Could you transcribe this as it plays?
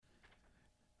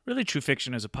Really True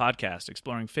Fiction is a podcast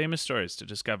exploring famous stories to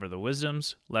discover the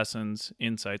wisdoms, lessons,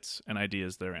 insights, and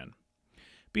ideas therein.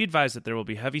 Be advised that there will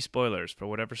be heavy spoilers for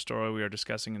whatever story we are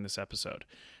discussing in this episode,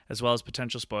 as well as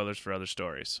potential spoilers for other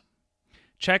stories.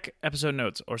 Check episode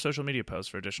notes or social media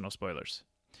posts for additional spoilers.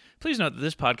 Please note that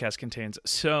this podcast contains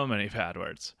so many bad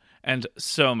words and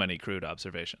so many crude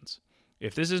observations.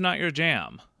 If this is not your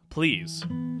jam, please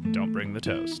don't bring the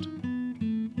toast.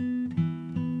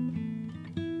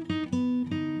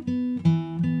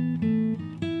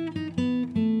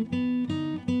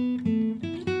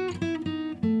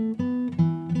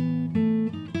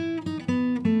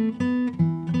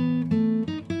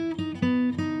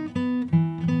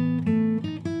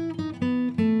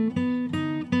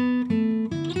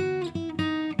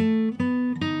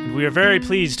 We are very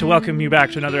pleased to welcome you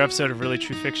back to another episode of Really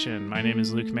True Fiction. My name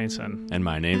is Luke Mason. And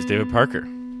my name's David Parker.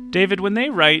 David, when they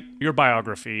write your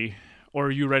biography, or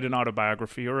you write an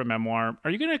autobiography or a memoir, are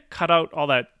you going to cut out all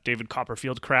that David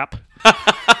Copperfield crap?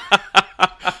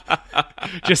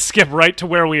 Just skip right to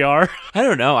where we are? I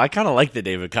don't know. I kind of like the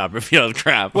David Copperfield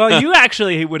crap. Well, you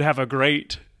actually would have a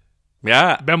great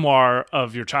memoir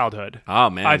of your childhood. Oh,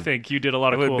 man. I think you did a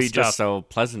lot of cool stuff. It would be just so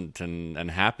pleasant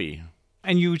and happy.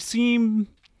 And you seem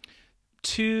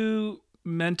too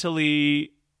mentally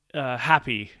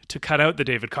happy to cut out the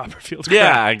David Copperfield crap.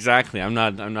 Yeah, exactly. I'm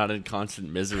not in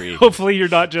constant misery. Hopefully you're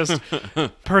not just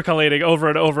percolating over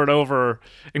and over and over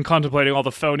and contemplating all the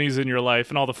phonies in your life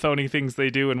and all the phony things they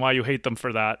do and why you hate them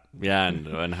for that. Yeah,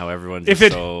 and how everyone's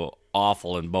just so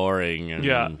awful and boring. And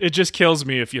yeah, it just kills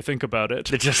me if you think about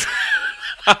it. It just...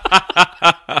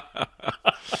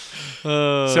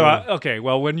 Okay,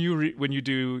 well, when you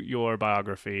do your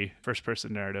biography,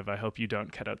 first-person narrative, I hope you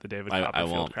don't cut out the David Copperfield I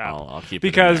won't. crap. I'll keep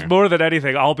because it in there. More than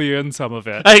anything, I'll be in some of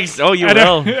it. Oh, you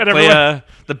will. Play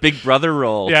the Big Brother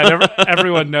role. Yeah,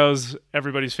 everyone knows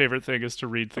everybody's favorite thing is to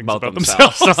read things about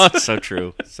themselves. So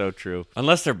true. So true.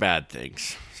 Unless they're bad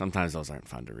things. Sometimes those aren't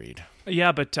fun to read.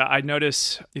 Yeah, but I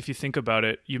notice if you think about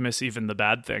it, you miss even the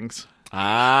bad things. Woo.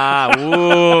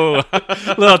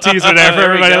 Little teaser there for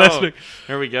everybody listening.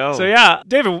 Here we go. So yeah,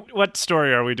 David, what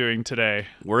story are we doing today?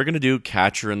 We're going to do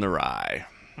Catcher in the Rye.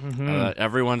 Mm-hmm.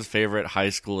 Everyone's favorite high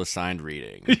school assigned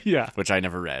reading. Yeah. Which I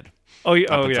never read. Up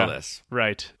until yeah. This.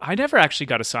 Right. I never actually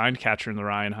got assigned Catcher in the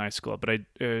Rye in high school, but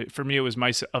for me it was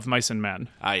Mice and Men.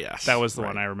 Yes. That was the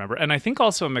one I remember. And I think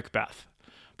also Macbeth.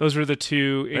 Those were the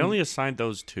two. They only assigned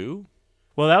those two?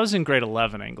 Well, that was in grade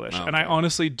 11 English, okay. And I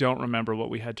honestly don't remember what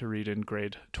we had to read in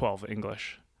grade 12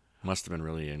 English. Must have been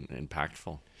really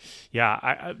impactful.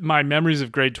 Yeah, my memories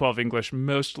of grade 12 English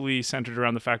mostly centered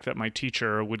around the fact that my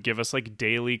teacher would give us like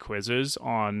daily quizzes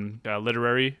on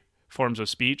literary forms of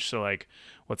speech. So like,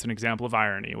 what's an example of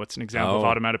irony? What's an example of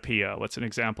automatopoeia? What's an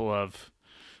example of...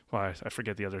 Well, I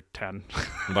forget the other 10.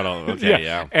 But okay,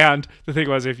 yeah. And the thing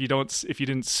was, if you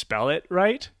didn't spell it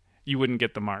right, you wouldn't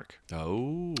get the mark.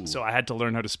 Oh. So I had to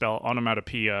learn how to spell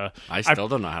onomatopoeia. I still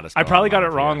don't know how to spell I probably got it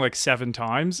wrong like 7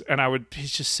 times, and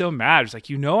he's just so mad. He's like,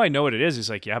 I know what it is. He's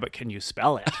like, yeah, but can you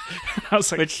spell it? I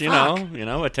was like, which, fuck. you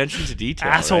know, attention to detail.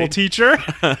 Asshole right? Teacher.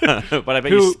 But I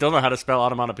bet you still know how to spell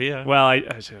onomatopoeia. Well,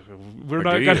 we're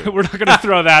not gonna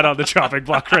throw that on the chopping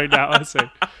block right now. I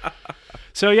say.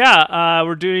 So yeah,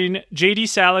 we're doing J.D.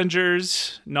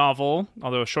 Salinger's novel,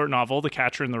 although a short novel, The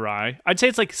Catcher in the Rye. I'd say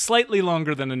it's like slightly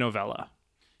longer than a novella.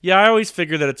 Yeah, I always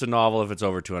figure that it's a novel if it's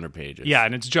over 200 pages. Yeah,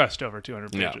 and it's just over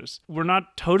 200 pages. Yeah. We're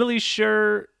not totally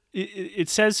sure. It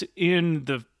says in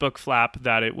the book flap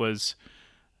that it was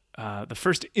the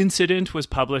first incident was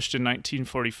published in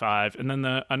 1945, and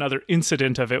then another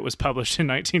incident of it was published in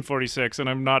 1946, and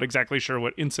I'm not exactly sure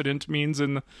what incident means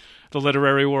in the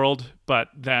literary world, but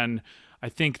then... I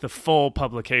think the full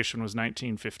publication was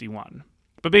 1951.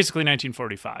 But basically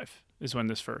 1945 is when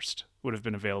this first would have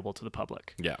been available to the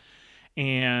public. Yeah.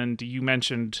 And you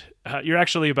mentioned you're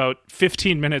actually about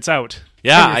 15 minutes out.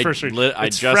 Yeah, I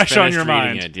just fresh on your reading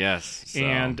mind. It, yes. So.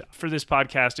 And for this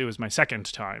podcast, it was my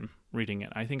second time reading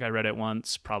it. I think I read it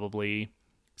once, probably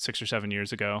 6 or 7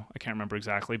 years ago. I can't remember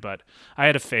exactly, but I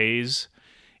had a phase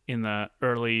in the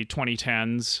early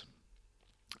 2010s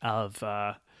of...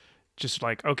 just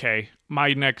like, okay,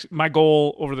 my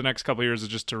goal over the next couple of years is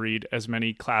just to read as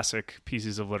many classic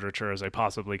pieces of literature as I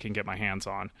possibly can get my hands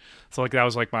on. So like that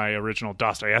was like my original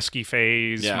Dostoevsky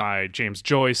phase, my James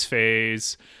Joyce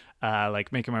phase,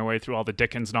 like making my way through all the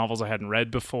Dickens novels I hadn't read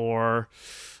before,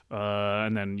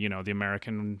 and then the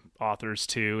American authors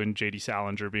too, and J.D.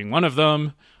 Salinger being one of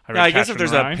them. I guess if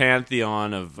there's a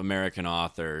pantheon of American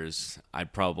authors,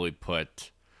 I'd probably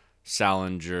put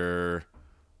Salinger,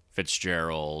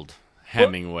 Fitzgerald,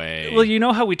 Hemingway. Well, you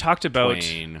know how we talked about,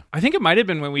 Twain. I think it might have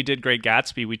been when we did Great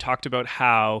Gatsby, we talked about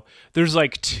how there's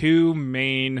like two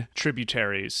main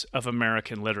tributaries of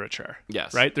American literature.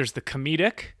 Yes. Right? There's the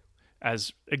comedic,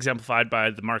 as exemplified by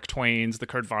the Mark Twains, the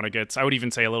Kurt Vonnegut's. I would even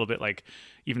say a little bit like,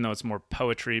 even though it's more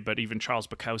poetry, but even Charles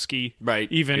Bukowski.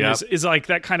 Right. Even Yep. is like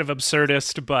that kind of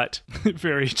absurdist, but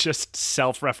very just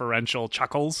self-referential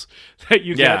chuckles that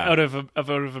you get out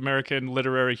of American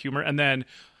literary humor. And then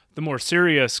the more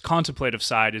serious contemplative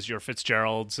side is your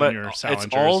Fitzgeralds But and your Salingers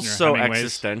it's also and your Hemingways.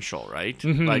 existential, right?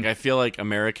 Mm-hmm. Like, I feel like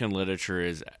American literature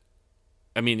is,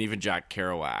 I mean, even Jack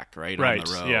Kerouac, right? Right, On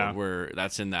the road, yeah. where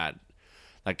that's in that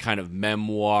kind of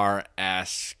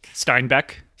memoir-esque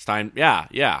Steinbeck.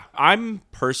 Yeah. I'm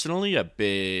personally a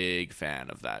big fan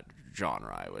of that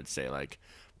genre, I would say. Like,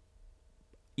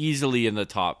 easily in the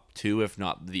top 2, if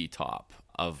not the top,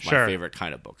 of my favorite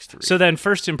kind of books to read. So then,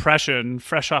 first impression,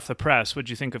 fresh off the press, what'd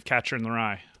you think of Catcher in the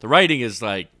Rye? The writing is,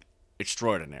 like,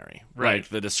 extraordinary.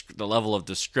 Right. Like, the level of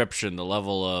description, the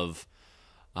level of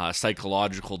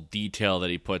psychological detail that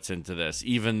he puts into this,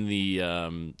 even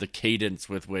the cadence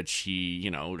with which he,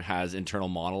 has internal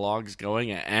monologues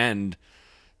going, and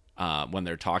when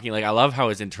they're talking, like, I love how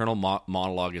his internal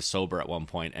monologue is sober at one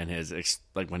point, and his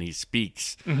like when he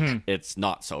speaks, it's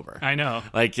not sober. I know,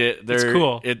 like it's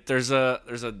cool. There's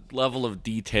a level of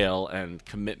detail and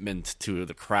commitment to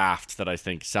the craft that I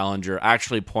think Salinger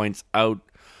actually points out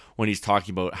when he's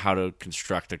talking about how to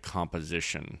construct a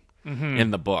composition. In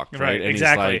the book, right? And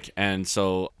exactly. he's like, and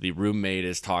so the roommate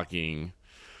is talking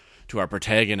to our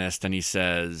protagonist, and he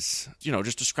says,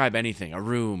 just describe anything, a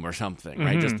room or something,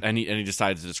 right? And he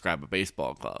decides to describe a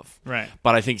baseball glove, right?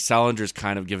 But I think Salinger's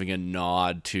kind of giving a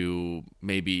nod to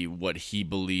maybe what he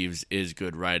believes is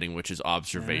good writing, which is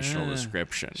observational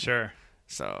description. Sure.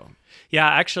 So, yeah,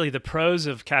 actually, the prose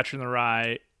of Catcher in the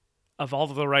Rye, of all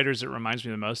of the writers it reminds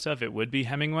me the most of, it would be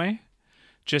Hemingway,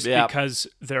 just because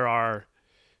there are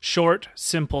short,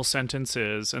 simple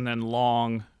sentences and then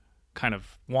long, kind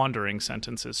of wandering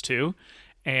sentences too.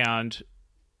 And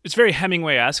it's very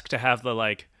Hemingway-esque to have the,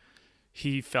 like,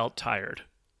 he felt tired.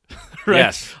 Right?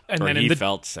 Yes, and or then he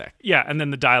felt sick. Yeah, and then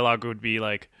the dialogue would be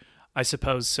like, I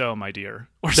suppose so, my dear.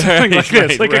 Or something like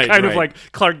this. Like a kind of like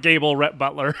Clark Gable, Rhett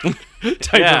Butler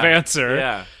type of answer.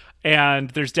 Yeah.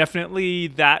 And there's definitely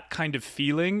that kind of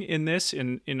feeling in this,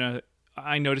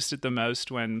 I noticed it the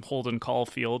most when Holden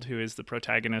Caulfield, who is the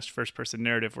protagonist first-person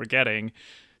narrative we're getting,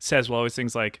 says, well, always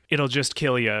things like, it'll just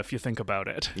kill you if you think about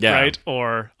it, right?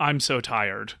 Or, I'm so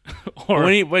tired. Or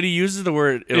when he uses the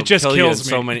word, it just kill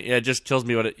kills you in me. it just kills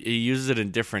me. He uses it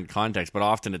in different contexts, but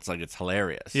often it's like, it's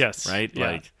hilarious. Yes. Right?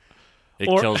 Yeah. Like, it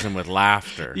kills him with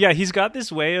laughter. Yeah, he's got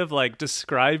this way of, like,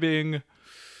 describing,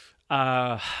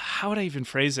 how would I even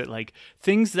phrase it? Like,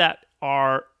 things that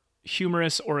are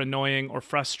humorous or annoying or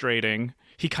frustrating,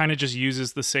 he kind of just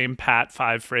uses the same pat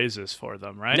 5 phrases for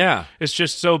them, right? Yeah. It's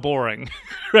just so boring,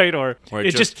 right? Or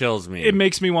it just kills me. It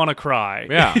makes me want to cry.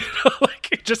 Yeah.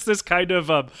 Like, just this kind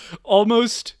of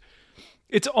almost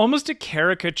a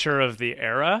caricature of the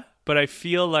era, but I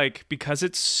feel like because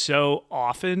it's so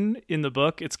often in the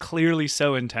book, it's clearly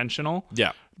so intentional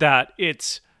that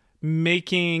it's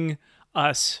making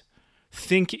us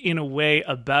think in a way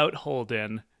about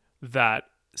Holden that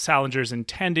Salinger's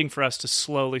intending for us to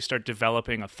slowly start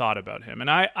developing a thought about him. And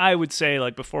I would say,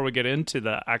 like, before we get into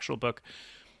the actual book,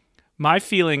 my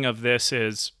feeling of this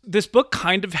is this book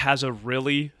kind of has a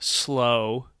really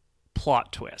slow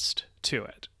plot twist to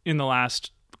it in the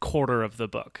last quarter of the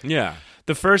book. Yeah.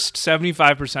 The first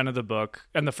 75% of the book,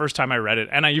 and the first time I read it,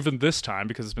 and even this time,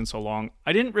 because it's been so long,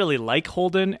 I didn't really like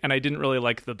Holden, and I didn't really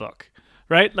like the book,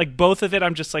 right? Like, both of it,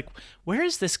 I'm just like, where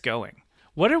is this going?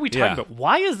 What are we talking about?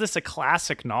 Why is this a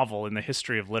classic novel in the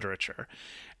history of literature?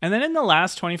 And then in the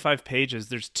last 25 pages,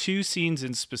 there's 2 scenes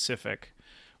in specific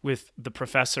with the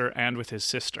professor and with his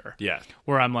sister. Yeah.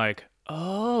 Where I'm like,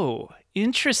 oh,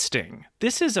 interesting.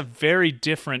 This is a very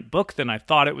different book than I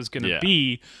thought it was going to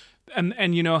be.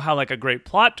 And you know how, like, a great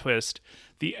plot twist,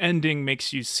 the ending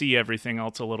makes you see everything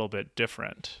else a little bit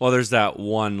different. Well, there's that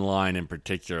one line in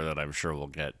particular that I'm sure we'll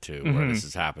get to where this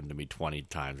has happened to me 20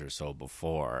 times or so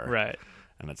before. Right.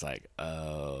 And it's like,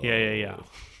 oh. Yeah.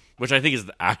 Which I think is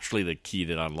actually the key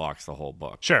that unlocks the whole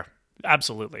book. Sure.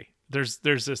 Absolutely. There's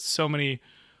this so many...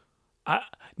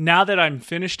 now that I'm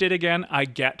finished it again, I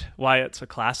get why it's a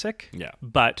classic. Yeah.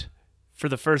 But for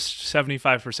the first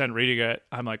 75% reading it,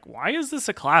 I'm like, why is this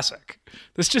a classic?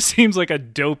 This just seems like a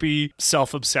dopey,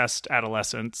 self-obsessed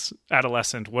adolescent.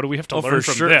 What do we have to learn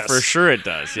from this? For sure it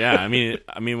does. Yeah. I mean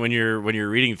when you're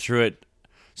reading through it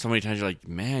so many times, you're like,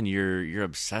 man, you're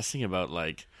obsessing about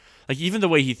like even the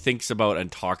way he thinks about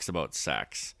and talks about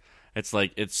sex It's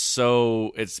like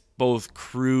it's both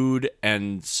crude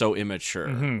and so immature,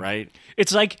 right?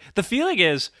 It's like the feeling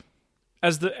is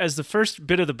as the first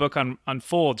bit of the book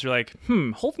unfolds, you're like,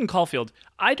 Holden Caulfield,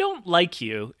 I don't like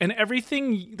you, and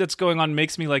everything that's going on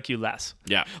makes me like you less.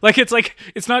 Yeah. Like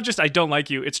it's not just I don't like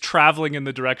you, it's traveling in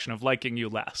the direction of liking you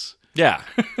less. Yeah.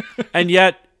 And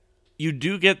yet you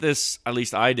do get this, at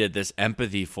least I did, this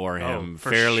empathy for him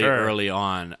fairly early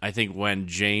on. I think when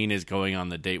Jane is going on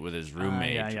the date with his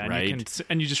roommate, right?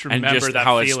 And you just remember that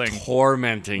how feeling. It's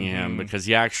tormenting him because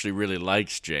he actually really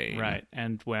likes Jane. Right.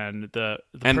 And when the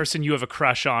person you have a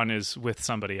crush on is with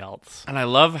somebody else. And I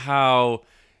love how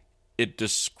it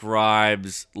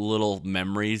describes little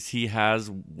memories he has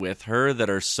with her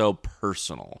that are so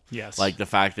personal. Yes. Like the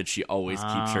fact that she always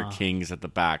keeps her kings at the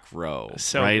back row.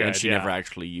 So right? good, And she never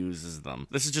actually uses them.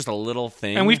 This is just a little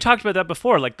thing. And we've talked about that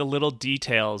before, like the little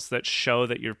details that show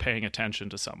that you're paying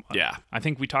attention to someone. Yeah. I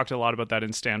think we talked a lot about that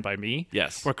in Stand By Me.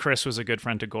 Yes. Where Chris was a good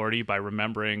friend to Gordy by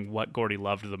remembering what Gordy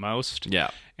loved the most. Yeah.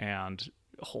 And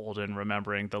Holden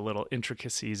remembering the little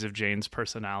intricacies of Jane's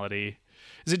personality.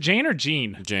 Is it Jane or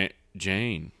Jean? Jane.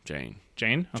 Okay.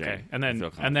 Jane.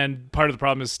 And then part of the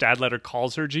problem is Stadletter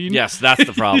calls her Jean. Yes, that's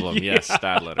the problem. Yes,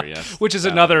 Stadletter, yes. Which is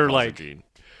Stadletter another calls her like Jean.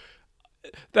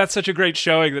 That's such a great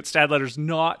showing that Stadletter's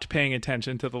not paying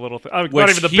attention to the little thing. Which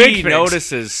not even the he big things.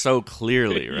 notices so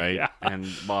clearly, right? Yeah. And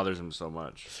bothers him so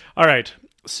much. All right.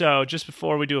 So just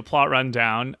before we do a plot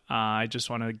rundown, I just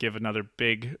want to give another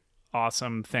big,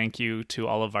 awesome thank you to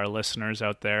all of our listeners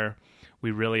out there. We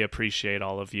really appreciate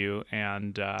all of you.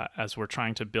 And as we're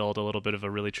trying to build a little bit of a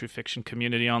really true fiction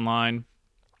community online,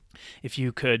 if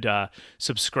you could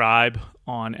subscribe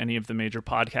on any of the major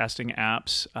podcasting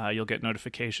apps, you'll get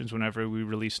notifications whenever we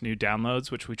release new downloads,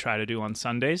 which we try to do on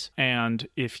Sundays. And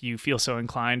if you feel so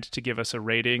inclined to give us a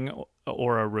rating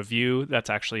or a review, that's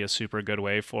actually a super good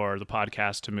way for the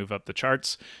podcast to move up the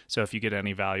charts. So if you get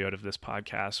any value out of this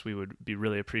podcast, we would be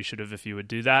really appreciative if you would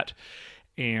do that.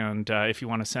 And if you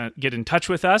want to get in touch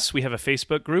with us, we have a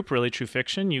Facebook group, Really True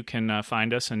Fiction. You can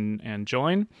find us and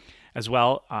join. As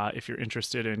well, if you're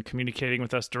interested in communicating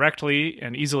with us directly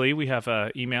and easily, we have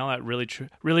an email at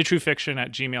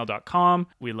reallytruefiction@gmail.com.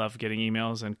 We love getting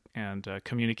emails and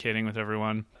communicating with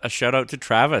everyone. A shout out to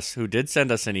Travis, who did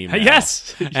send us an email.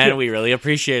 Yes! And we really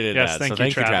appreciated yes, that. Thank you,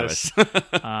 you, Travis.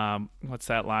 What's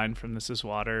that line from This Is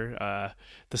Water?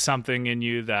 The something in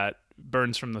you that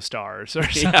burns from the stars or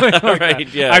something like right.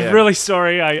 that. Yeah, I'm really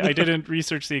sorry. I didn't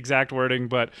research the exact wording,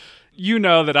 but you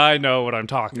know that I know what I'm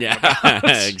talking about.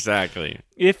 Exactly.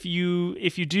 If you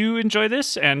do enjoy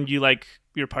this and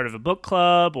you're part of a book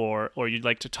club or you'd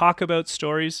like to talk about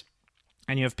stories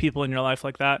and you have people in your life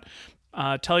like that,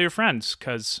 tell your friends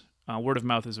because word of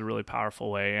mouth is a really powerful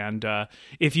way. And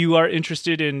if you are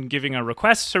interested in giving a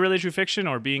request to Really True Fiction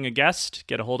or being a guest,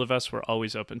 get a hold of us. We're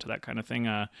always open to that kind of thing.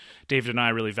 David and I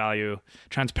really value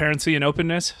transparency and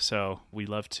openness, so we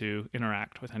love to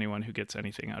interact with anyone who gets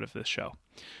anything out of this show.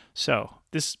 So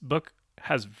this book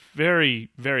has very,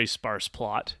 very sparse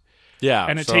plot. Yeah.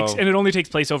 And it only takes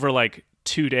place over like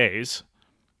 2 days.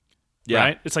 Yeah.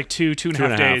 Right? It's like two and a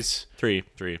half days. Three.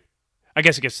 I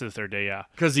guess it gets to the third day, yeah.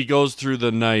 Because he goes through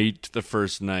the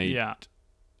first night. Yeah.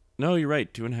 No, you're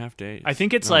right. 2.5 days. I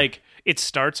think it's like it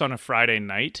starts on a Friday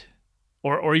night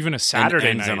or even a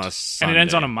Saturday night. On a Sunday. And it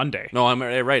ends on a Monday. No, I'm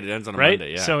right. It ends on a right?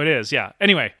 Monday, yeah. So it is, yeah.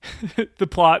 Anyway, the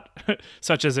plot,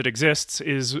 such as it exists,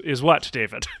 is what,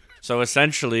 David? So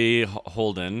essentially,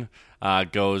 Holden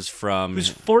goes from... Who's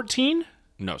 14?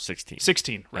 No, 16.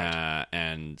 16, right.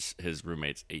 And his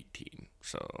roommate's 18,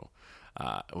 so...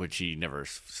 which he never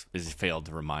is failed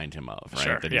to remind him of, right?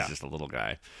 Sure, that he's just a little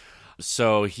guy.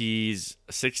 So he's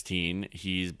 16.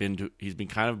 He's been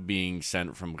kind of being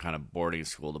sent from kind of boarding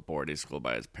school to boarding school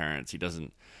by his parents. He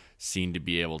doesn't seem to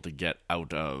be able to get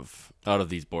out of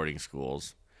these boarding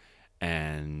schools,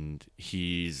 and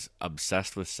he's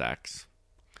obsessed with sex,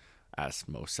 as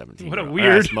most 17. What a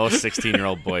weird, as most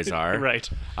 16-year-old boys are, right?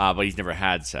 But he's never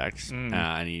had sex,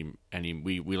 and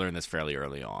we learn this fairly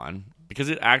early on. Because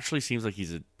it actually seems like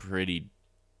he's a pretty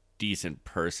decent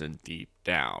person deep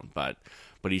down, but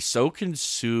he's so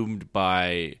consumed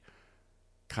by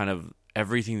kind of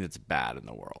everything that's bad in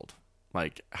the world,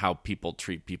 like how people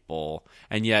treat people,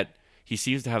 and yet he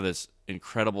seems to have this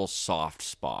incredible soft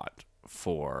spot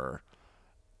for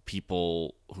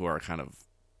people who are kind of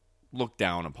looked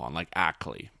down upon, like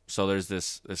Ackley. So there's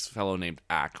this fellow named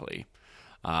Ackley,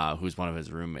 who's one of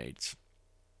his roommates.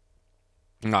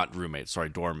 Not roommates, sorry,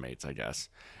 dorm mates, I guess.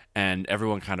 and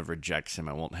everyone kind of rejects him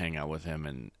and won't hang out with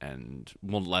him and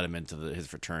won't let him into his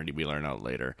fraternity. We learn out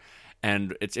later.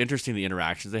 And it's interesting the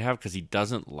interactions they have because he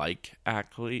doesn't like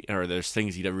Ackley, or there's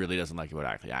things he really doesn't like about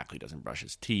Ackley. Ackley doesn't brush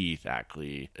his teeth.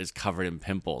 Ackley is covered in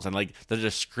pimples. And like the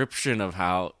description of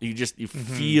how you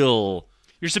feel...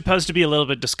 You're supposed to be a little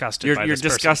bit disgusted by You're this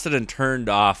person. disgusted and turned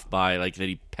off by like that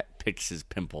he picks his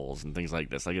pimples and things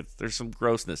like this. Like there's some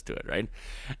grossness to it, right?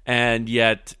 And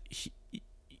yet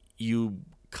you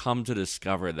come to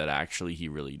discover that actually he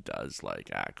really does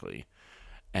like Ackley.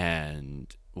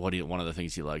 And one of the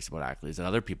things he likes about Ackley is that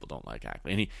other people don't like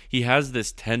Ackley. And he has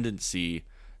this tendency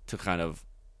to kind of,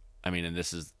 I mean, and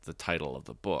this is the title of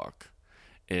the book,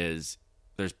 is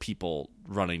there's people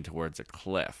running towards a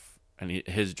cliff. And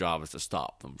his job is to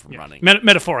stop them from running.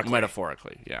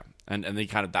 Metaphorically, yeah. And they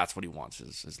kind of, that's what he wants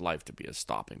his life to be, is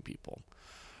stopping people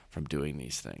from doing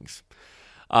these things.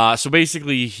 So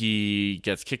basically, he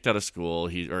gets kicked out of school.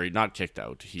 Not kicked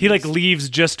out. He like leaves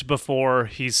just before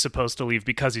he's supposed to leave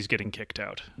because he's getting kicked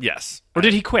out. Yes. Or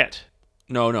did he quit?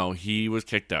 No, he was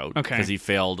kicked out because he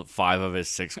failed 5 of his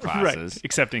 6 classes. Right,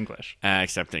 except English.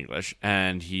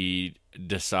 And he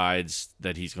decides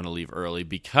that he's going to leave early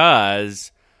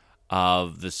because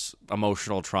of this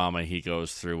emotional trauma he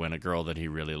goes through when a girl that he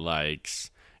really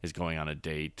likes is going on a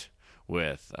date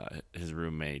with his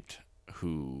roommate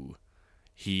who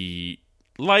he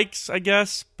likes, I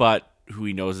guess, but who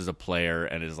he knows is a player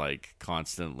and is like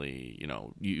constantly,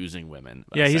 using women.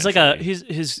 Yeah, he's like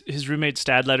his roommate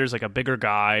Stadletter's like a bigger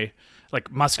guy,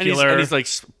 like muscular. And he's like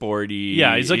sporty.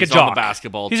 Yeah, he's like a on jock. The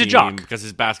basketball he's team a jock because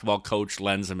his basketball coach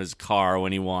lends him his car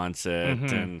when he wants it.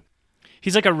 Mm-hmm. And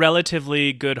he's like a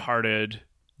relatively good-hearted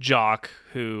jock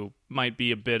who might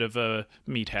be a bit of a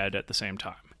meathead at the same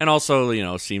time. And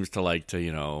also, seems to like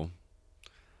to,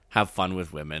 have fun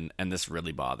with women. And this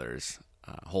really bothers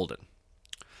Holden.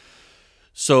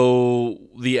 So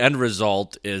the end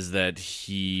result is that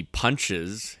he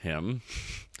punches him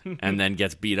and then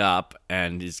gets beat up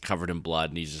and is covered in blood.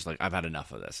 And he's just like, I've had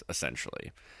enough of this,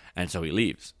 essentially. And so he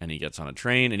leaves and he gets on a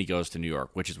train and he goes to New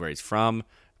York, which is where he's from.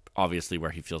 Obviously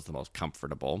where he feels the most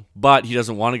comfortable. But he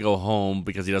doesn't want to go home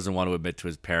because he doesn't want to admit to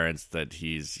his parents that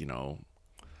he's,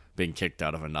 being kicked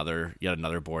out of yet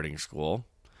another boarding school.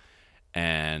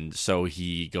 And so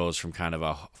he goes from kind of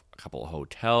a couple of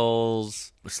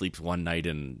hotels, sleeps one night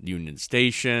in Union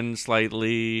Station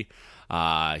slightly.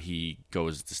 He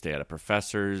goes to stay at a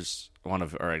professor's, one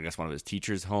of his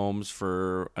teachers' homes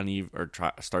for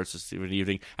starts to see an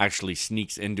evening. Actually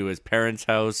sneaks into his parents'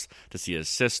 house to see his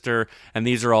sister, and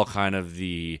these are all kind of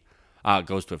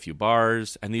goes to a few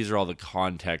bars, and these are all the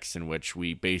contexts in which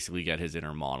we basically get his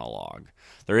inner monologue.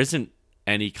 There isn't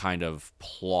any kind of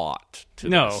plot to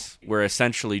this. We're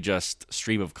essentially just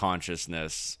stream of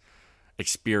consciousness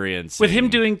experience with him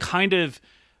doing kind of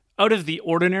out of the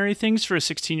ordinary things for a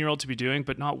 16-year-old to be doing,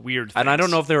 but not weird things. And I don't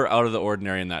know if they were out of the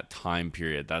ordinary in that time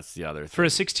period. That's the other thing. For a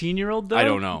 16-year-old, though? I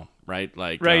don't know, right?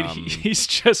 He's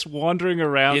just wandering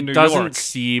around New York. It doesn't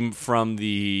seem from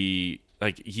he's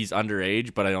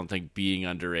underage, but I don't think being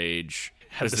underage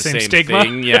has is the same stigma.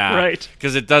 Thing. Yeah, right.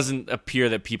 Because it doesn't appear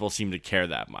that people seem to care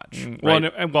that much. Right?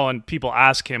 And people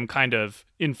ask him kind of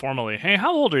informally, "Hey,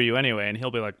 how old are you anyway?" And he'll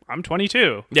be like, "I'm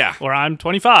 22." Yeah, or "I'm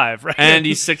 25." Right. And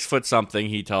he's 6 foot something.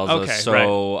 He tells us.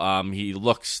 So right. He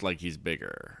looks like he's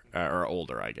bigger or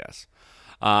older, I guess.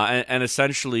 And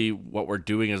essentially, what we're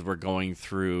doing is we're going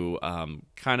through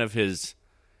kind of his.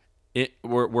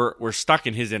 We're stuck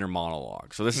in his inner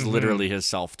monologue. So this is literally his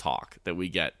self-talk that we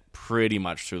get pretty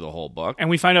much through the whole book. And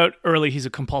we find out early he's a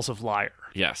compulsive liar.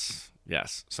 Yes.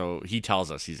 So he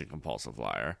tells us he's a compulsive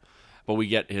liar. But we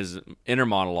get his inner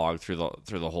monologue through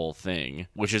the whole thing,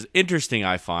 which is interesting,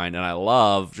 I find, and I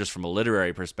love just from a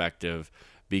literary perspective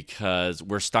because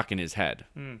we're stuck in his head.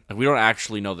 Like, we don't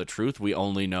actually know the truth. We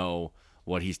only know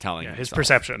what he's telling himself. His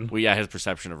perception. His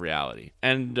perception of reality.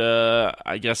 And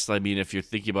I guess, if you're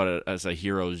thinking about it as a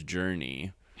hero's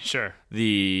journey, sure.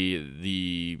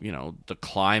 The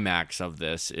climax of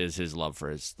this is his love for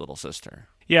his little sister.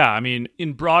 Yeah, I mean,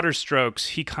 in broader strokes,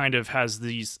 he kind of has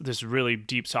this really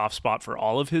deep soft spot for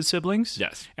all of his siblings.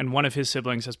 Yes. And one of his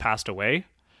siblings has passed away.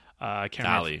 I can't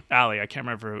remember. Allie. I can't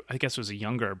remember. I guess it was a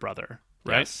younger brother.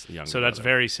 Right? Yes, so that's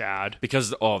very sad.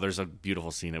 Because, there's a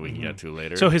beautiful scene that we can get to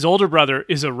later. So his older brother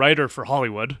is a writer for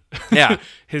Hollywood. Yeah.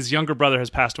 His younger brother has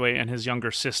passed away, and his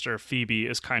younger sister, Phoebe,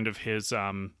 is kind of his,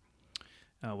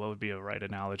 what would be a right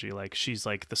analogy? Like, she's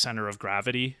like the center of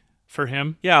gravity for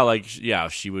him. Yeah,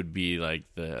 she would be like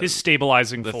his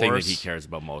stabilizing the force. thing that he cares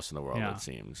about most in the world, it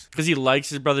seems. Because he likes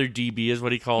his brother DB is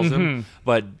what he calls him.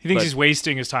 But he thinks he's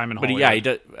wasting his time in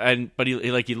Hollywood. But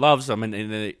he loves him,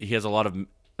 and he has a lot of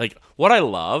Like, what I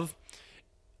love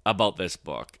about this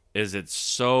book is it's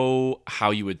so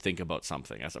how you would think about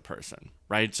something as a person,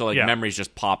 right? So, like, memories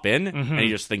just pop in, and he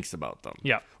just thinks about them.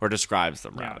 Yeah. Or describes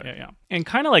them, rather. Yeah. And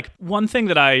kind of like one thing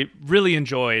that I really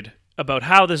enjoyed about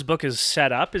how this book is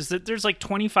set up is that there's like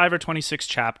 25 or 26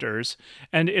 chapters,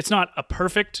 and it's not a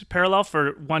perfect parallel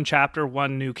for one chapter,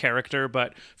 one new character,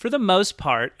 but for the most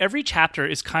part, every chapter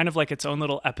is kind of like its own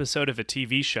little episode of a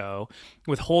TV show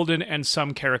with Holden and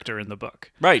some character in the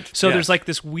book. Right. So yes. there's like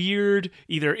this weird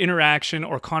either interaction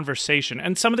or conversation,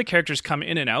 and some of the characters come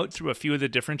in and out through a few of the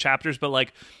different chapters, but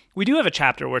like we do have a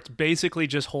chapter where it's basically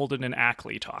just Holden and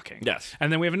Ackley talking. Yes.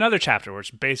 And then we have another chapter where it's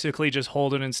basically just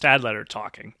Holden and Stadletter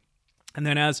talking. And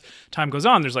then as time goes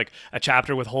on, there's like a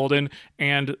chapter with Holden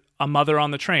and a mother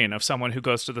on the train of someone who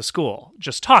goes to the school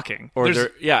just talking. Or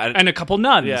and a couple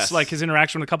nuns, yes. like his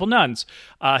interaction with a couple nuns,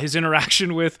 his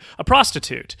interaction with a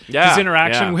prostitute, Yeah, his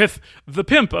interaction yeah. with the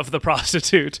pimp of the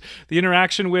prostitute, the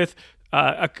interaction with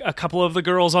a couple of the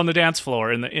girls on the dance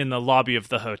floor in the lobby of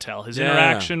the hotel, his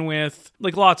interaction with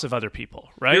like lots of other people,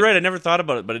 right? You're right. I never thought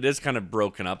about it, but it is kind of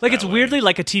broken up. Like that it's way. weirdly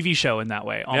like a TV show in that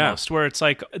way, almost, where it's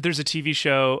like there's a TV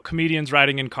show, comedians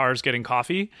riding in cars getting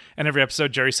coffee, and every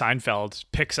episode Jerry Seinfeld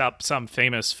picks up some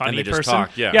famous funny And they just person.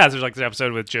 talk, yeah. There's like the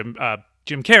episode with Jim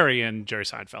Carrey and Jerry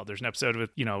Seinfeld. There's an episode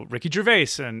with, Ricky Gervais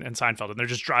and Seinfeld, and they're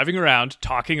just driving around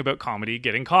talking about comedy,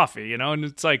 getting coffee, and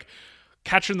it's like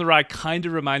Catcher in the Rye kind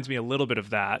of reminds me a little bit of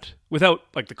that, without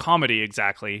like the comedy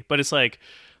exactly, but it's like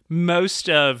most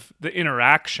of the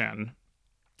interaction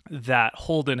that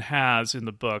Holden has in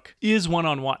the book is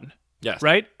one-on-one. Yes.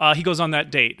 Right? He goes on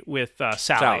that date with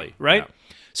Sally, right?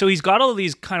 Yeah. So he's got all of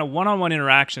these kind of one-on-one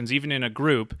interactions, even in a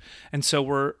group, and so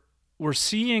we're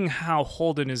seeing how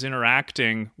Holden is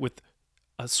interacting with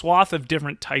a swath of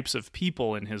different types of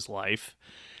people in his life,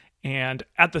 and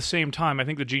at the same time, I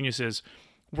think the genius is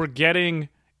we're getting,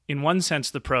 in one sense,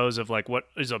 the prose of like what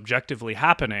is objectively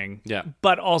happening,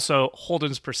 but also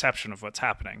Holden's perception of what's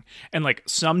happening. And like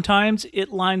sometimes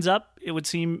it lines up, it would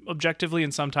seem objectively,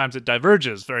 and sometimes it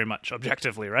diverges very much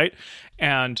objectively, right?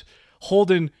 And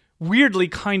Holden weirdly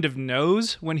kind of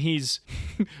knows when he's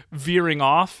veering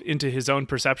off into his own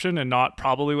perception and not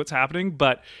probably what's happening,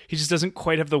 but he just doesn't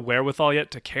quite have the wherewithal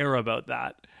yet to care about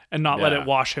that and not let it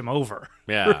wash him over.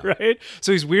 Yeah. Right?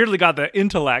 So he's weirdly got the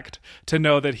intellect to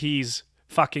know that he's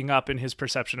fucking up in his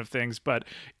perception of things, but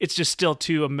it's just still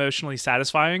too emotionally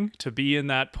satisfying to be in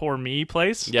that poor me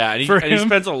place. Yeah, and he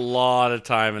spends a lot of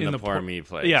time in the poor me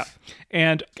place. Yeah.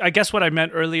 And I guess what I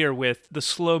meant earlier with the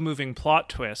slow-moving plot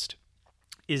twist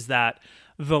is that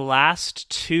the last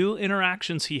two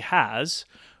interactions he has,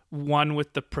 one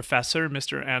with the professor,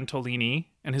 Mr. Antolini,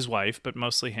 and his wife, but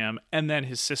mostly him, and then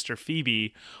his sister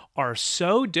Phoebe, are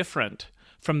so different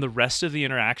from the rest of the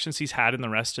interactions he's had in the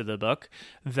rest of the book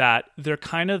that they're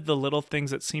kind of the little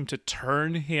things that seem to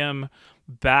turn him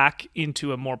back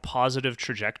into a more positive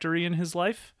trajectory in his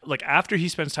life. Like after he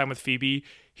spends time with Phoebe,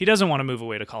 he doesn't want to move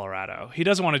away to Colorado. He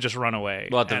doesn't want to just run away.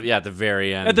 Well, at the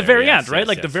very end. At the very end, right?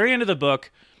 The very end of the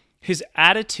book, his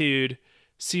attitude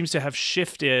seems to have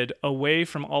shifted away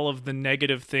from all of the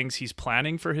negative things he's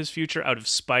planning for his future out of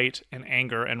spite and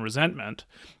anger and resentment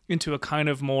into a kind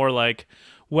of more like,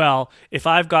 well, if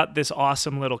I've got this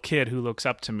awesome little kid who looks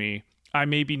up to me, I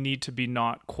maybe need to be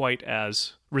not quite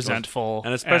as resentful.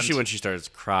 And especially when she starts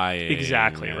crying.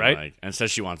 Exactly, right? And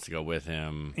says she wants to go with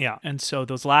him. Yeah. And so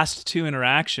those last two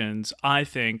interactions, I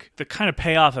think the kind of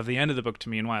payoff of the end of the book to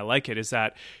me and why I like it is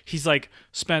that he's like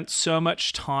spent so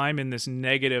much time in this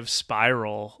negative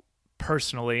spiral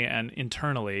personally and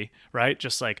internally, right?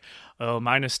 Just like, oh,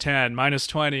 -10,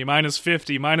 -20,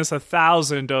 -50,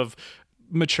 -1,000 of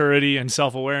maturity and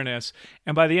self-awareness.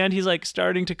 And by the end, he's like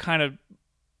starting to kind of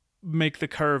make the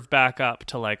curve back up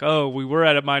to like, oh, we were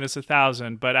at a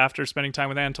 -1,000, but after spending time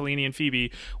with Antolini and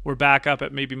Phoebe, we're back up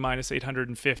at maybe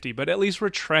 -850, but at least we're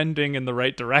trending in the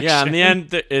right direction. Yeah, and the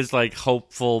end is like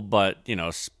hopeful, but,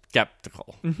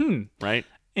 skeptical, right?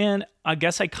 And I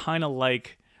guess I kind of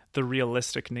like the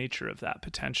realistic nature of that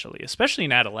potentially, especially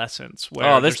in adolescence,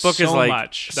 where this book so is like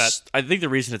much that I think the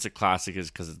reason it's a classic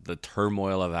is because the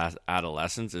turmoil of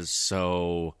adolescence is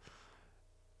so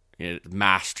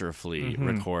masterfully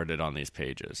recorded on these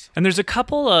pages. And there's a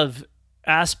couple of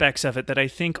aspects of it that I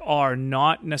think are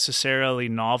not necessarily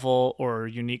novel or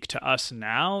unique to us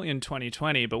now in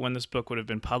 2020, but when this book would have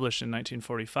been published in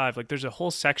 1945, like there's a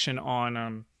whole section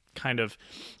on kind of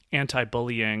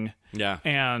anti-bullying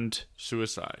and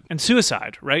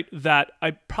suicide, right? That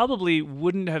I probably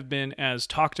wouldn't have been as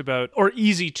talked about or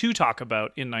easy to talk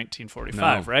about in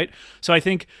 1945, right? So I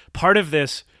think part of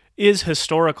this is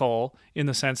historical in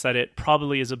the sense that it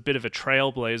probably is a bit of a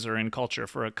trailblazer in culture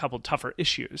for a couple tougher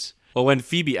issues. Well, when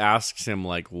Phoebe asks him,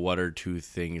 like, what are two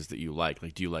things that you like?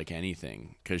 Like, do you like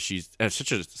anything? Because she's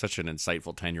such an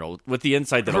insightful 10-year-old with the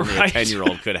insight that only a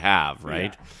 10-year-old could have,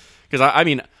 right? Because I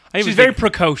mean, she's very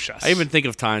precocious. I even think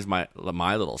of times my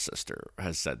little sister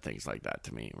has said things like that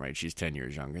to me, right? She's 10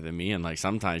 years younger than me, and like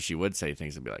sometimes she would say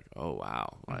things and be like, "Oh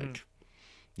wow, like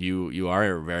you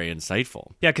are very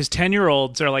insightful." Yeah, because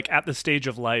 10-year-olds are like at the stage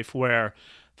of life where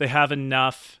they have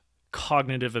enough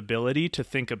cognitive ability to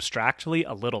think abstractly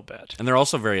a little bit. And they're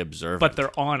also very observant. But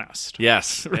they're honest.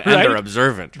 Yes, right? and they're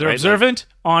observant. They're observant,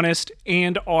 honest,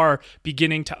 and are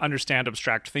beginning to understand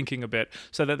abstract thinking a bit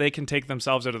so that they can take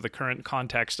themselves out of the current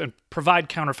context and provide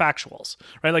counterfactuals,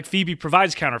 right? Like Phoebe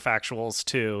provides counterfactuals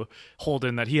to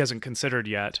Holden that he hasn't considered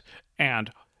yet,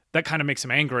 and that kind of makes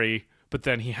him angry, but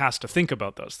then he has to think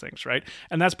about those things, right?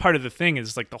 And that's part of the thing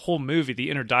is like the whole movie, the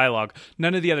inner dialogue,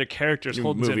 none of the other characters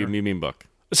Holden's movie, you mean book.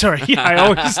 Sorry, yeah, I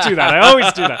always do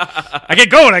that. I get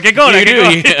going.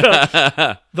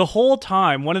 The whole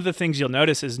time, one of the things you'll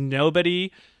notice is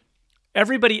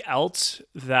everybody else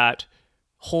that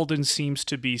Holden seems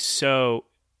to be so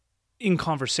in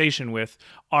conversation with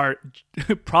are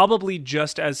probably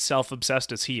just as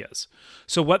self-obsessed as he is.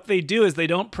 So what they do is they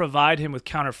don't provide him with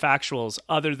counterfactuals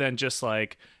other than just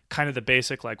like kind of the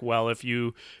basic, like, well, if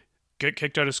you get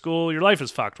kicked out of school, your life is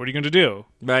fucked. What are you going to do?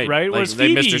 Right. Whereas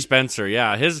like Phoebe, Mr. Spencer,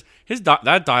 yeah,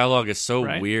 that dialogue is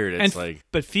so weird. It's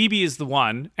but Phoebe is the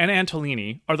one, and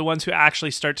Antolini are the ones who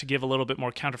actually start to give a little bit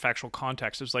more counterfactual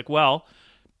context. It's like, well,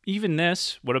 even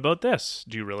this, what about this?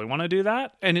 Do you really want to do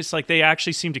that? And it's like they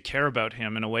actually seem to care about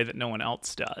him in a way that no one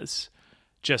else does.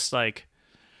 Just like,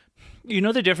 you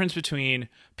know the difference between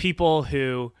people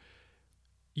who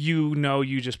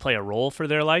you just play a role for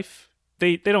their life?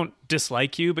 They don't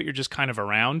dislike you, but you're just kind of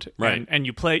around, right? And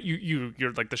you play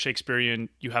you're like the Shakespearean.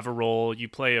 You have a role. You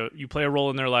play a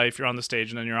role in their life. You're on the stage,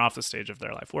 and then you're off the stage of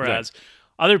their life. Whereas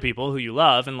other people who you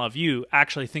love and love you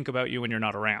actually think about you when you're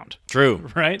not around. True,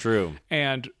 right? True.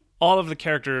 And all of the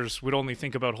characters would only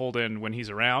think about Holden when he's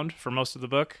around for most of the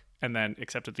book, and then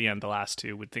except at the end, the last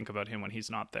two would think about him when he's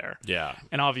not there. Yeah.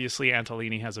 And obviously,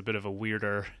 Antolini has a bit of a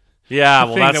weirder. Yeah,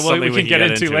 well, that's that something we can get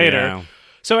into later. Yeah.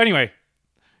 So anyway.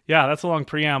 Yeah, that's a long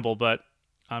preamble, but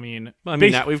I mean,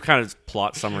 that we've kind of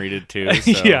plot summaried it too.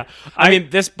 So. Yeah, I mean,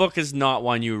 this book is not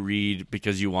one you read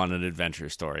because you want an adventure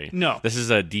story. No, this is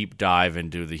a deep dive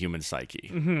into the human psyche,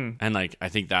 and like I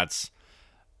think that's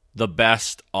the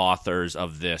best authors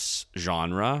of this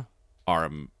genre are,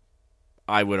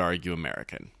 I would argue,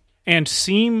 American. And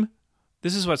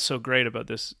this is what's so great about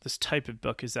this type of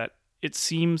book is that it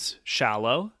seems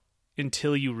shallow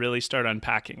until you really start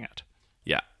unpacking it.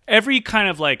 Yeah. Every kind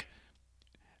of like,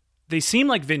 they seem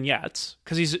like vignettes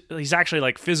because he's actually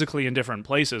like physically in different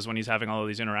places when he's having all of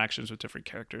these interactions with different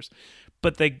characters.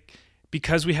 But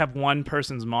because we have one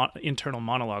person's internal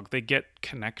monologue, they get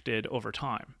connected over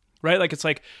time, right? Like it's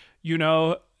like,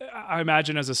 I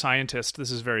imagine as a scientist, this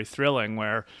is very thrilling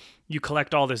where you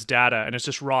collect all this data and it's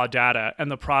just raw data,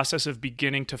 and the process of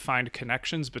beginning to find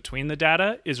connections between the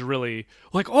data is really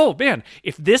like, oh man,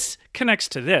 if this connects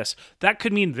to this, that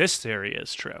could mean this theory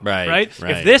is true, right?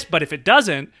 If it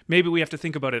doesn't, maybe we have to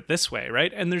think about it this way,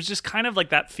 right? And there's just kind of like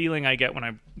that feeling I get when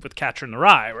I'm with Catcher in the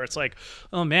Rye, where it's like,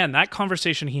 oh man, that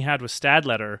conversation he had with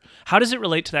Stadletter, how does it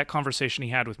relate to that conversation he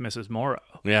had with Mrs. Morrow?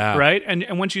 Yeah, right.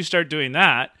 And once you start doing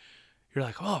that, you're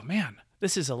like, oh man,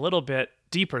 this is a little bit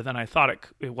deeper than I thought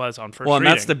it was on first reading. Well, and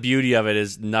that's the beauty of it,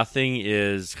 is nothing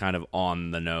is kind of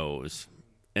on the nose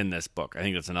in this book. I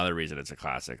think that's another reason it's a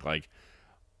classic. Like,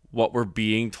 what we're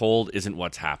being told isn't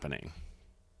what's happening,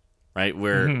 right?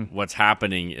 What's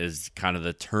happening is kind of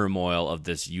the turmoil of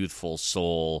this youthful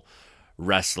soul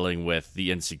wrestling with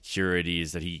the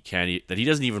insecurities that he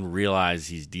doesn't even realize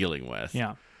he's dealing with.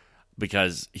 Yeah.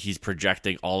 Because he's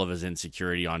projecting all of his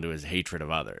insecurity onto his hatred of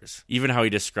others. Even how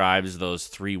he describes those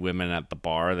three women at the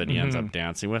bar that he ends up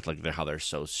dancing with, like how they're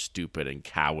so stupid and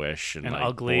cowish and like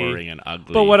ugly. boring and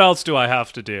ugly. But what else do I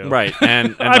have to do? Right.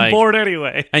 And I'm like, bored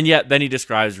anyway. And yet then he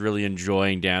describes really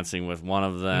enjoying dancing with one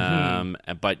of them,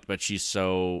 but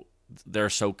they're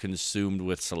so consumed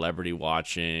with celebrity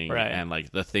watching and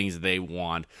like the things they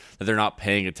want that they're not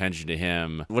paying attention to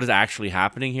him. What is actually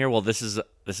happening here? Well, this is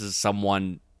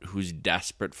someone who's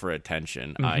desperate for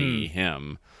attention, i.e.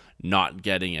 him not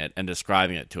getting it and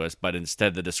describing it to us, but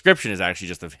instead the description is actually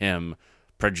just of him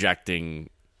projecting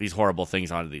these horrible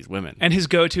things onto these women. And his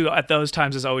go-to at those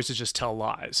times is always to just tell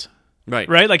lies. Right.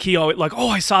 Like he always like, oh,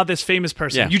 I saw this famous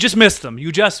person. Yeah. You just missed them. Them.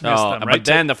 Right. But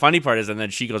then the funny part is, and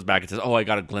then she goes back and says, oh, I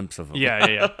got a glimpse of him.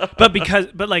 Yeah.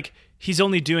 But like he's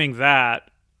only doing that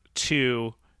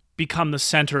to become the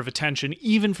center of attention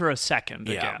even for a second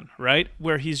again, right?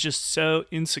 Where he's just so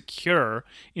insecure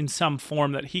in some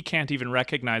form that he can't even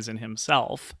recognize in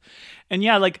himself. And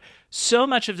yeah, like so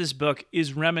much of this book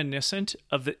is reminiscent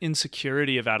of the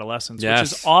insecurity of adolescence, which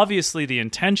is obviously the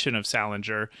intention of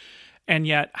Salinger, and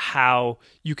yet how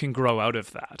you can grow out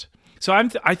of that. So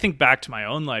I think back to my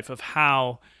own life of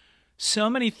how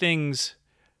so many things,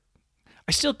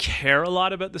 I still care a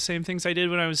lot about the same things I did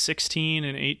when I was 16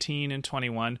 and 18 and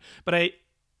 21, but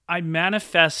I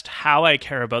manifest how I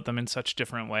care about them in such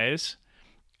different ways.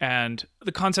 And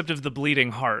the concept of the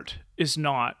bleeding heart is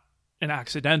not an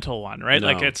accidental one, right? No.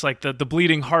 Like it's like the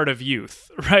bleeding heart of youth,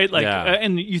 right? Like,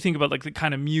 and you think about like the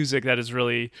kind of music that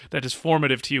is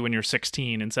formative to you when you're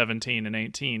 16 and 17 and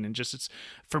 18, and just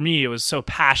for me it was so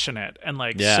passionate and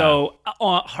like so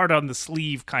hard on the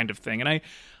sleeve kind of thing, and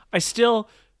I still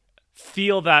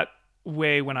feel that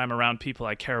way when I'm around people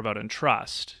I care about and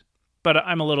trust, but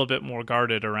I'm a little bit more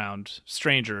guarded around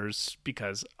strangers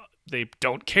because they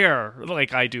don't care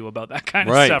like I do about that kind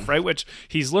of stuff, right? Which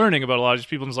he's learning about. A lot of these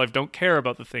people in his life don't care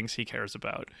about the things he cares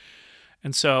about.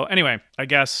 And so anyway, I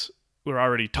guess we're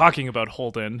already talking about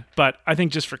Holden, but I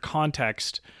think just for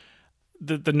context,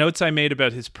 the notes I made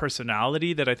about his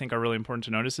personality that I think are really important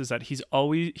to notice is that he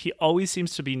always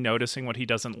seems to be noticing what he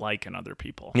doesn't like in other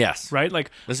people. Yes. Right?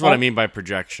 Like this is what I mean by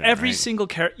projection. Every single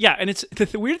character. Yeah, and it's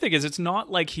the weird thing is it's not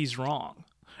like he's wrong.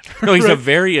 No, he's a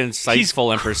very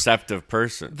insightful and perceptive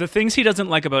person. The things he doesn't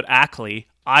like about Ackley,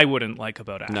 I wouldn't like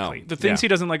about Ackley. The things he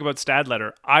doesn't like about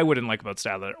Stadletter, I wouldn't like about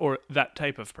Stadletter, or that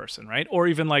type of person, right? Or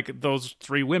even like those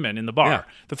three women in the bar. Yeah.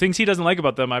 The things he doesn't like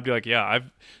about them, I'd be like, yeah,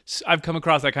 I've come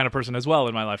across that kind of person as well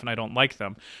in my life, and I don't like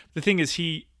them. The thing is,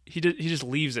 he just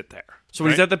leaves it there. So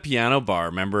when he's at the piano bar,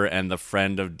 remember, and the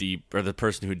friend of the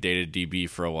person who dated DB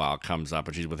for a while comes up,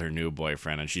 and she's with her new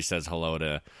boyfriend, and she says hello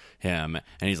to him,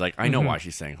 and he's like, I know why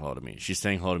she's saying hello to me. She's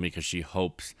saying hello to me because she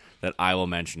hopes that I will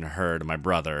mention her to my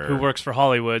brother, who works for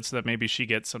Hollywood, so that maybe she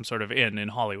gets some sort of in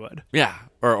Hollywood. Yeah,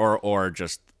 or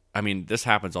just, I mean, this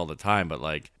happens all the time, but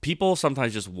like people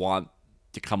sometimes just want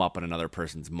to come up in another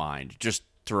person's mind, just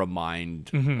to remind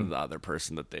the other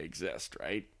person that they exist,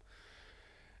 right?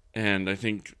 And I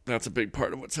think that's a big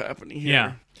part of what's happening here.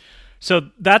 Yeah. So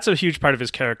that's a huge part of his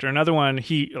character. Another one,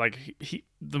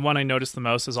 the one I noticed the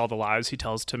most is all the lies he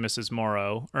tells to Mrs.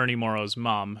 Morrow, Ernie Morrow's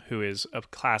mom, who is a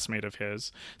classmate of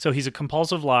his. So he's a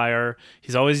compulsive liar.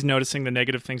 He's always noticing the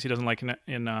negative things he doesn't like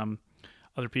in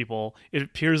other people. It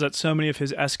appears that so many of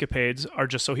his escapades are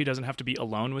just so he doesn't have to be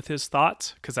alone with his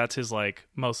thoughts, because that's his like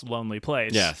most lonely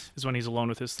place. Yes, is when he's alone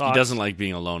with his thoughts. He doesn't like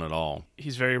being alone at all.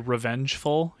 He's very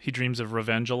revengeful. He dreams of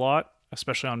revenge a lot,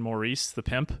 especially on Maurice, the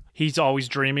pimp. He's always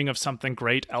dreaming of something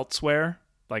great elsewhere,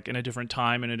 like in a different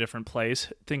time, in a different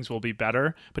place. Things will be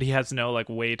better, but he has no like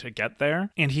way to get there.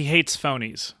 And he hates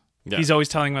phonies. Yeah. He's always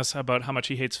telling us about how much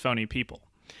he hates phony people.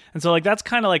 And so like that's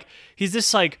kind of like, he's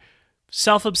this like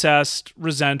self-obsessed,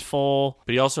 resentful,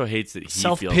 but he also hates that he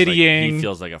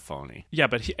feels like a phony. Yeah,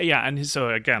 but so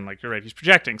again, like you're right, he's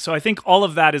projecting. So I think all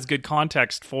of that is good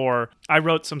context for. I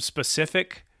wrote some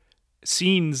specific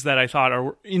scenes that I thought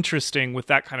are interesting with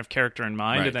that kind of character in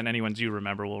mind, and then any ones you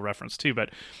remember we'll reference too. But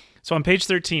so on page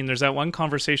 13, there's that one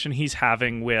conversation he's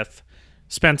having with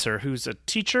Spencer, who's a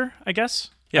teacher, I guess.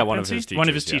 Yeah, one of his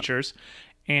teachers.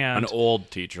 And an old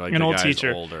teacher, like an the old guy's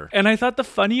teacher. Older. And I thought the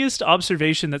funniest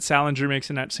observation that Salinger makes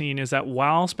in that scene is that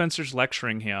while Spencer's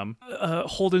lecturing him,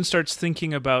 Holden starts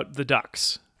thinking about the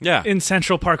ducks. Yeah. In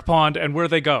Central Park Pond and where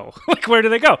they go. Like, where do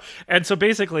they go? And so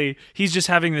basically, he's just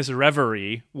having this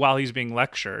reverie while he's being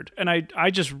lectured. And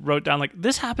I just wrote down, like,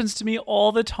 this happens to me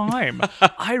all the time.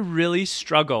 I really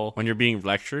struggle. When you're being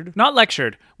lectured? Not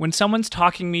lectured. When someone's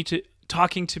talking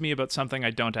to me about something I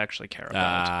don't actually care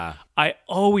about. I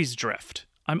always drift.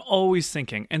 I'm always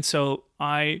thinking. And so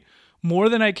more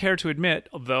than I care to admit,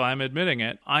 although I'm admitting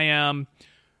it, I am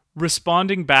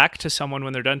responding back to someone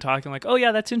when they're done talking, like, oh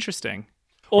yeah, that's interesting.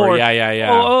 Or yeah.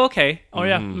 Oh, okay. Oh,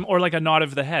 yeah. Or like a nod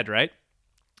of the head, right?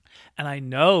 And I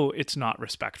know it's not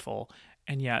respectful.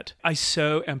 And yet I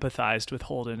so empathized with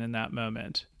Holden in that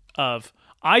moment of,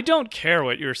 I don't care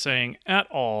what you're saying at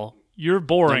all. You're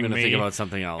boring me. I'm going to think about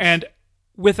something else. And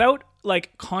without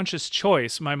like conscious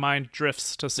choice, my mind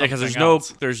drifts to something else.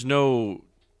 Because there's no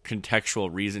contextual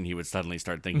reason he would suddenly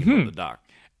start thinking about the duck.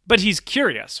 But he's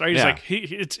curious, right? He's like,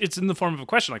 it's in the form of a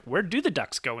question, like, where do the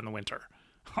ducks go in the winter?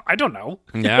 I don't know.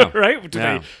 Yeah.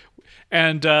 Right?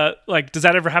 And like, does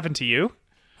that ever happen to you?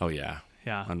 Oh, yeah.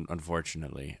 Yeah.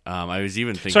 Unfortunately. I was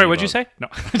even thinking. Sorry, what'd you say? No,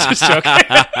 just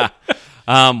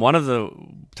joking. One of the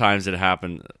times it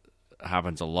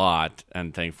happens a lot,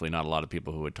 and thankfully not a lot of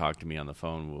people who would talk to me on the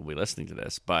phone will be listening to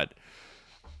this, but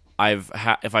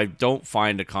if I don't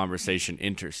find a conversation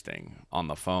interesting on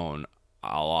the phone,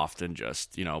 I'll often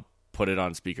just, put it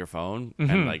on speakerphone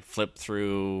and like flip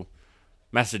through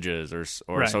messages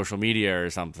or Right. social media or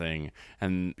something,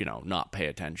 and not pay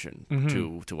attention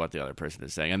to what the other person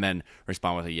is saying, and then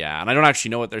respond with a yeah. And I don't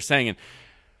actually know what they're saying, and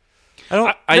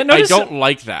I don't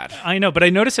like that. I know, but I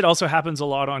notice it also happens a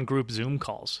lot on group Zoom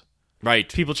calls. Right.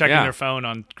 People checking Yeah. their phone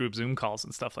on group Zoom calls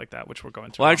and stuff like that, which we're going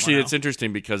through. Well, actually, now. it's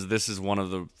interesting because this is one of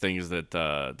the things that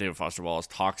David Foster Wallace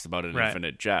talks about in Right.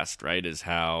 Infinite Jest, right? Is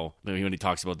how when he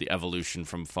talks about the evolution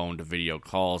from phone to video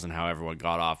calls and how everyone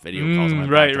got off video calls and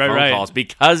went back to phone calls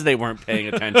because they weren't paying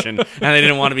attention and they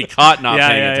didn't want to be caught not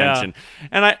paying attention.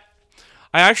 And I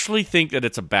actually think that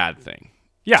it's a bad thing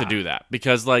to do that,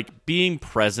 because like being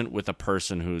present with a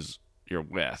person who's you're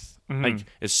with like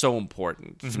is so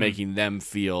important to making them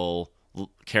feel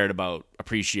cared about,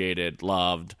 appreciated,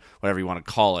 loved, whatever you want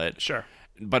to call it. Sure.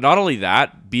 But not only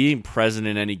that, being present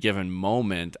in any given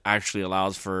moment actually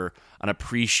allows for an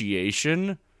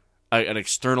appreciation, an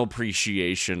external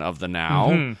appreciation of the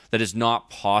now that is not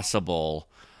possible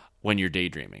when you're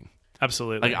daydreaming.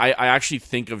 Absolutely. Like I actually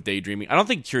think of daydreaming. I don't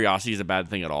think curiosity is a bad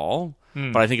thing at all,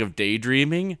 but I think of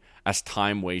daydreaming as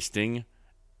time wasting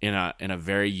in a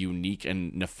very unique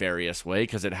and nefarious way,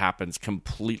 because it happens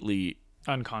completely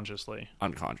unconsciously.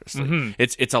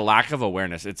 It's a lack of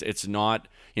awareness. It's not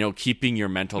keeping your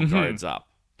mental guards up.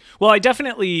 Well, I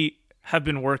definitely have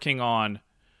been working on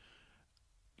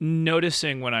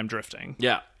noticing when I'm drifting.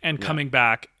 Yeah. And coming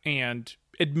back and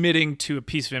admitting to a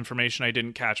piece of information I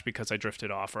didn't catch because I drifted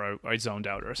off or I zoned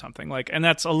out or something. Like, and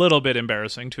that's a little bit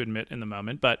embarrassing to admit in the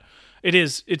moment, but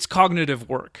it's cognitive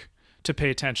work to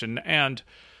pay attention. And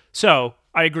so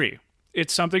I agree.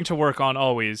 It's something to work on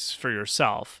always for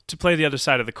yourself. To play the other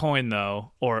side of the coin,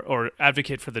 though, or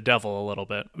advocate for the devil a little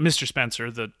bit, Mr.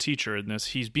 Spencer, the teacher in this,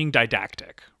 he's being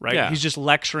didactic, right? Yeah. He's just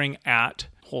lecturing at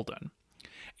Holden.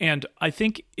 And I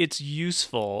think it's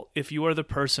useful if you are the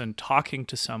person talking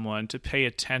to someone to pay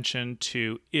attention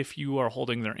to if you are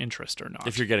holding their interest or not.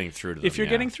 If you're getting through to them. If you're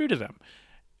getting through to them.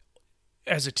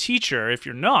 As a teacher, if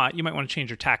you're not, you might want to change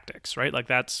your tactics, right? Like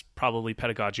that's probably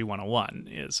pedagogy 101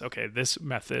 is, okay, this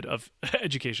method of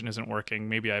education isn't working.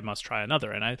 Maybe I must try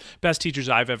another. And best teachers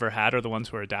I've ever had are the ones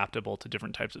who are adaptable to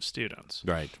different types of students.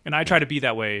 Right. And I try to be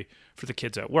that way for the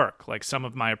kids at work. Like some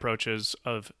of my approaches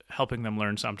of helping them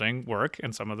learn something work.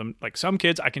 And some of them, like some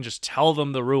kids, I can just tell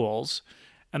them the rules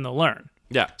and they'll learn.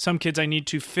 Yeah. Some kids I need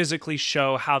to physically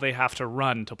show how they have to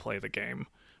run to play the game,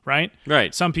 right?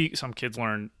 Right. Some kids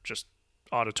learn just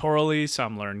auditorily,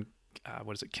 some learn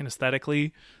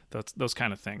kinesthetically, those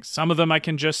kind of things. Some of them I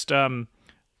can just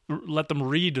let them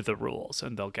read the rules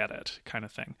and they'll get it, kind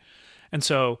of thing. And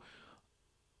so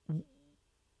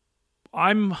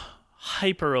I'm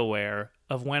hyper aware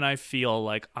of when I feel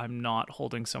like I'm not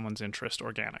holding someone's interest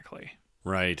organically.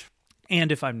 Right.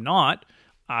 And if I'm not,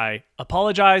 I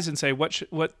apologize and say, what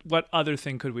other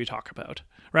thing could we talk about?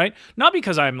 Right? Not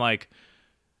because I'm like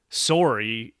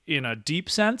sorry in a deep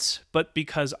sense, but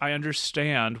because I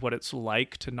understand what it's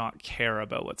like to not care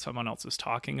about what someone else is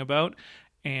talking about.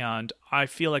 And I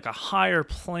feel like a higher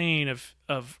plane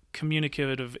of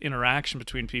communicative interaction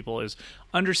between people is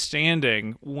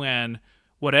understanding when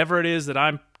whatever it is that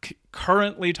I'm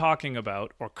currently talking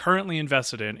about or currently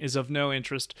invested in is of no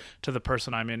interest to the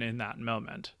person I'm in that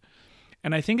moment.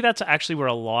 And I think that's actually where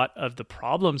a lot of the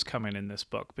problems come in this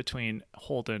book between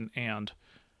Holden and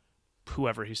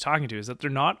whoever he's talking to, is that they're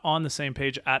not on the same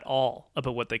page at all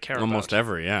about what they care about. Almost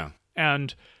ever, yeah.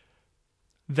 And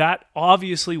that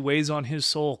obviously weighs on his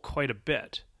soul quite a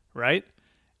bit, right?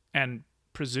 And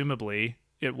presumably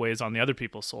it weighs on the other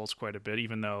people's souls quite a bit,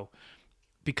 even though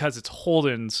because it's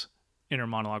Holden's inner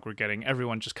monologue we're getting,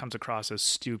 everyone just comes across as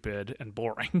stupid and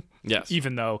boring. Yes.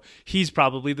 Even though he's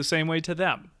probably the same way to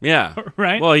them. Yeah.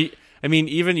 Right? Well,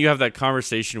 even you have that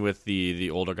conversation with the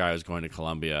older guy who's going to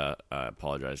Columbia. I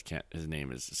apologize, his name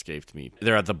has escaped me.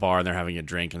 They're at the bar and they're having a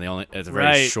drink, and it's a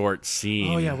very short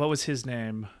scene. Oh yeah, what was his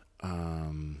name?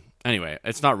 Anyway,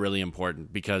 it's not really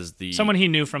important because someone he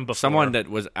knew from before. Someone that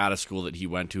was at a school that he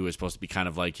went to is supposed to be kind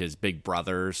of like his big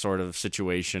brother sort of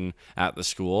situation at the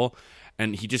school,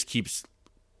 and he just keeps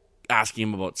asking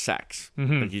him about sex.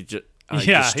 Like he just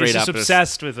just straight he's just up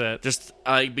obsessed with it. Just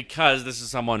because this is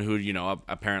someone who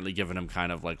apparently given him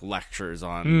kind of like lectures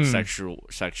on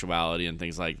sexuality and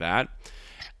things like that.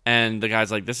 And the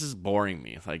guy's like, "This is boring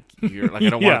me. Like you're like I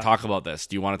don't want to talk about this.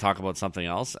 Do you want to talk about something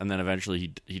else?" And then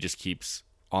eventually he just keeps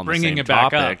on bringing the same it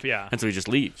back topic, up. Yeah, and so he just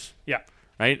leaves. Yeah,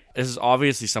 right. This is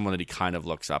obviously someone that he kind of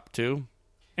looks up to,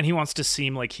 and he wants to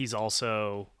seem like he's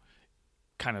also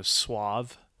kind of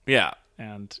suave. Yeah.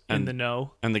 and in the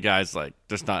know. And the guy's like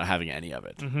just not having any of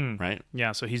it, right?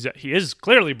 Yeah, so he is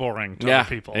clearly boring to other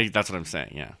people. That's what I'm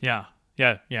saying. Yeah.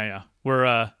 Yeah. We're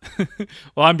well,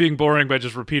 I'm being boring by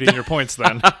just repeating your points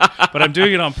then, but I'm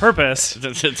doing it on purpose.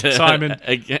 Simon,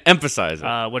 emphasize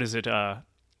it. What is it?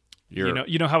 You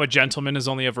know how a gentleman is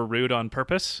only ever rude on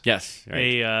purpose? Yes.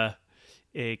 Right.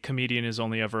 A comedian is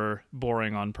only ever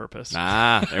boring on purpose.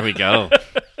 There we go.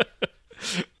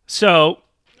 So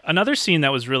another scene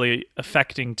that was really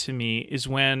affecting to me is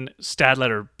when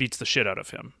Stadletter beats the shit out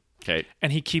of him. Okay.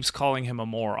 And he keeps calling him a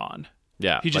moron.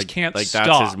 Yeah. He just can't stop.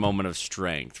 That's his moment of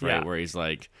strength, right? Yeah. Where he's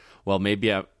like, well, maybe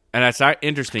and that's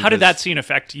interesting. How did that scene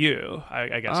affect you?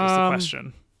 I guess is the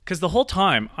question. Because the whole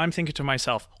time I'm thinking to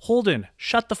myself, Holden,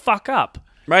 shut the fuck up.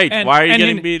 Right. Why are you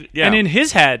getting beat? Yeah. And in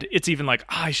his head, it's even like,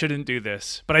 I shouldn't do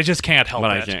this, but I just can't help it.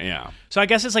 I can't, yeah. So I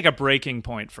guess it's like a breaking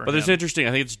point for him. But it's interesting.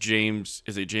 I think it's James.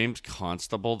 Is it James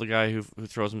Constable, the guy who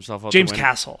throws himself out James the window?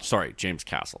 Castle. Sorry, James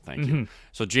Castle. Thank you.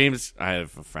 So James, I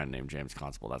have a friend named James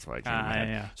Constable. That's why I came to my head.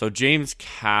 Yeah. So James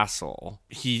Castle,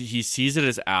 he sees it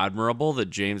as admirable that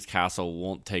James Castle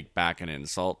won't take back an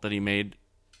insult that he made.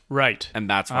 Right. And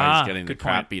that's why he's getting the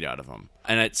crap point. beat out of him.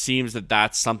 And it seems that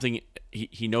that's something...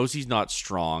 He knows he's not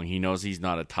strong. He knows he's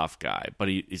not a tough guy. But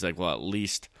he's like, well, at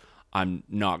least I'm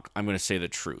going to say the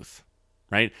truth.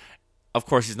 Right? Of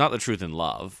course, he's not the truth in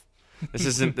love. This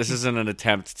isn't an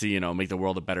attempt to, make the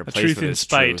world a better place truth for in this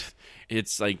spite. Truth.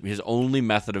 It's like his only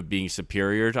method of being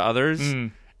superior to others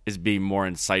is being more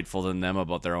insightful than them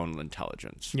about their own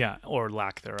intelligence. Yeah, or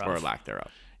lack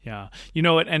thereof. Yeah. You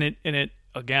know what? And it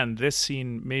again, this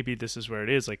scene, maybe this is where it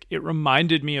is. Like, it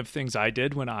reminded me of things I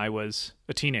did when I was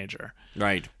a teenager.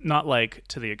 Right. Not like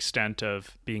to the extent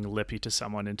of being lippy to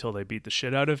someone until they beat the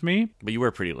shit out of me. But you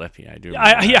were pretty lippy, I do.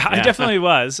 I definitely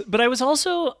was. But I was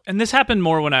also, and this happened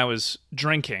more when I was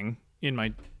drinking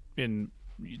in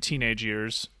teenage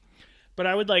years. But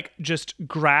I would just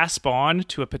grasp on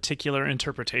to a particular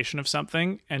interpretation of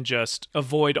something and just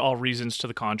avoid all reasons to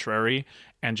the contrary.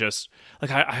 And just I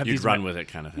have You'd these run with it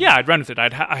kind of thing. Yeah, I'd run with it.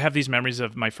 I have these memories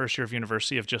of my first year of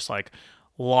university of just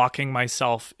locking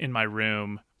myself in my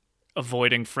room,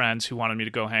 avoiding friends who wanted me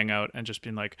to go hang out, and just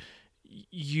being like,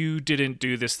 you didn't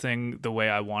do this thing the way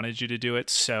I wanted you to do it,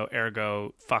 so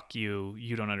ergo, fuck you.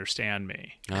 You don't understand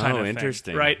me. Kind of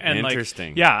interesting. Thing, right? And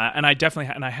interesting. And I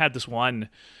definitely and I had this one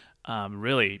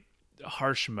really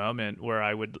harsh moment where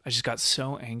I just got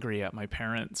so angry at my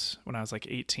parents when I was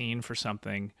 18 for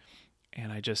something.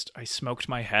 And I smoked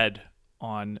my head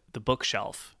on the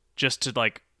bookshelf just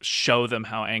to show them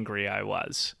how angry I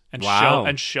was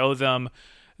and show them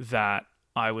that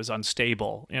I was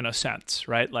unstable in a sense,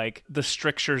 right? The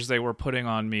strictures they were putting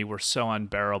on me were so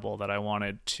unbearable that I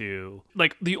wanted to,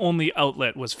 the only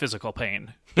outlet was physical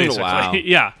pain, basically. Wow.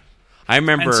 Yeah. I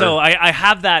remember. And so I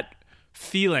have that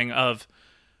feeling of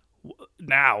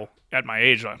now, at my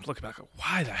age, I'm looking back,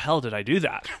 why the hell did I do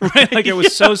that? Right? It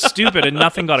was so stupid and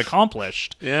nothing got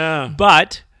accomplished. Yeah.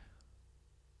 But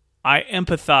I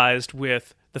empathized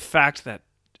with the fact that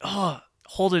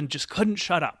Holden just couldn't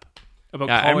shut up about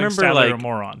calling Stadler a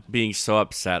moron. Being so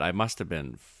upset. I must have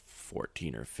been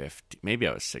 14 or 15. Maybe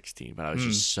I was 16, but I was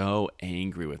just so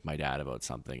angry with my dad about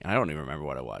something. I don't even remember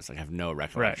what it was. I have no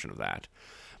recollection of that.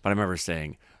 But I remember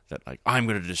saying that I'm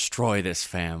going to destroy this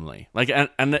family. And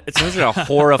it's such a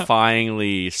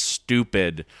horrifyingly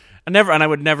stupid. And I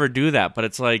would never do that, but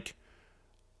it's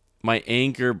my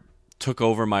anger took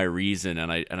over my reason,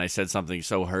 and I said something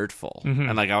so hurtful.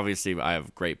 And obviously I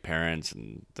have great parents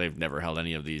and they've never held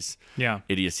any of these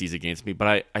idiocies against me,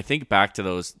 but I think back to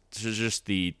those, just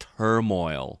the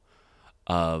turmoil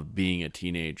of being a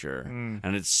teenager.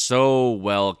 And it's so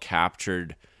well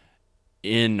captured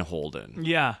in Holden.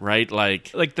 Yeah. Right?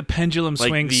 The pendulum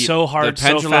swings so hard,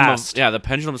 so fast. The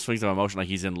pendulum swings of emotion.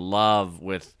 He's in love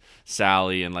with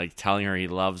Sally and telling her he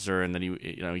loves her, and then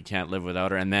he can't live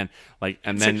without her, and then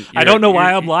I don't know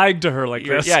why I'm lying to her like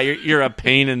this. Yeah, you're a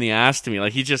pain in the ass to me.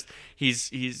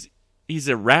 He's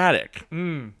erratic.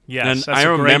 Yes, and I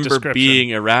remember being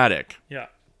erratic. Yeah,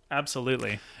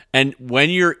 absolutely. And when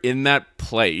you're in that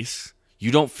place, you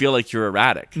don't feel like you're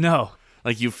erratic. No,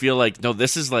 you feel no.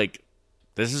 This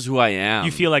is who I am.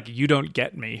 You feel like you don't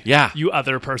get me. Yeah, you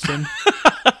other person.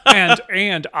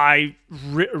 and I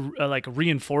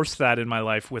reinforced that in my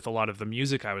life with a lot of the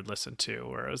music I would listen to,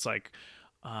 where it was a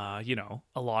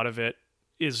lot of it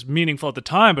is meaningful at the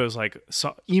time, but it was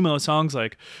emo songs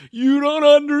 "You don't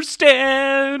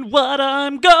understand what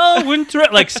I'm going through,"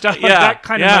 stuff that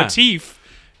kind of motif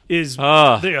is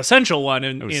the essential one.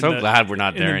 I'm so glad we're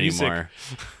not there anymore.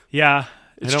 Yeah,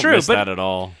 it's true. I don't miss that at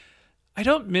all. I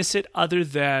don't miss it other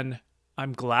than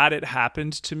I'm glad it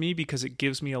happened to me because it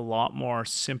gives me a lot more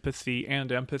sympathy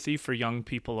and empathy for young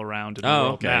people around in the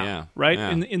world now, yeah. right?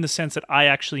 Yeah. In the sense that I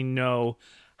actually know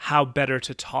how better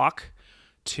to talk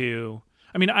to.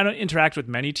 I mean, I don't interact with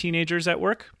many teenagers at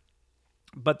work,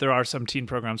 but there are some teen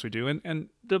programs we do, and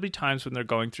there'll be times when they're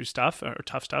going through stuff or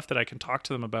tough stuff that I can talk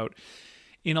to them about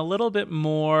in a little bit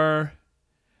more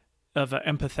of an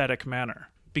empathetic manner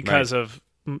because of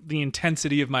the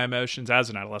intensity of my emotions as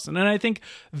an adolescent. And I think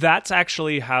that's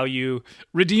actually how you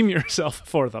redeem yourself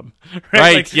for them.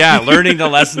 Right. Like, yeah. Learning the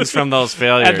lessons from those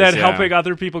failures. and then yeah. helping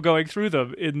other people going through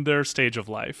them in their stage of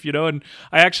life, you know? And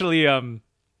I actually,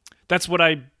 that's what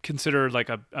I consider like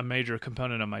a major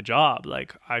component of my job.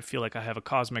 Like, I feel like I have a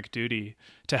cosmic duty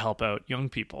to help out young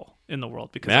people in the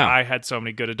world because I had so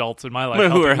many good adults in my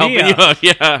life who are helping me you. out,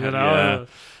 Yeah. you know?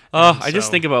 Oh, I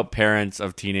just think about parents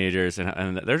of teenagers,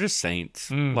 and they're just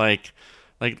saints, like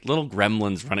little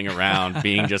gremlins running around,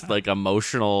 being just like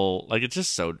emotional. Like, it's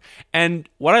just so. And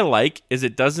what I like is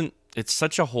it's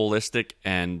such a holistic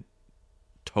and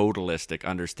totalistic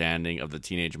understanding of the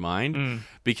teenage mind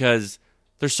because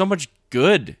there's so much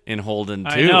good in Holden too.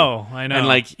 I know. And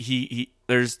like he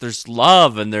there's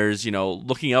love, and there's, you know,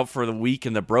 looking out for the weak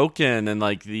and the broken, and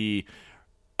like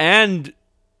and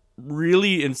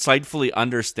really insightfully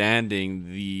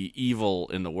understanding the evil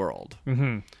in the world.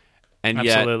 Mm-hmm. And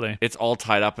Absolutely. yet it's all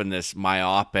tied up in this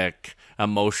myopic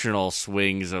emotional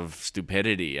swings of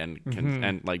stupidity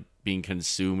and like being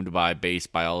consumed by base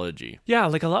biology. Yeah,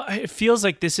 like it feels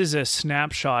like this is a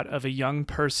snapshot of a young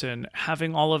person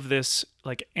having all of this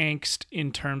like angst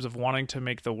in terms of wanting to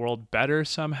make the world better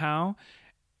somehow,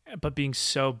 but being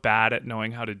so bad at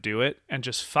knowing how to do it and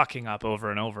just fucking up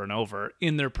over and over and over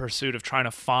in their pursuit of trying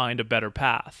to find a better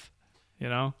path, you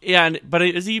know? Yeah, but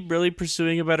is he really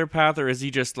pursuing a better path, or is he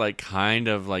just like kind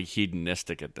of like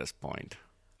hedonistic at this point?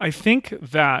 I think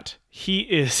that he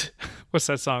is, what's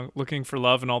that song? Looking for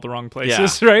love in all the wrong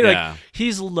places, right? Yeah. Like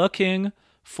he's looking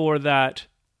for that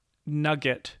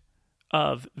nugget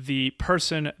of the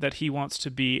person that he wants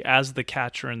to be as the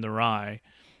catcher in the rye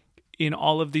in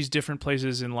all of these different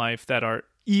places in life that are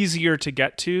easier to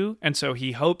get to. And so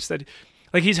he hopes that,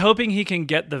 like, he's hoping he can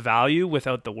get the value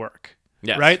without the work.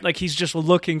 Yes. Right? Like, he's just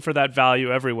looking for that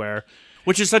value everywhere.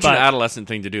 Which is such an adolescent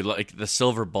thing to do, like the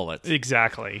silver bullet.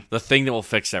 Exactly. The thing that will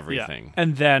fix everything. Yeah.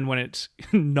 And then when it's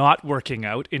not working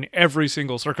out in every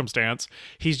single circumstance,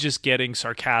 he's just getting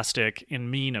sarcastic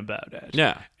and mean about it.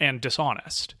 Yeah. And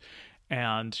dishonest.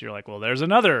 And you're like, well, there's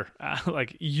another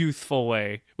like youthful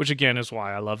way, which again is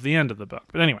why I love the end of the book.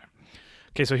 But anyway,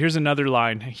 okay, so here's another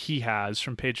line he has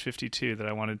from page 52 that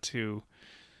I wanted to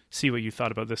see what you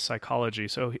thought about this psychology.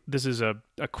 So this is a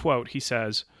quote. He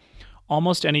says,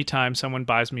 "Almost any time someone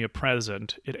buys me a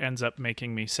present, it ends up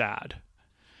making me sad."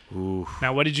 Ooh.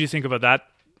 Now, what did you think about that?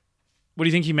 What do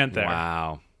you think he meant there?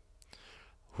 Wow.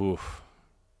 Ooh.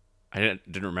 I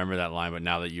didn't remember that line, but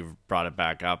now that you've brought it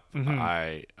back up,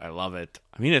 I love it.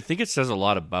 I mean, I think it says a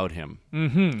lot about him.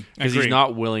 Because he's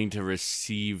not willing to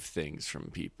receive things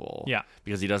from people. Yeah.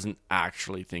 Because he doesn't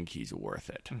actually think he's worth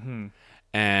it.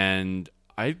 And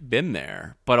I've been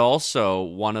there. But also,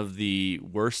 one of the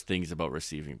worst things about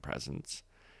receiving presents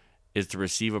is to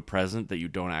receive a present that you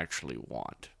don't actually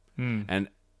want. And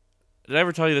did I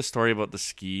ever tell you this story about the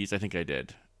skis? I think I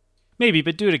did. Maybe,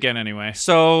 but do it again anyway.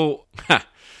 So...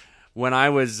 when I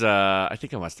was, I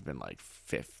think I must have been like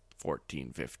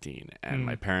 14, 15, and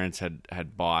my parents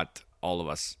had bought all of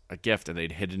us a gift, and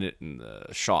they'd hidden it in the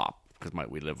shop, because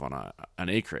we live on an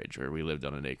acreage, or we lived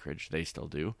on an acreage, they still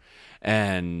do,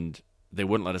 and they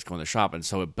wouldn't let us go in the shop, and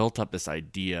so it built up this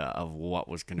idea of what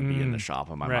was going to be in the shop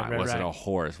in my mind. Was it a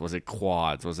horse? Was it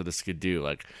quads? Was it a skidoo?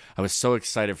 Like, I was so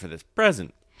excited for this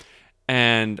present,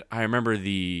 and I remember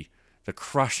the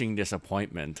crushing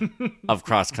disappointment of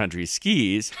cross-country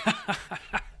skis.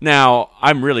 Now,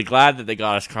 I'm really glad that they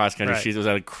got us cross-country skis. It was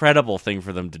an incredible thing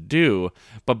for them to do.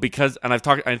 But because, and I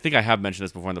think I have mentioned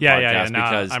this before in the podcast. Yeah. Now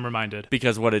because I'm reminded.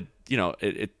 Because what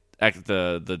the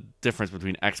difference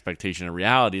between expectation and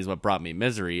reality is what brought me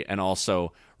misery, and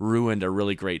also ruined a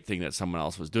really great thing that someone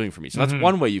else was doing for me. So that's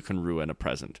one way you can ruin a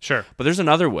present. Sure. But there's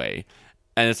another way.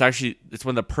 And it's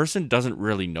when the person doesn't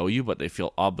really know you, but they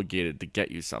feel obligated to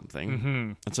get you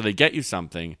something. And so they get you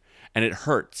something, and it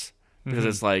hurts because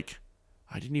it's like,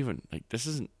 I didn't even, like,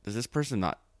 does this person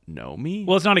not know me?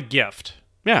 Well, it's not a gift.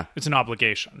 Yeah. It's an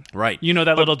obligation. Right. You know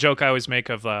that little joke I always make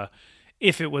of,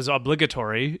 if it was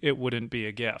obligatory, it wouldn't be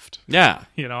a gift. Yeah.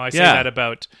 You know, I say that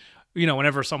about,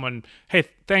 whenever someone, hey,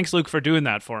 thanks, Luke, for doing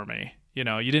that for me. You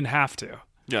didn't have to.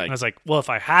 Yeah, And I was like, well, if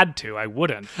I had to, I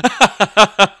wouldn't.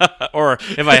 or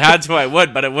if I had to, I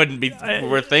would, but it wouldn't be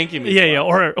worth thanking me. Yeah,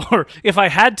 for. yeah. Or if I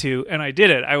had to and I did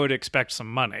it, I would expect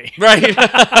some money. Right.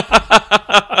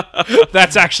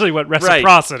 That's actually what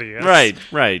reciprocity is.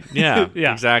 Right. Yeah,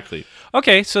 Yeah. exactly.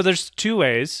 Okay, so there's two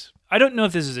ways. I don't know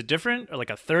if this is a different or like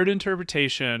a third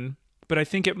interpretation, but I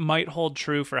think it might hold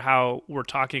true for how we're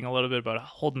talking a little bit about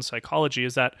Holden's psychology,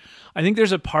 is that I think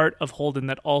there's a part of Holden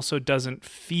that also doesn't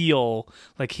feel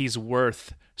like he's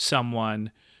worth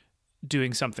someone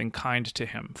doing something kind to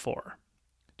him for.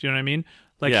 Do you know what I mean?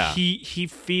 Like Yeah. he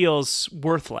feels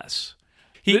worthless.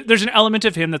 There's an element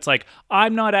of him that's like,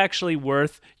 I'm not actually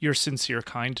worth your sincere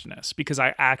kindness because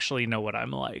I actually know what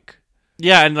I'm like.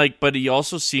 Yeah, and like, but he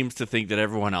also seems to think that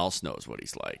everyone else knows what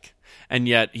he's like, and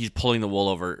yet he's pulling the wool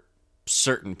over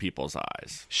certain people's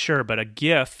eyes. Sure, but a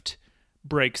gift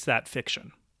breaks that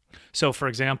fiction. So, for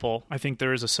example, I think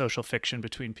there is a social fiction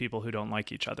between people who don't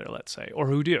like each other, let's say, or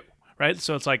who do, right?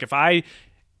 So it's like if I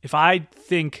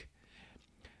think,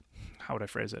 how would I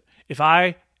phrase it? If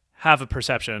I have a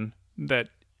perception that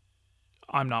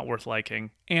I'm not worth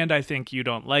liking, and I think you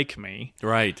don't like me,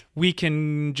 Right. we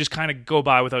can just kind of go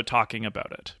by without talking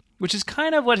about it, which is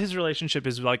kind of what his relationship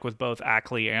is like with both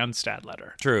Ackley and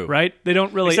Stadletter. True. Right? They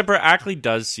don't really... Except for Ackley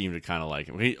does seem to kind of like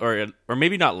him. Or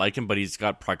maybe not like him, but he's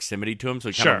got proximity to him, so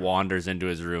he kind Sure. of wanders into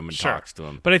his room and Sure. talks to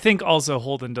him. But I think also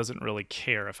Holden doesn't really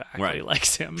care if Ackley Right.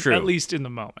 likes him, True. at least in the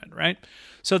moment, right?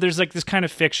 So there's like this kind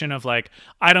of fiction of like,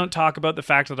 I don't talk about the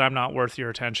fact that I'm not worth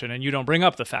your attention, and you don't bring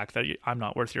up the fact that I'm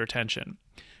not worth your attention.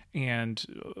 And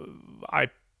I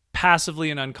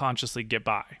passively and unconsciously get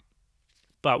by.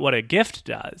 But what a gift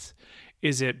does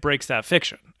is it breaks that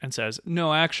fiction and says,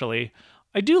 no, actually,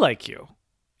 I do like you.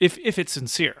 If it's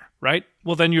sincere, right?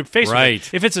 Well, then you're faced with Right.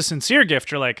 it. If it's a sincere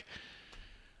gift, you're like,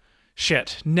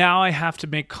 shit, now I have to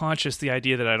make conscious the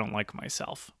idea that I don't like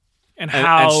myself. And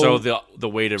how... And so the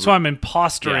way to... So I'm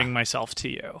impostering Yeah. myself to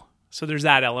you. So there's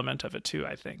that element of it too,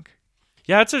 I think.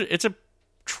 Yeah, it's a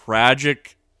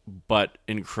tragic but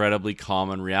incredibly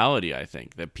common reality, I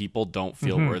think, that people don't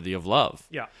feel worthy of love.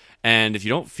 Yeah. And if you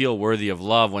don't feel worthy of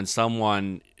love when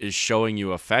someone is showing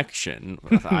you affection,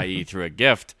 i.e. through a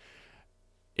gift,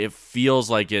 it feels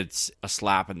like it's a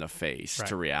slap in the face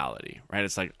to reality, right?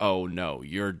 It's like, oh no,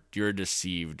 you're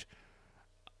deceived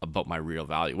about my real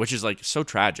value, which is like so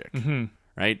tragic,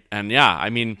 right? And yeah,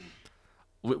 I mean,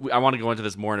 I want to go into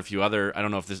this more in a few other, I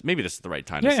don't know if maybe this is the right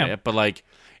time to say it, but like,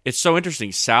 it's so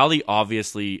interesting. Sally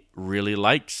obviously really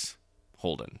likes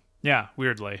Holden. Yeah,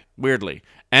 weirdly.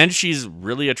 And she's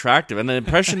really attractive. And the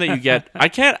impression that you get,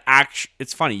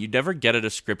 it's funny, you never get a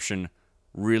description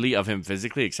really of him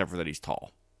physically except for that he's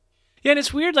tall. Yeah, and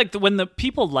it's weird, like, when the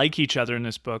people like each other in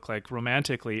this book, like,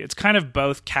 romantically, it's kind of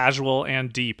both casual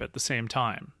and deep at the same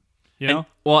time. You know?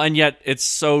 And yet it's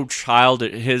so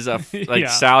childish. Yeah.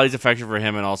 Sally's affection for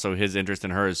him and also his interest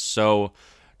in her is so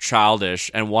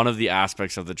childish. And one of the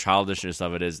aspects of the childishness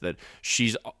of it is that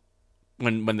she's...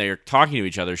 When they're talking to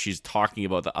each other, she's talking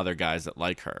about the other guys that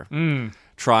like her,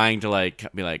 trying to like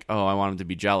be like, "Oh, I want him to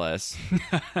be jealous,"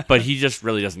 but he just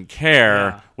really doesn't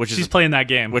care. Yeah. She's playing that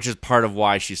game, which is part of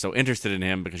why she's so interested in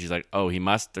him, because she's like, "Oh,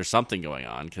 there's something going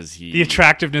on," because the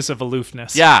attractiveness of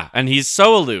aloofness. Yeah, and he's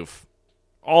so aloof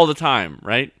all the time,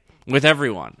 right? With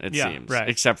everyone, it seems, right.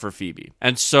 except for Phoebe.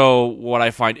 And so, what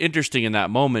I find interesting in that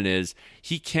moment is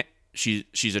he can't.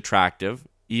 She's attractive.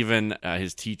 Even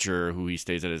his teacher, who he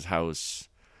stays at his house,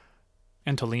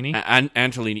 Antolini,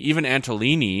 even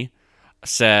Antolini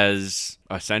says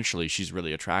essentially she's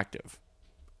really attractive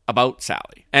about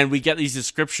Sally. And we get these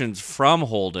descriptions from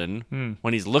Holden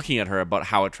when he's looking at her about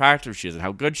how attractive she is and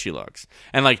how good she looks.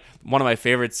 And like one of my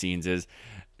favorite scenes is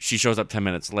she shows up 10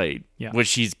 minutes late,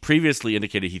 which he's previously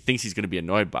indicated he thinks he's going to be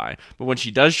annoyed by. But when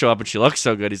she does show up and she looks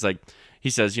so good, he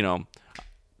says, you know,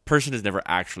 person is never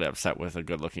actually upset with a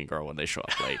good-looking girl when they show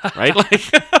up late, right?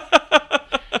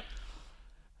 Like,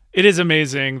 it is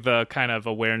amazing the kind of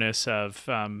awareness of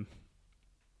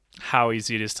how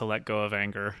easy it is to let go of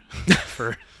anger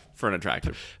for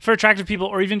attractive people,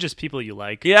 or even just people you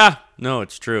like. Yeah, no,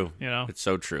 it's true. You know, it's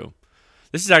so true.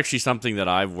 This is actually something that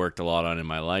I've worked a lot on in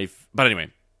my life. But anyway,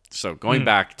 so going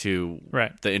back to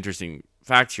the interesting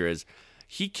fact here is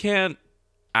he can't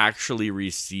actually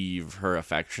receive her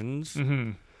affections.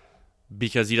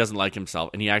 Because he doesn't like himself,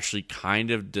 and he actually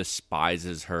kind of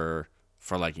despises her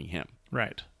for liking him.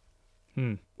 Right.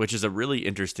 Which is a really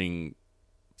interesting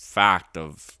fact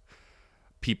of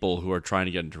people who are trying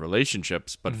to get into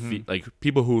relationships, but like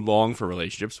people who long for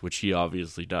relationships, which he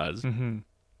obviously does,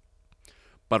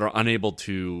 but are unable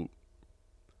to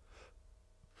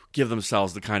give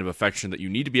themselves the kind of affection that you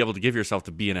need to be able to give yourself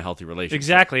to be in a healthy relationship.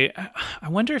 Exactly. I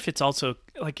wonder if it's also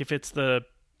like if it's the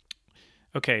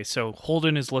okay, so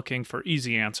Holden is looking for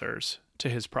easy answers to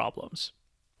his problems.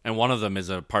 And one of them is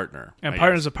a partner. And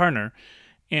partner's a partner.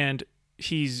 And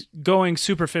he's going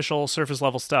superficial, surface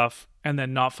level stuff and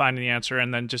then not finding the answer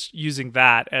and then just using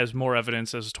that as more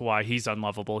evidence as to why he's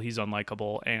unlovable, he's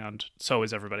unlikable, and so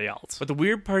is everybody else. But the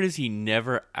weird part is he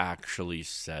never actually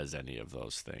says any of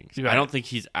those things. Right. I don't think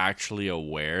he's actually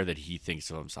aware that he thinks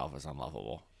of himself as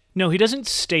unlovable. No, he doesn't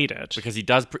state it. Because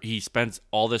he spends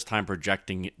all this time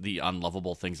projecting the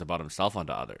unlovable things about himself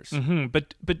onto others. Mm-hmm.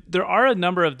 But there are a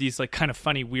number of these like kind of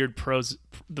funny, weird prose,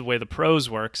 the way the prose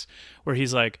works, where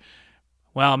he's like,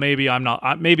 well, maybe I'm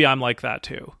not, maybe I'm like that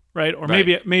too. Right. Or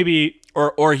Right. maybe.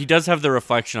 Or he does have the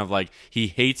reflection of like, he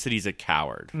hates that he's a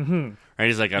coward. Mm-hmm. Right?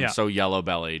 He's like, I'm Yeah. so yellow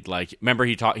bellied. Like, remember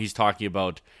he's talking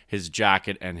about his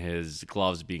jacket and his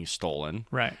gloves being stolen.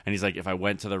 Right. And he's like, if I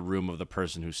went to the room of the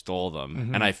person who stole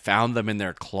them and I found them in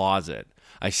their closet,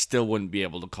 I still wouldn't be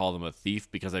able to call them a thief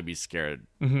because I'd be scared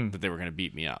that they were going to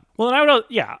beat me up. Well, and I would,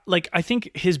 yeah, like I think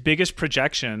his biggest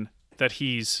projection that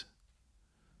he's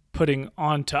putting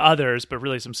onto others, but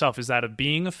really himself, is that of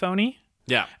being a phony.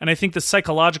 Yeah. And I think the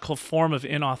psychological form of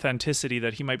inauthenticity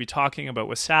that he might be talking about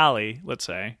with Sally, let's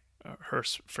say, her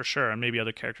for sure, and maybe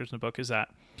other characters in the book, is that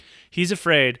he's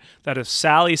afraid that if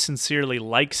Sally sincerely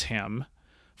likes him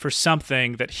for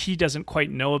something that he doesn't quite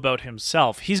know about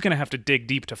himself, he's going to have to dig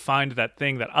deep to find that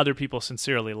thing that other people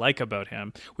sincerely like about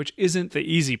him, which isn't the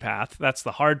easy path. That's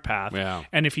the hard path. Yeah.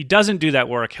 And if he doesn't do that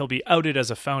work, he'll be outed as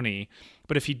a phony.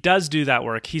 But if he does do that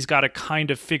work, he's got to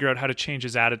kind of figure out how to change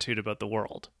his attitude about the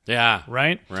world. Yeah.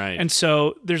 Right? Right. And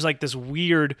so there's like this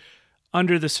weird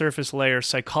under the surface layer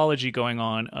psychology going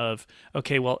on of,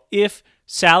 okay, well, if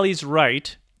Sally's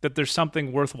right that there's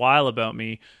something worthwhile about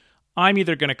me, I'm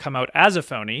either going to come out as a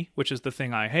phony, which is the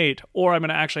thing I hate, or I'm going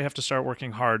to actually have to start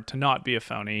working hard to not be a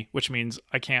phony, which means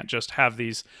I can't just have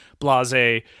these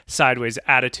blasé, sideways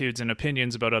attitudes and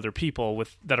opinions about other people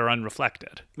that are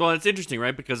unreflected. Well, it's interesting,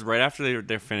 right? Because right after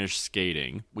they're finished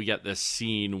skating, we get this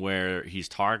scene where he's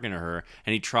talking to her,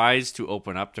 and he tries to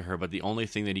open up to her, but the only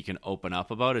thing that he can open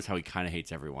up about is how he kind of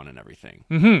hates everyone and everything.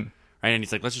 Mm-hmm. Right? And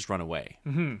he's like, let's just run away.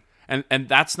 Mm-hmm. And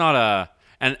that's not a...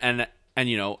 And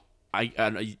you know,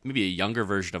 maybe a younger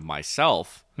version of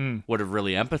myself would have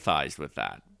really empathized with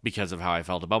that because of how I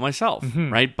felt about myself,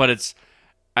 right? But it's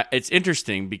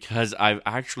interesting because I've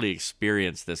actually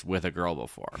experienced this with a girl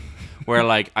before, where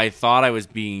like I thought I was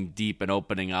being deep and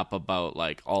opening up about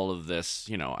like all of this,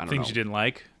 you know, I don't know, Things you didn't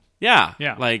like? yeah,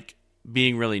 Yeah. like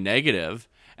being really negative,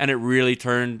 and it really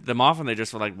turned them off, and they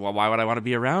just were like, "Well, why would I want to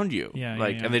be around you?" Yeah,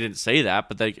 like, yeah. and they didn't say that,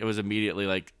 but it was immediately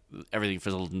like everything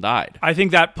fizzled and died. I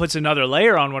think that puts another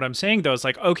layer on what I'm saying, though. It's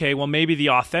like, okay, well, maybe the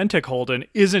authentic Holden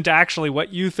isn't actually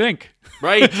what you think.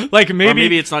 Right? Like Or maybe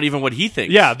maybe it's not even what he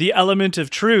thinks. yeah, the element of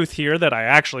truth here that I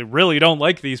actually really don't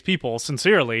like these people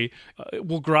sincerely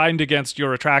will grind against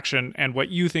your attraction and what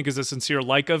you think is a sincere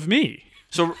like of me.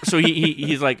 So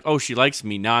he's like, oh, she likes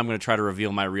me. Now I'm going to try to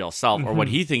reveal my real self, or what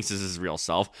he thinks is his real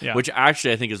self, Yeah. which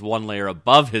actually I think is one layer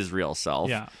above his real self.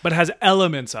 Yeah, but has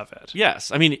elements of it.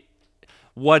 Yes. I mean,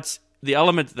 what's the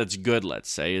element that's good, let's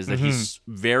say, is that he's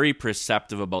very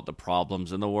perceptive about the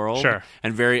problems in the world, Sure.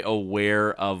 and very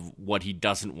aware of what he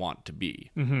doesn't want to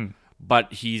be. Mm-hmm.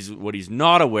 But what he's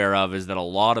not aware of is that a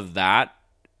lot of that,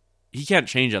 he can't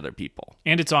change other people.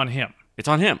 And it's on him. It's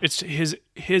on him. It's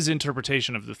his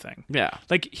interpretation of the thing. Yeah.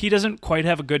 Like, he doesn't quite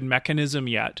have a good mechanism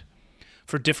yet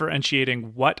for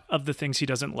differentiating what of the things he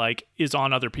doesn't like is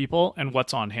on other people and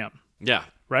what's on him. Yeah.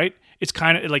 Right? It's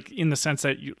kind of like in the sense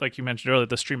that, like you mentioned earlier,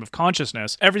 the stream of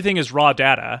consciousness, everything is raw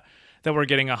data that we're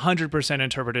getting 100%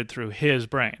 interpreted through his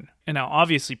brain. And now,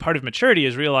 obviously, part of maturity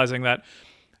is realizing that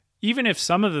even if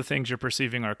some of the things you're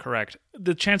perceiving are correct,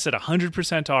 the chance that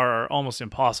 100% are almost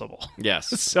impossible. Yes.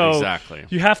 So exactly.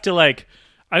 you have to, like,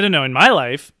 I don't know, in my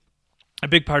life, a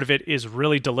big part of it is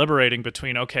really deliberating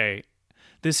between, okay,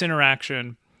 this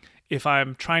interaction, if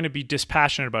I'm trying to be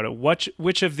dispassionate about it,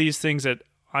 which of these things that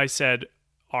I said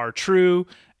are true,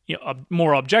 you know,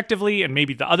 more objectively, and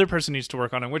maybe the other person needs to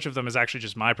work on, and which of them is actually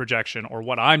just my projection or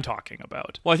what I'm talking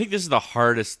about. Well, I think this is the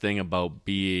hardest thing about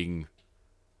being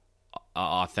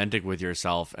authentic with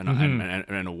yourself and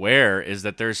aware, is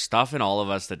that there's stuff in all of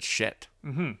us that's shit,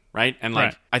 right? And like,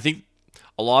 Right. I think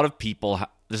a lot of people,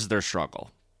 this is their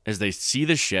struggle, is they see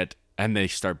the shit and they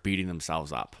start beating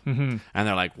themselves up, and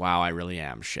they're like, "Wow, I really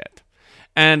am shit."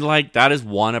 And like, that is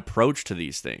one approach to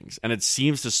these things, and it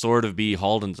seems to sort of be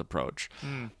Holden's approach,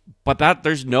 but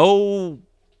there's no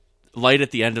light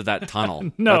at the end of that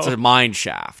tunnel. No. That's a mine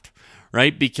shaft,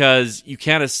 right? Because you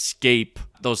can't escape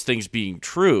those things being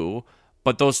true,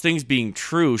 but those things being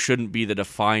true shouldn't be the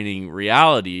defining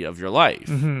reality of your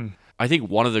life. I think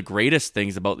one of the greatest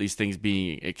things about these things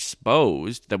being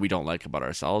exposed that we don't like about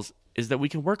ourselves is that we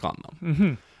can work on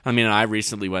them. I mean, I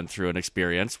recently went through an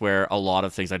experience where a lot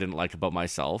of things I didn't like about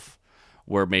myself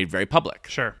were made very public.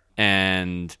 Sure.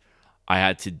 And I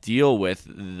had to deal with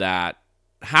that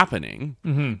happening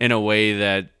in a way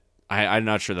that I'm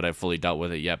not sure that I've fully dealt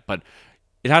with it yet, but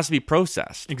it has to be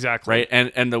processed. Exactly. Right?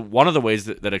 And one of the ways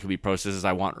that it could be processed is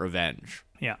I want revenge.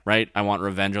 Yeah. Right? I want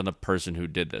revenge on the person who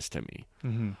did this to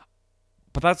me.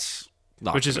 But that's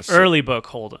not Which is gonna early book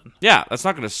Holden. Yeah, that's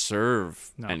not going to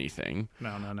serve anything.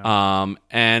 No.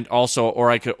 And also, or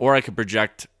I could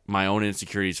project my own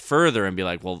insecurities further and be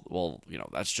like, well, you know,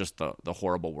 that's just the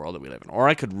horrible world that we live in. Or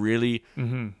I could really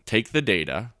take the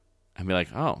data and be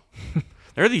like, oh,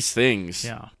 there are these things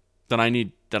that I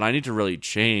need to really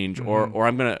change, or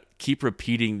I'm going to keep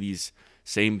repeating these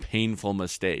same painful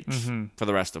mistakes for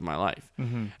the rest of my life.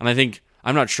 And I think,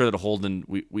 I'm not sure that Holden,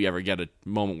 we ever get a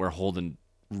moment where Holden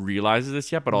realizes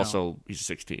this yet, but also he's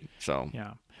 16. So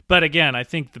yeah. But again, I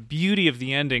think the beauty of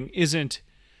the ending isn't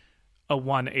a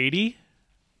 180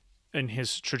 in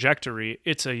his trajectory.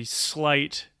 It's a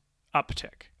slight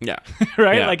uptick. Yeah.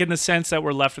 Right? Yeah. Like in the sense that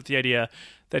we're left with the idea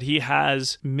that he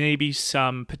has maybe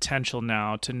some potential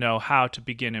now to know how to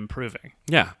begin improving.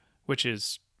 Yeah. Which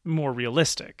is more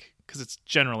realistic because it's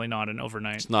generally not an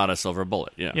overnight. It's not a silver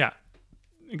bullet. Yeah. Yeah.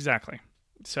 Exactly.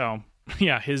 So,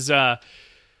 yeah, his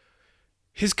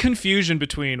confusion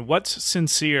between what's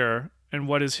sincere and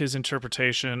what is his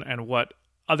interpretation and what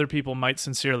other people might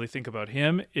sincerely think about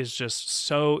him is just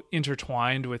so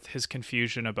intertwined with his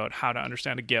confusion about how to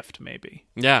understand a gift, maybe.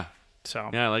 Yeah. So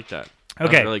yeah, I like that.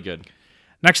 Okay. That's really good.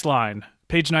 Next line,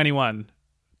 page 91,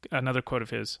 another quote of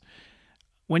his.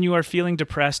 When you are feeling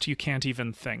depressed, you can't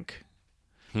even think.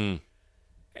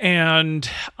 And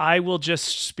I will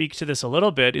just speak to this a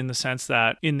little bit in the sense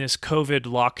that in this COVID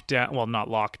lockdown, well, not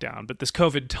lockdown, but this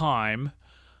COVID time,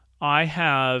 I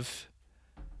have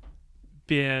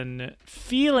been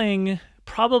feeling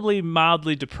probably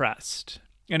mildly depressed.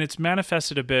 And it's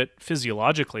manifested a bit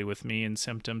physiologically with me in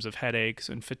symptoms of headaches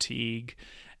and fatigue.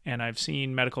 And I've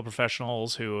seen medical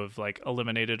professionals who have like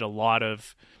eliminated a lot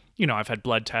of, you know, I've had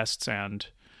blood tests and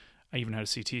I even had a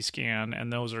CT scan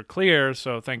and those are clear.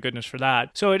 So thank goodness for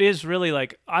that. So it is really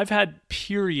like I've had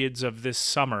periods of this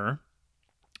summer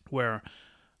where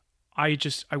I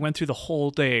went through the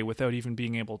whole day without even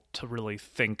being able to really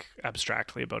think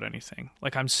abstractly about anything.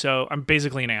 Like I'm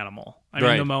basically an animal. I'm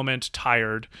in the moment,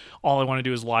 tired. All I want to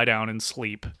do is lie down and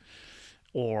sleep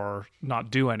or not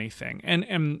do anything.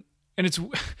 And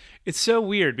it's so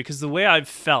weird because the way I've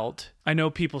felt, I know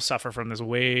people suffer from this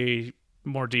way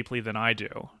more deeply than I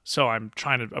do. So I'm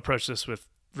trying to approach this with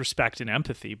respect and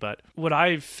empathy. But what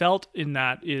I've felt in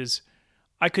that is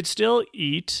I could still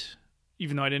eat,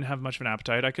 even though I didn't have much of an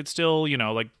appetite. I could still, you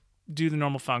know, like do the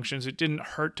normal functions. It didn't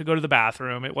hurt to go to the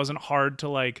bathroom. It wasn't hard to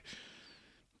like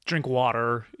drink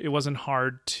water. It wasn't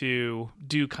hard to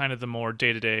do kind of the more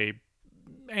day-to-day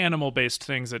animal-based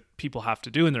things that people have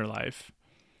to do in their life.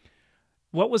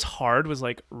 What was hard was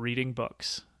like reading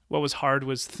books. What was hard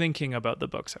was thinking about the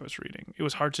books I was reading. It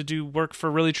was hard to do work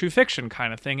for really true fiction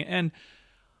kind of thing. And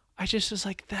I just was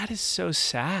like, that is so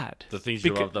sad. The things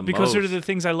you love the most. Because they're the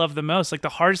things I love the most. Like the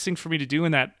hardest thing for me to do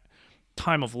in that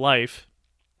time of life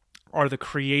are the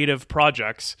creative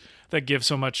projects that give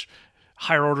so much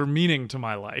higher order meaning to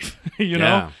my life, you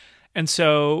know? And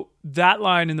so that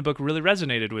line in the book really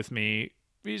resonated with me.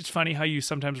 It's funny how you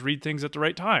sometimes read things at the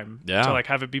right time to like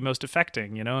have it be most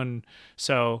affecting, you know? And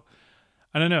so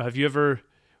I don't know. Have you ever,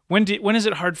 when is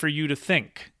it hard for you to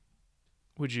think,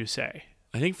 would you say?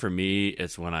 I think for me,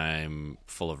 it's when I'm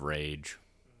full of rage.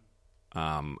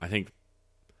 I think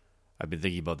I've been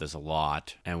thinking about this a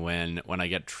lot. And when I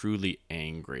get truly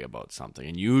angry about something,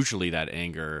 and usually that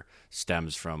anger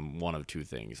stems from one of two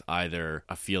things, either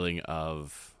a feeling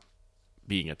of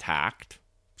being attacked.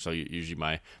 So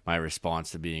usually my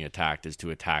response to being attacked is to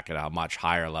attack at a much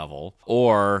higher level,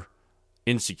 or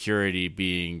insecurity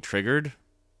being triggered.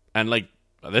 And like,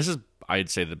 this is, I'd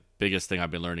say, the biggest thing I've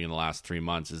been learning in the last 3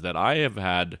 months is that I have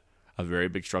had a very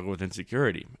big struggle with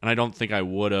insecurity. And I don't think I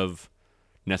would have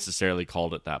necessarily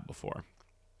called it that before,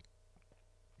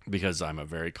 because I'm a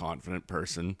very confident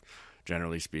person,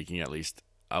 generally speaking, at least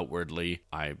outwardly.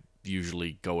 I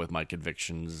usually go with my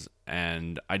convictions,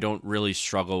 and I don't really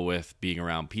struggle with being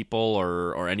around people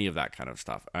or any of that kind of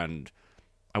stuff. And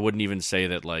I wouldn't even say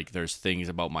that like there's things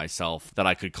about myself that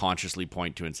I could consciously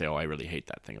point to and say, oh, I really hate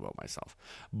that thing about myself.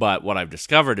 But what I've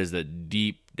discovered is that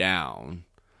deep down,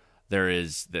 there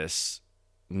is this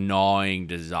gnawing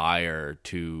desire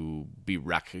to be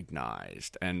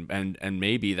recognized, and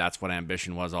maybe that's what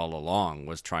ambition was all along,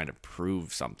 was trying to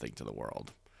prove something to the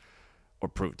world, or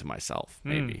prove it to myself,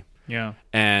 maybe. Yeah.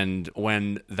 And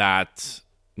when that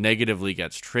negatively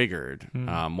gets triggered,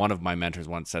 one of my mentors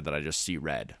once said that I just see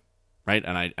red, right?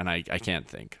 And I can't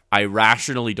think. I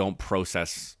rationally don't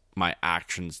process my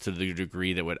actions to the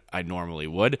degree that I normally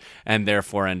would, and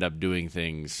therefore end up doing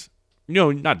things,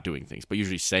 not doing things, but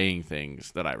usually saying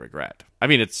things that I regret. I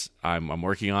mean, I'm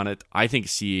working on it. I think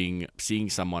seeing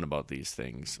someone about these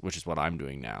things, which is what I'm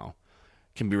doing now,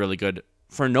 can be really good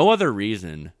for no other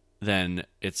reason than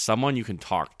it's someone you can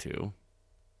talk to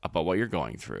about what you're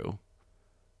going through,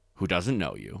 who doesn't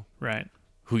know you, right?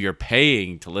 Who you're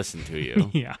paying to listen to you,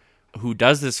 yeah, who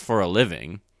does this for a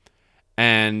living.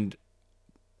 And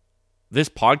this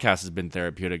podcast has been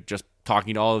therapeutic, just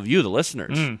talking to all of you, the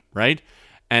listeners, right?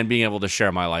 And being able to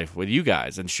share my life with you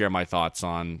guys and share my thoughts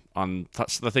on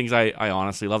the things I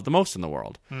honestly love the most in the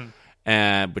world,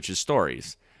 which is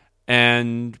stories.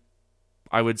 And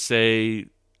I would say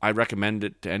I recommend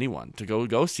it to anyone to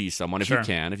go see someone if you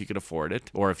can, if you could afford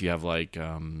it, or if you have I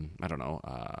don't know,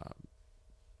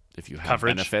 if you have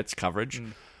coverage.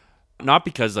 Not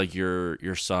because like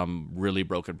you're some really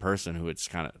broken person who it's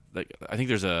kind of like, I think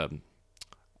there's a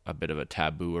bit of a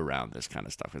taboo around this kind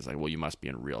of stuff. It's like, well, you must be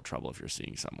in real trouble if you're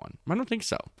seeing someone. I don't think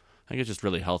so. I think it's just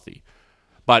really healthy.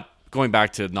 But going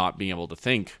back to not being able to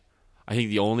think, I think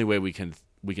the only way we can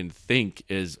think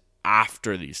is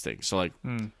after these things. So like,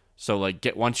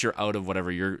 once you're out of what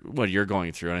you're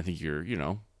going through, and I think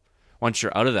once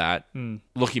you're out of that,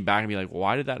 looking back and be like,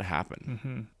 why did that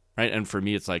happen? Right? And for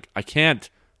me, it's like, I can't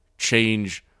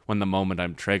change when the moment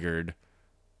I'm triggered,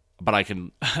 but I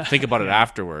can think about it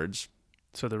afterwards.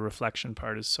 So the reflection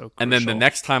part is so crucial. And then the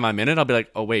next time I'm in it, I'll be like,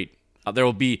 oh wait,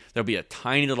 there'll be a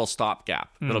tiny little stopgap.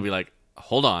 That'll be like,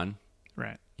 hold on,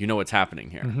 right? You know what's happening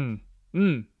here.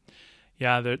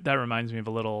 Yeah, that reminds me of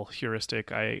a little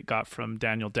heuristic I got from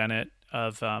Daniel Dennett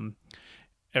of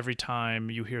every time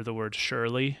you hear the word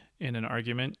surely in an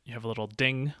argument, you have a little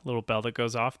ding, little bell that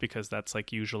goes off, because that's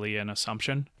like usually an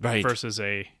assumption versus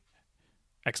a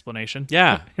explanation.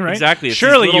 Yeah, right? Exactly. It's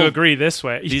surely you agree this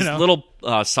way. These little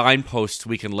signposts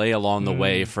we can lay along the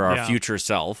way for our future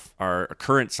self, our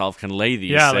current self can lay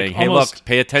these, saying, hey, look,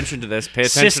 pay attention to this, pay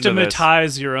attention to this.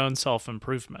 Systematize your own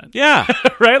self-improvement. Yeah.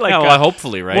 right? Like,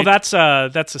 hopefully, right? Well,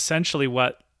 that's essentially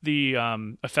what the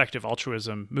effective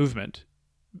altruism movement,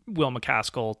 Will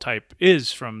MacAskill type,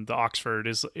 is from the Oxford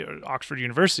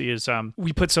University, is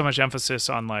we put so much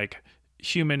emphasis on like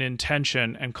human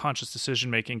intention and conscious decision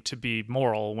making to be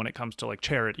moral when it comes to like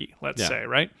charity, let's say,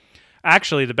 right?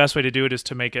 Actually, the best way to do it is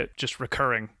to make it just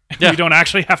recurring. You don't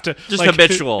actually have to just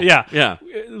habitual. Yeah.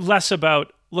 Less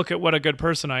about look at what a good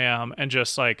person I am, and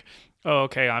just like, oh,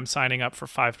 okay, I'm signing up for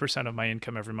 5% of my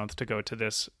income every month to go to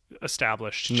this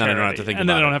established charity. Then I don't have to think and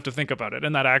about then I it. don't have to think about it.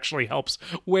 And that actually helps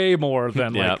way more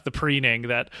than like the preening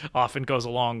that often goes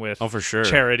along with for sure.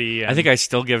 charity. And, I think I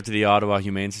still give to the Ottawa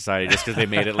Humane Society just because they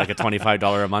made it like a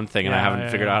 $25 a month thing, and I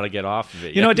haven't figured out how to get off of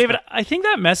it yet. David, I think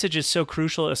that message is so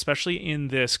crucial, especially in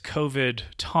this COVID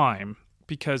time,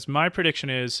 because my prediction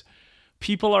is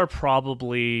people are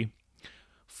probably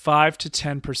 5 to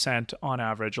 10% on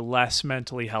average less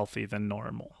mentally healthy than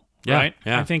normal, right?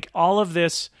 Yeah. I think all of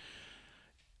this,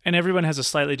 and everyone has a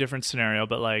slightly different scenario,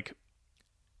 but like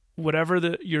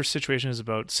whatever your situation is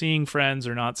about, seeing friends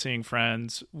or not seeing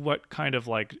friends, what kind of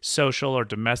like social or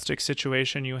domestic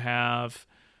situation you have,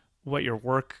 what your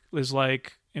work is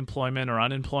like, employment or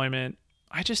unemployment.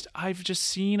 I've just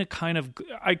seen a kind of,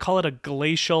 I call it a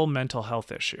glacial mental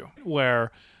health issue,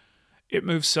 where it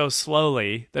moves so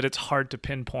slowly that it's hard to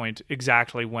pinpoint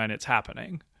exactly when it's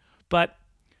happening. But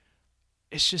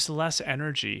it's just less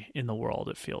energy in the world,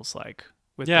 it feels like.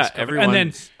 With this COVID.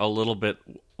 Everyone's a little bit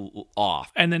off.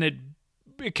 And then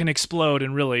it can explode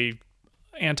in really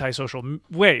antisocial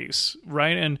ways,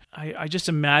 right? And I just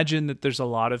imagine that there's a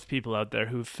lot of people out there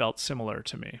who've felt similar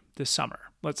to me this summer,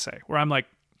 let's say, where I'm like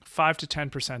 5 to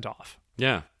 10% off.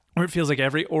 Yeah. Where it feels like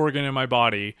every organ in my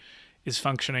body is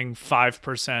functioning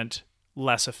 5%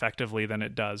 less effectively than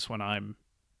it does when I'm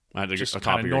just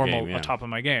kind of normal, on top of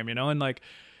my game, and like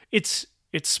it's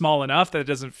small enough that it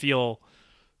doesn't feel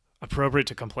appropriate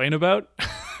to complain about,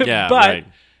 but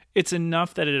it's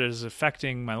enough that it is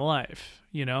affecting my life,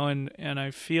 and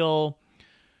I feel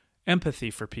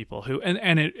empathy for people who,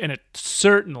 and it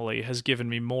certainly has given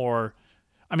me more.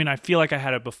 I mean, I feel like I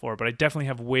had it before, but I definitely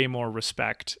have way more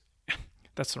respect.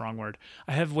 That's the wrong word.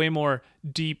 I have way more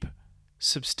deep,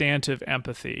 substantive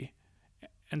empathy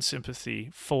and sympathy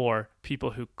for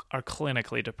people who are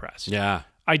clinically depressed. Yeah.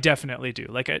 I definitely do.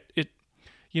 Like it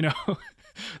You know,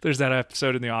 there's that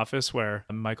episode in The Office where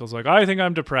Michael's like, I think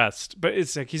I'm depressed. But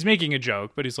it's like he's making a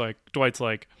joke, but he's like, Dwight's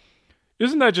like,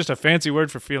 isn't that just a fancy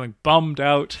word for feeling bummed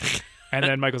out? And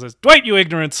then Michael says, Dwight, you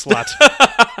ignorant slut.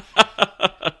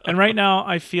 And right now,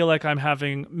 I feel like I'm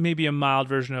having maybe a mild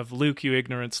version of Luke, you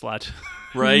ignorant slut.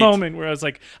 Right. Moment where I was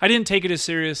like, I didn't take it as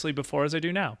seriously before as I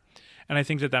do now. And I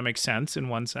think that makes sense in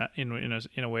one in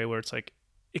a way where it's like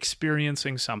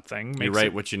experiencing something. You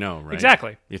write what you know, right?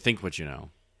 Exactly. You think what you know.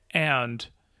 And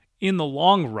in the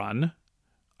long run,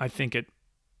 I think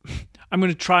I'm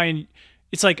going to try and,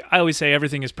 it's like I always say,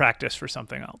 everything is practice for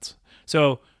something else.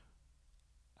 So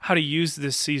how to use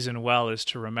this season well is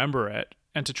to remember it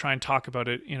and to try and talk about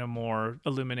it in a more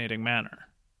illuminating manner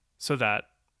so that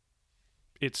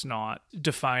it's not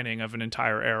defining of an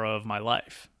entire era of my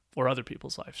life or other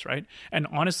people's lives, right? And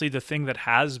honestly, the thing that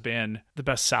has been the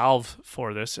best salve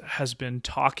for this has been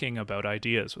talking about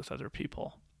ideas with other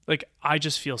people. Like, I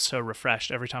just feel so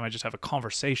refreshed every time I just have a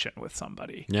conversation with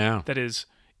somebody that is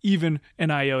even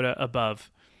an iota above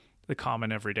the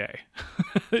common everyday,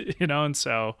 and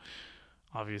so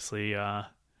obviously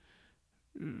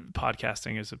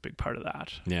podcasting is a big part of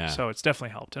that. Yeah. So it's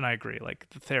definitely helped. And I agree, like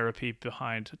the therapy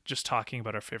behind just talking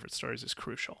about our favorite stories is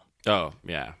crucial. Oh,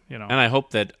 yeah. And I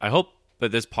hope that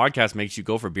this podcast makes you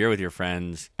go for beer with your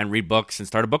friends and read books and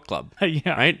start a book club.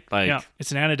 Yeah. Right? Like, yeah.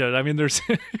 It's an antidote. I mean, there's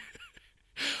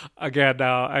again,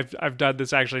 now I've done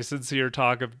this actually sincere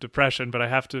talk of depression, but I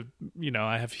have to,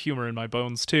 I have humor in my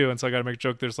bones too. And so I got to make a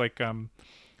joke. There's like,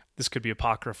 this could be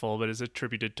apocryphal, but is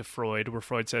attributed to Freud, where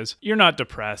Freud says, you're not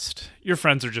depressed. Your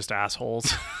friends are just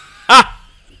assholes.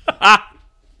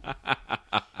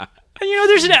 And,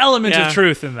 there's an element of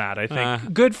truth in that, I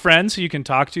think. Good friends who you can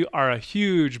talk to are a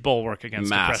huge bulwark against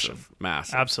depression.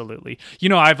 Massive. Absolutely.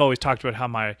 I've always talked about how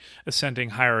my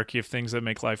ascending hierarchy of things that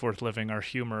make life worth living are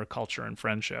humor, culture, and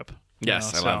friendship.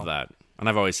 Yes, I love that. And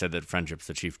I've always said that friendship's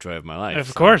the chief joy of my life.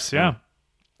 Of course, yeah.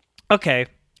 Okay.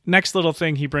 Next little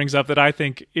thing he brings up that I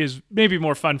think is maybe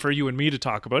more fun for you and me to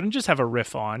talk about and just have a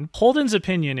riff on. Holden's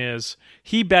opinion is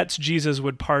he bets Jesus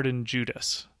would pardon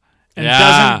Judas. And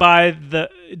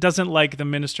doesn't like the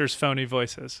minister's phony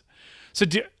voices. So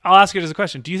I'll ask it as a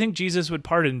question. Do you think Jesus would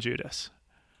pardon Judas?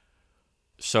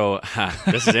 So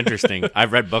this is interesting.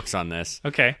 I've read books on this.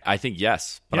 Okay. I think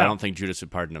yes, but I don't think Judas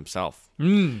would pardon himself.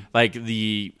 Like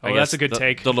I guess that's a good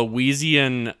take. The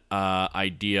Lewisian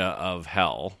idea of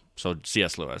hell, so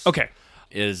C.S. Lewis. Okay.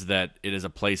 Is that it is a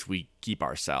place we keep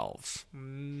ourselves.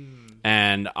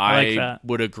 And I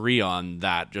would agree on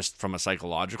that just from a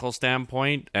psychological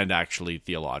standpoint and actually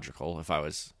theological, if I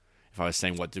was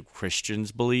saying what do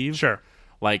Christians believe. Sure.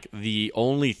 Like the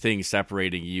only thing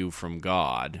separating you from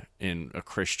God in a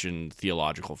Christian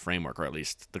theological framework, or at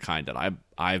least the kind that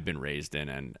I've been raised in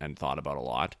and thought about a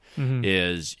lot,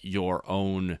 is your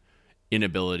own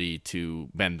inability to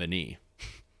bend the knee.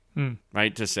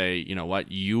 Right? To say, you know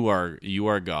what, you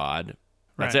are God.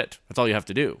 That's it. That's all you have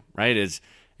to do. Right?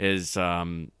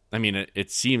 I mean,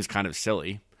 it seems kind of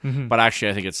silly, but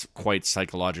actually I think it's quite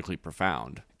psychologically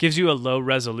profound. Gives you a low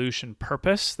resolution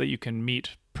purpose that you can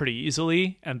meet pretty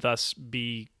easily and thus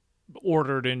be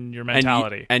ordered in your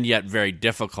mentality. And yet very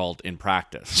difficult in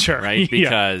practice. Sure. Right?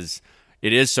 Because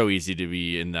it is so easy to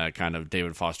be in that kind of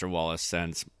David Foster Wallace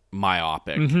sense,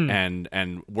 myopic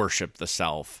and worship the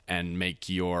self and make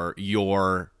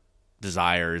your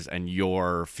desires and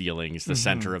your feelings the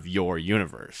center of your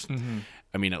universe.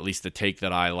 I mean, at least the take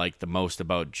that I like the most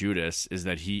about Judas is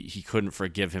that he couldn't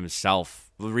forgive himself.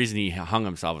 The reason he hung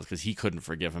himself is because he couldn't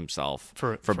forgive himself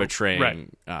for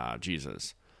betraying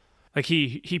Jesus. Like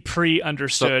he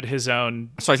pre-understood his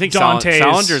own. So I think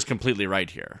Salinger's completely right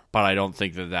here, but I don't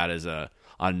think that is a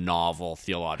novel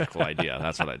theological idea.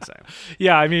 That's what I'd say.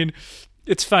 Yeah, I mean,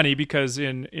 it's funny because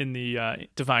in the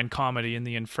Divine Comedy, in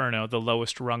the Inferno, the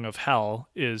lowest rung of hell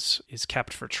is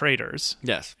kept for traitors,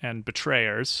 and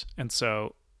betrayers, and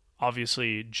so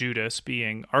obviously Judas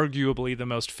being arguably the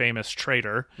most famous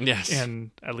traitor,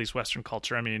 in at least Western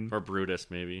culture. I mean, or Brutus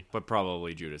maybe, but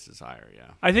probably Judas is higher.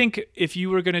 Yeah, I think if you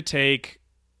were going to take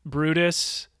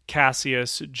Brutus,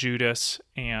 Cassius, Judas,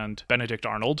 and Benedict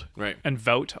Arnold, and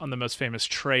vote on the most famous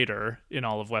traitor in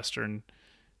all of Western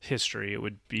history, it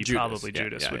would be probably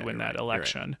Judas would win that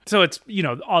election. So it's,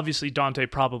 obviously Dante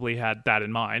probably had that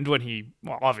in mind when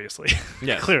obviously,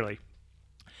 clearly.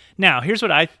 Now, here's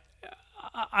what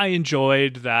I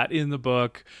enjoyed that in the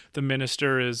book, the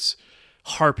minister is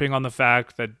harping on the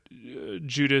fact that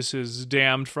Judas is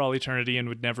damned for all eternity and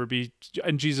would never be,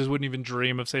 and Jesus wouldn't even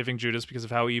dream of saving Judas because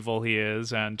of how evil he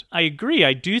is. And I agree.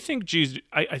 I do think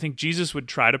I think Jesus would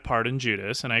try to pardon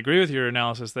Judas, and I agree with your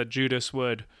analysis that Judas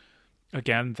would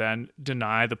again, then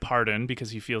deny the pardon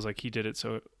because he feels like he did it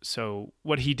so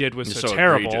what he did was so So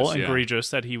terrible, egregious, egregious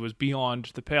that he was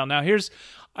beyond the pale. Now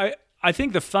I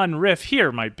think the fun riff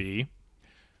here might be,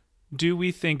 do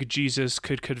we think Jesus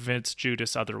could convince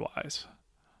Judas otherwise?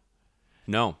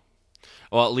 No.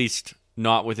 Well, at least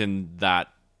not within that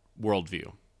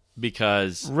worldview.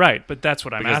 Because Right, but that's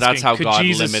what I'm asking. that's how Could God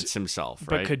Jesus, limits himself,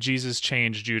 right? But could Jesus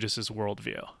change Judas's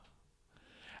worldview?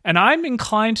 And I'm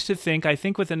inclined to think, I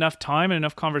think with enough time and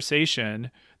enough conversation,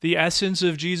 the essence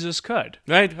of Jesus could.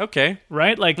 Right, okay.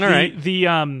 Right? Like All right.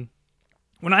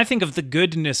 when I think of the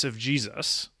goodness of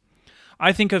Jesus,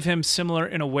 I think of him similar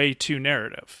in a way to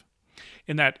narrative,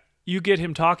 in that you get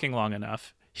him talking long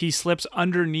enough, he slips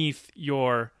underneath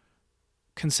your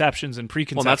conceptions and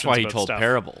preconceptions. Well, that's why he about told stuff.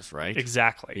 parables, right?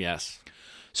 Exactly. Yes.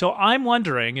 So I'm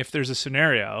wondering if there's a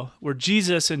scenario where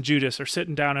Jesus and Judas are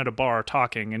sitting down at a bar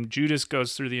talking, and Judas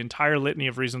goes through the entire litany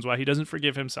of reasons why he doesn't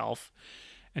forgive himself,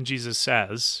 and Jesus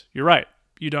says, "You're right,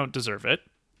 you don't deserve it.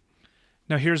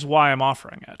 Now here's why I'm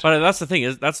offering it." But that's the thing,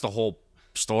 is that's the whole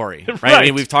story, right? Right. I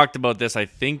mean, we've talked about this, I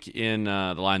think, in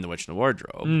The Lion, the Witch, and the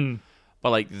Wardrobe. But,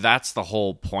 like, that's the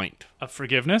whole point Of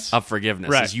forgiveness? of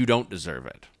forgiveness, Right. is you don't deserve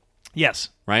it, Yes.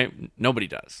 right? Nobody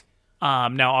does.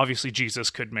 Now, obviously, Jesus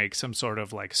could make some sort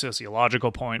of like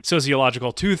sociological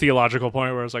to theological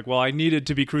point where it's like, well, I needed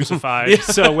to be crucified,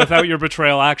 so without your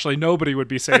betrayal, actually, nobody would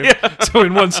be saved. So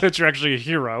in one sense, you're actually a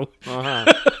hero.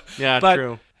 Yeah, But-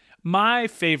 true. My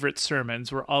favorite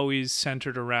sermons were always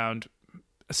centered around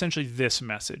essentially this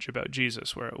message about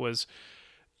Jesus, where it was,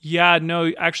 yeah,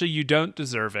 no, actually, you don't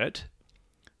deserve it,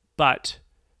 but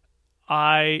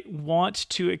I want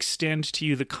to extend to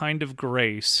you the kind of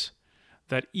grace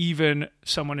that even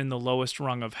someone in the lowest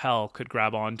rung of hell could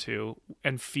grab onto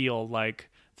and feel like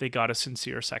they got a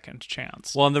sincere second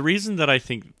chance. Well, and the reason that I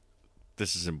think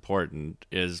this is important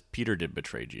is Peter did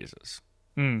betray Jesus.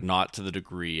 Not to the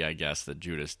degree, I guess, that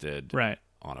Judas did Right.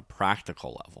 on a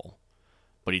practical level,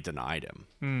 but he denied him.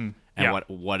 And Yeah.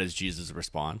 what is Jesus'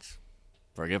 response?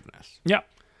 Forgiveness. Yeah.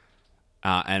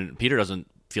 And Peter doesn't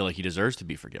feel like he deserves to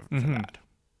be forgiven for that.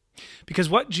 Because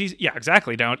what Jesus, yeah,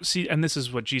 exactly. Now, see, and this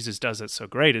is what Jesus does that's so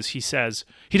great, is he says,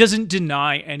 he doesn't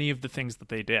deny any of the things that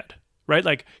they did, right?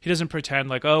 Like, he doesn't pretend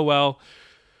like, oh, well,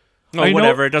 No, I know-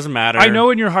 whatever. It doesn't matter. I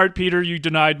know in your heart, Peter, you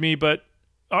denied me, but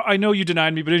I know you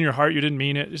denied me, but in your heart, you didn't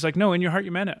mean it. It's like, no, in your heart,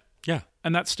 you meant it. Yeah.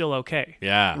 And that's still okay.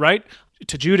 Yeah. Right?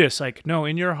 To Judas, like, no,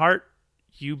 in your heart,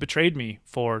 you betrayed me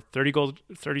for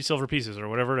 30 silver pieces or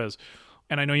whatever it is.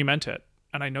 And I know you meant it.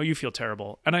 And I know you feel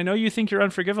terrible. And I know you think you're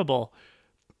unforgivable.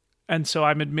 And so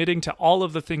I'm admitting to all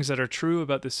of the things that are true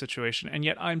about this situation. And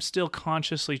yet I'm still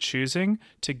consciously choosing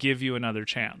to give you another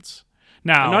chance.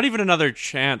 Now, And not even another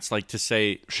chance, like, to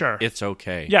say, sure. it's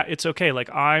okay. Yeah, it's okay. Like,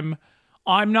 I'm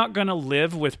not going to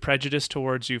live with prejudice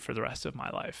towards you for the rest of my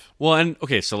life. Well, and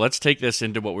okay, so let's take this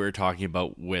into what we were talking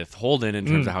about with Holden in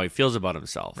terms of how he feels about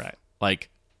himself. Right. Like,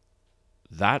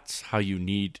 that's how you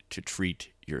need to treat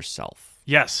yourself,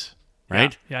 Yes.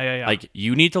 right? Yeah. Like,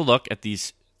 you need to look at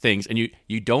these things, and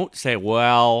you don't say,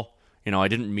 well, I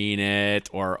didn't mean it,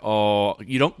 or, oh,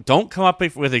 you don't come up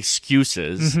with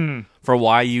excuses for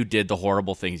why you did the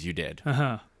horrible things you did.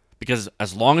 Uh-huh. Because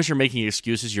as long as you're making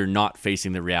excuses, you're not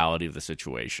facing the reality of the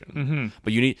situation.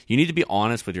 But you need to be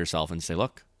honest with yourself and say,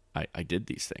 look, I did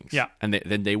these things. Yeah. And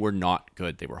then they were not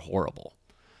good. They were horrible.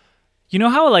 You know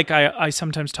how, like, I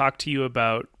sometimes talk to you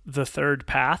about the third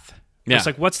path? Yeah. It's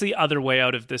like, what's the other way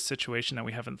out of this situation that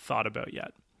we haven't thought about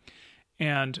yet?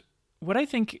 And what I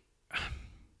think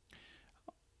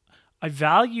I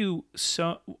value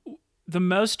the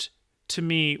most, to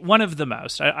me, one of the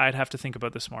most, I'd have to think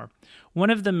about this more, one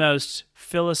of the most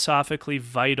philosophically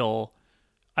vital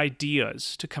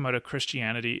ideas to come out of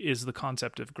Christianity is the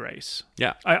concept of grace.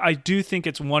 Yeah. I do think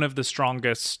it's one of the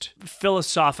strongest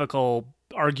philosophical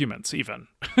arguments, even,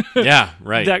 Yeah,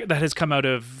 right. that has come out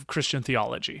of Christian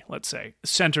theology, let's say,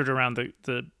 centered around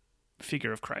the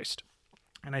figure of Christ.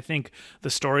 And I think the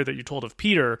story that you told of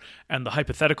Peter and the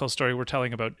hypothetical story we're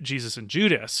telling about Jesus and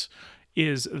Judas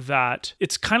is that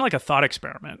it's kind of like a thought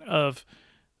experiment of,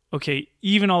 okay,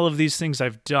 even all of these things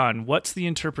I've done, what's the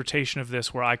interpretation of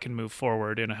this where I can move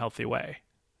forward in a healthy way?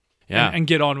 Yeah. And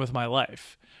get on with my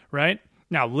life, right?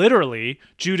 Now, literally,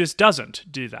 Judas doesn't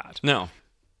do that. No.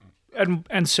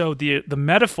 And so the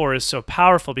metaphor is so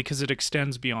powerful because it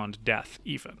extends beyond death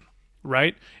even,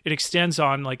 right? It extends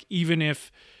on, like, even if,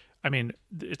 I mean,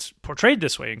 it's portrayed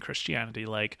this way in Christianity,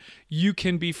 like, you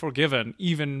can be forgiven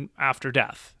even after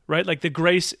death, right? Like, the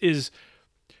grace is,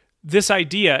 this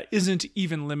idea isn't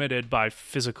even limited by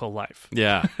physical life,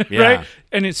 Yeah. Yeah. right?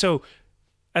 And so,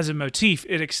 as a motif,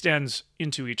 it extends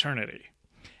into eternity.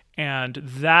 And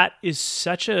that is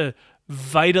such a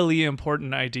vitally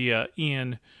important idea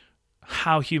in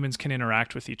how humans can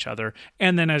interact with each other.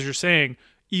 And then, as you're saying,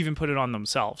 even put it on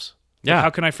themselves. Yeah. Like, how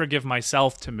can I forgive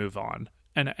myself to move on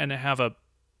and have a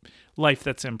life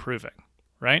that's improving,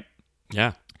 right?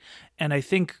 Yeah. And I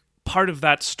think part of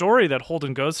that story that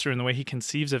Holden goes through and the way he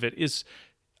conceives of it is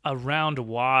around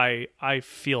why I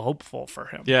feel hopeful for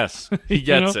him. Yes. He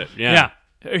gets it. Yeah.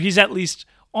 He's at least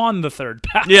on the third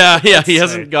path. Yeah. He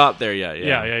hasn't got there yet.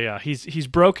 Yeah. He's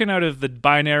broken out of the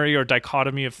binary or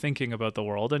dichotomy of thinking about the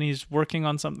world, and he's working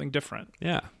on something different.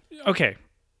 Yeah. Okay.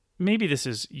 Maybe this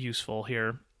is useful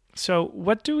here. So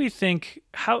what do we think,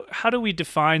 how do we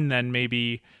define then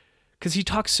maybe, because he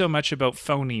talks so much about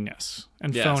phoniness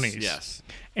and phonies. Yes.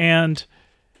 And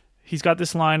he's got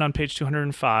this line on page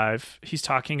 205. He's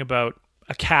talking about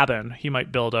a cabin he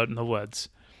might build out in the woods.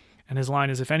 And his line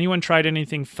is, if anyone tried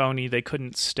anything phony, they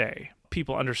couldn't stay.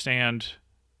 People understand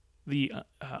the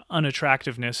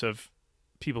unattractiveness of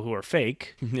people who are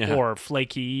fake or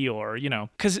flaky or,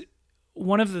 because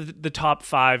one of the top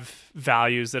 5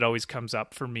 values that always comes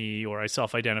up for me or I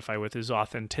self-identify with is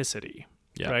authenticity,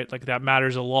 right? Like that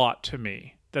matters a lot to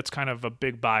me. That's kind of a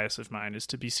big bias of mine, is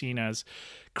to be seen as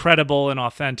credible and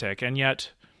authentic. And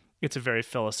yet it's a very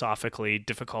philosophically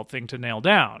difficult thing to nail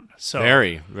down. So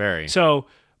Very, very. So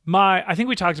I think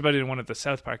we talked about it in one of the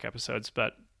South Park episodes,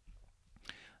 but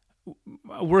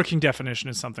a working definition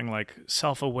is something like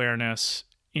self-awareness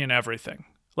in everything.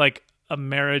 Like a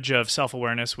marriage of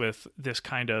self-awareness with this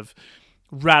kind of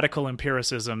radical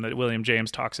empiricism that William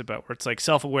James talks about, where it's like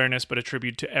self-awareness but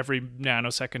attributed to every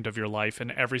nanosecond of your life,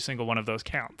 and every single one of those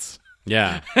counts.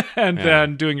 Yeah. And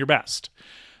then doing your best.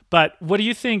 But what do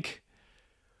you think,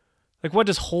 like what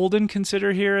does Holden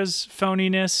consider here as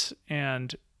phoniness,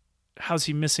 and how's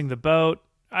he missing the boat?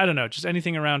 I don't know, just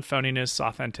anything around phoniness,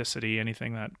 authenticity,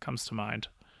 anything that comes to mind.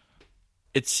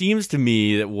 It seems to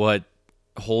me that what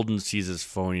Holden sees as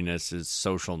phoniness is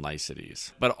social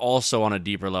niceties, but also on a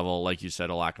deeper level, like you said,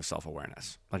 a lack of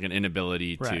self-awareness, like an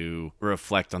inability to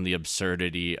reflect on the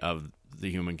absurdity of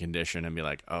the human condition and be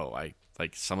like, oh, I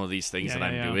like some of these things that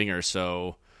I'm doing are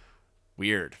so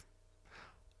weird.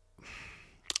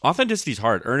 Authenticity is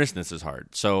hard. Earnestness is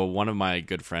hard. So one of my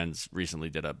good friends recently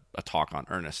did a talk on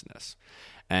earnestness,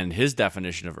 and his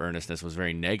definition of earnestness was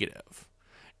very negative,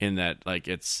 in that like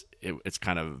it's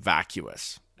kind of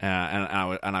vacuous. And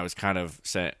I was kind of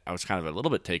a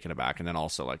little bit taken aback, and then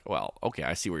also like, well, okay,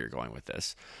 I see where you're going with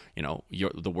this.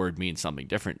 The word means something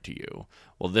different to you.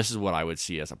 Well, this is what I would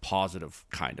see as a positive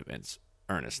kind of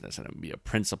earnestness, and it would be a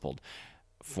principled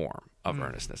form of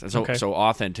earnestness. And so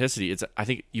authenticity, I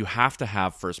think you have to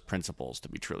have first principles to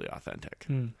be truly authentic,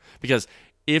 because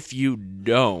if you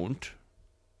don't,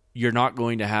 you're not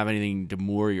going to have anything to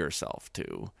moor yourself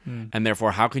to. And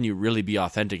therefore, how can you really be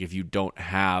authentic if you don't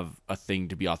have a thing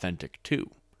to be authentic to,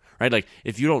 right? Like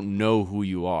if you don't know who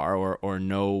you are or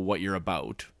know what you're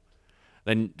about,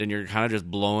 then you're kind of just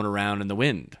blowing around in the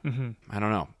wind. I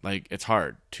don't know. Like it's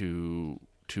hard to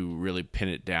really pin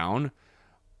it down.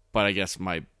 But I guess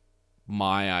my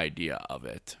idea of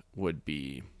it would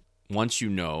be, once you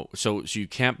know, so you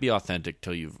can't be authentic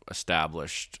till you've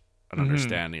established an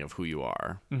understanding of who you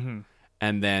are.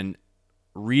 And then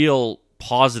real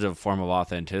positive form of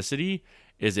authenticity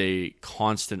is a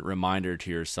constant reminder to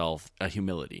yourself, a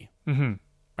humility,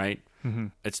 right?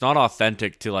 It's not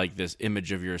authentic to like this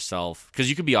image of yourself, because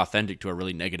you could be authentic to a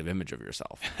really negative image of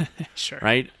yourself. Sure.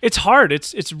 Right? It's hard.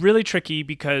 It's really tricky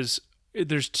because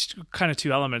there's kind of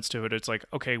two elements to it. It's like,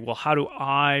 okay, well, how do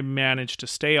I manage to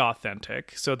stay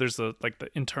authentic? So there's the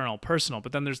internal personal,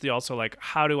 but then there's the also like,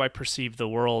 how do I perceive the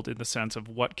world in the sense of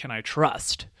what can I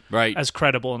trust as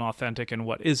credible and authentic and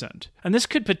what isn't? And this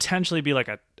could potentially be like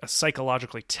a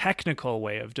psychologically technical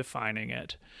way of defining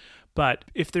it. But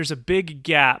if there's a big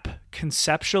gap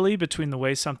conceptually between the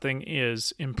way something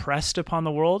is impressed upon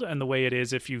the world and the way it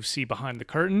is if you see behind the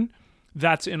curtain,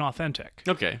 that's inauthentic.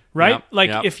 Okay. Right?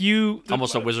 If you...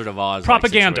 Almost a Wizard of Oz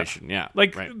propaganda. Situation. Yeah.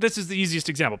 This is the easiest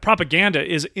example. Propaganda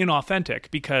is inauthentic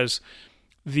because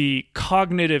the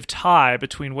cognitive tie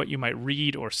between what you might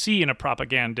read or see in a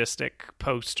propagandistic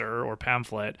poster or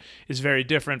pamphlet is very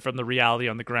different from the reality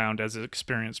on the ground as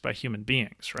experienced by human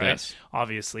beings, right? Yes.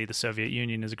 Obviously, the Soviet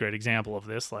Union is a great example of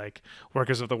this, like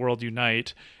workers of the world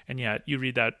unite, and yet you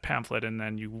read that pamphlet and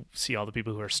then you see all the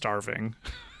people who are starving.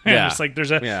 And it's like there's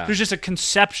just a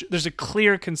conception, there's a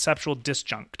clear conceptual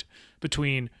disjunct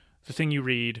between the thing you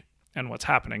read and what's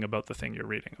happening about the thing you're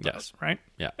reading about, right?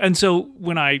 Yeah. And so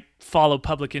when I follow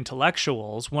public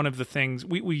intellectuals, one of the things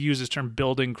we use this term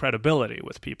building credibility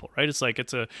with people, right? It's like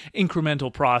it's a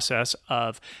incremental process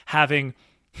of having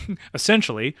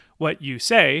essentially what you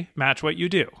say match what you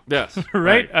do. Yes.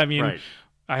 Right? I mean, right.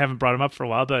 I haven't brought him up for a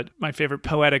while, but my favorite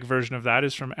poetic version of that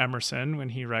is from Emerson when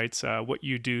he writes, what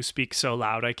you do speaks so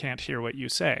loud I can't hear what you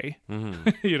say.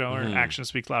 Mm-hmm. Or actions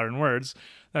speak louder than words.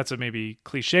 That's a maybe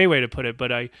cliche way to put it,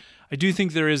 but I do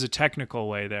think there is a technical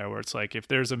way there where it's like if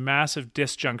there's a massive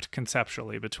disjunct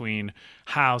conceptually between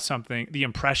how something, the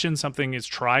impression something is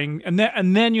trying, and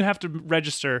then you have to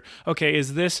register, okay,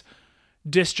 is this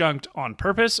disjunct on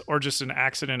purpose or just an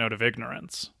accident out of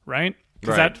ignorance, right?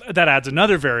 Because that adds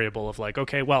another variable of like,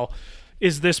 okay, well,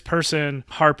 is this person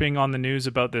harping on the news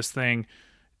about this thing?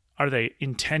 Are they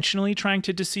intentionally trying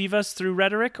to deceive us through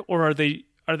rhetoric, or are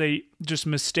they just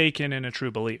mistaken in a true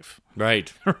belief?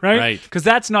 Right. Right? Because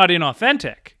that's not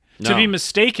inauthentic. No. To be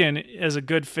mistaken as a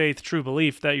good faith true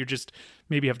belief that you just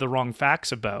maybe have the wrong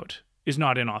facts about is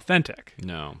not inauthentic.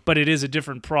 No. But it is a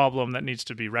different problem that needs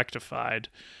to be rectified.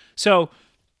 So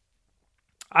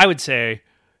I would say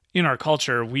in our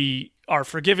culture, we are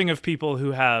forgiving of people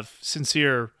who have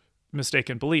sincere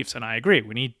mistaken beliefs. And I agree.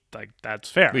 We need, like, that's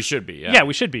fair. We should be. Yeah. Yeah,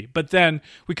 we should be. But then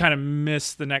we kind of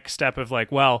miss the next step of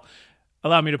like, well,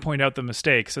 allow me to point out the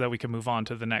mistake so that we can move on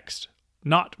to the next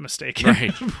not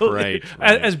mistaken. Right.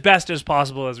 As best as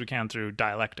possible as we can through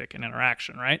dialectic and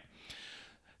interaction, right?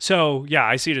 So, yeah,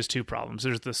 I see it as two problems.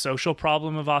 There's the social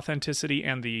problem of authenticity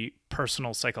and the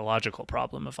personal psychological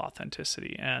problem of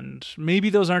authenticity. And maybe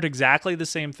those aren't exactly the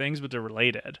same things, but they're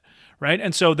related, right?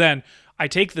 And so then I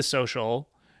take the social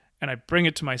and I bring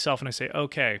it to myself and I say,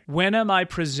 okay, when am I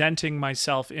presenting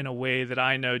myself in a way that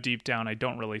I know deep down I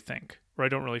don't really think, or I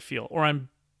don't really feel, or I'm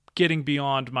getting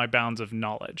beyond my bounds of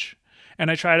knowledge? And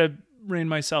I try to rein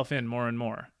myself in more and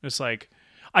more. It's like,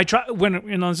 I try when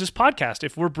on this podcast,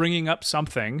 if we're bringing up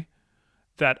something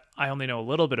that I only know a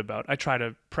little bit about, I try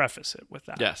to preface it with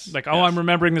that. Yes. Like, I'm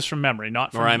remembering this from memory,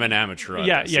 not from... Or I'm an amateur at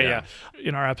yeah, this, yeah.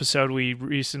 In our episode we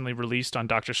recently released on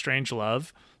Dr.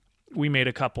 Strangelove, we made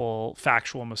a couple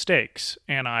factual mistakes,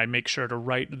 and I make sure to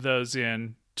write those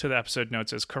in to the episode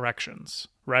notes as corrections,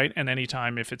 right? And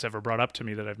anytime if it's ever brought up to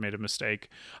me that I've made a mistake,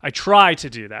 I try to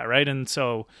do that, right? And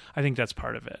so I think that's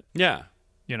part of it. Yeah.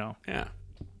 Yeah.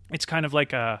 It's kind of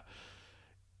like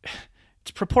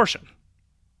it's proportion.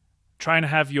 Trying to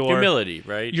have your humility,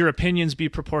 right? Your opinions be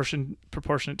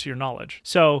proportionate to your knowledge.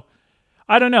 So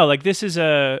I don't know, like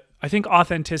I think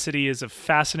authenticity is a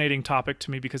fascinating topic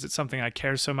to me because it's something I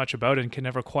care so much about and can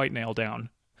never quite nail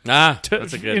down.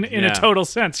 That's a good in a total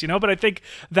sense, but I think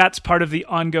that's part of the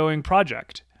ongoing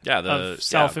project. Of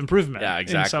self-improvement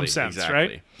in some sense,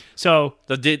 right? So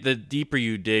the deeper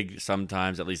you dig,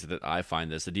 sometimes, at least that I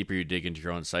find this, the deeper you dig into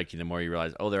your own psyche, the more you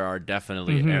realize, there are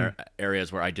definitely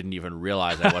areas where I didn't even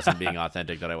realize I wasn't being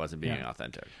authentic, that I wasn't being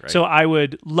authentic. Right? So I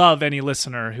would love any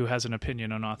listener who has an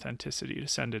opinion on authenticity to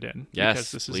send it in. Yes,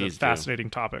 because this is a fascinating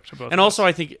topic to both. And also,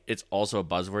 I think it's also a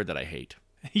buzzword that I hate.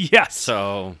 Yes.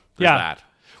 So there's that.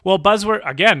 Well, buzzword,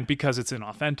 again, because it's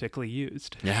inauthentically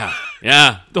used. Yeah.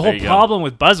 The whole problem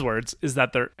with buzzwords is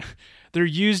that they're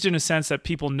used in a sense that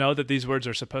people know that these words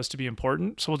are supposed to be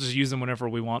important, so we'll just use them whenever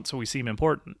we want so we seem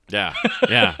important. Yeah,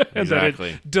 and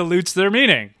exactly. That it dilutes their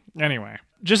meaning. Anyway,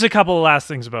 just a couple of last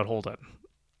things about Holden.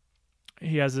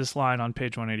 He has this line on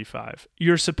page 185.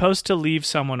 You're supposed to leave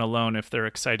someone alone if they're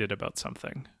excited about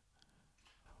something.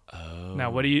 Oh.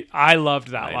 Now, I loved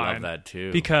that line. I love that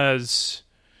too. Because...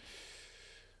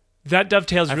 that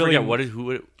dovetails really.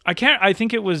 I forget I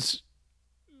think it was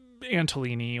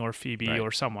Antolini or Phoebe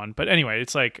or someone. But anyway,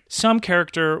 it's like some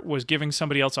character was giving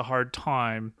somebody else a hard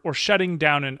time or shutting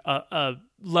down a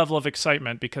level of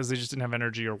excitement because they just didn't have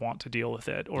energy or want to deal with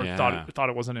it or thought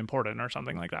it wasn't important or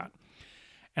something like that.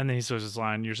 And then he says this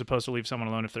line, you're supposed to leave someone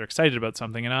alone if they're excited about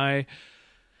something. And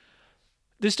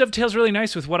this dovetails really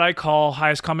nice with what I call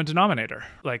highest common denominator.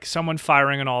 Like someone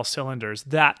firing on all cylinders.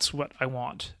 That's what I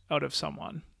want out of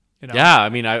someone. Yeah, I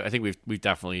mean, I think we've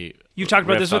definitely you've talked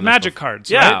about this with magic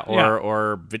cards, right?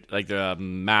 or like the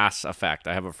Mass Effect.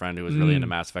 I have a friend who was really into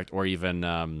Mass Effect, or even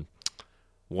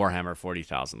Warhammer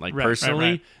 40,000. Like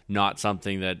personally, not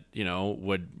something that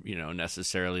would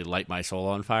necessarily light my soul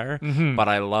on fire. Mm-hmm. But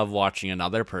I love watching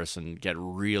another person get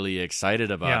really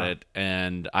excited about it,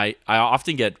 and I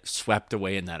often get swept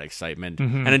away in that excitement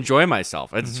and enjoy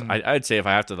myself. It's I'd say if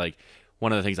I have to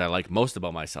one of the things I like most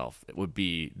about myself, it would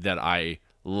be that I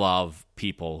love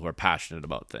people who are passionate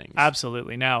about things.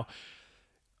 Absolutely. Now,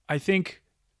 I think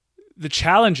the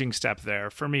challenging step there,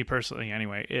 for me personally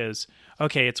anyway, is,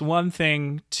 okay, it's one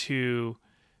thing to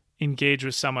engage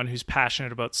with someone who's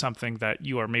passionate about something that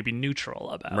you are maybe neutral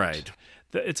about. Right.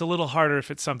 It's a little harder if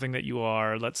it's something that you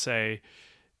are, let's say,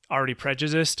 already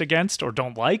prejudiced against or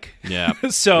don't like. Yeah.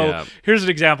 So Yeah. here's an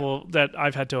example that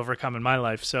I've had to overcome in my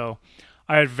life. So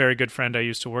I had a very good friend I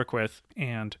used to work with,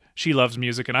 and she loves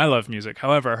music and I love music.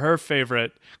 However, her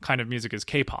favorite kind of music is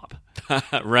K-pop.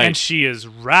 Right. And she is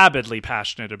rabidly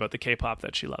passionate about the K-pop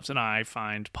that she loves. And I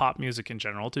find pop music in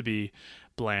general to be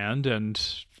bland and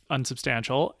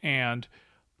unsubstantial. And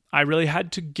I really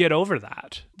had to get over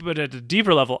that. But at a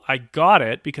deeper level, I got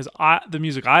it because the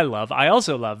music I love, I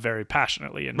also love very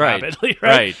passionately and Right. rabidly.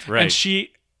 Right? Right. And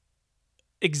she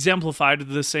exemplified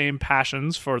the same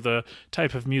passions for the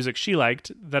type of music she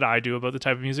liked that I do about the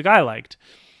type of music I liked.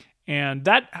 And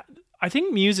that, I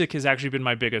think music has actually been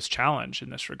my biggest challenge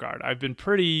in this regard. I've been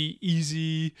pretty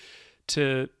easy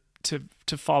to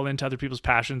fall into other people's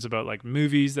passions about like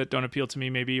movies that don't appeal to me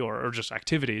maybe, or just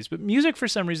activities. But music for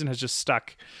some reason has just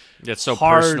stuck It's so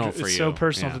hard. personal for It's you. so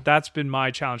personal Yeah. that's been my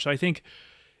challenge. So I think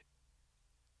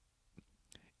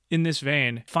in this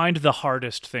vein, find the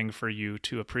hardest thing for you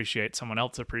to appreciate someone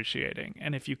else appreciating.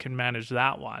 And if you can manage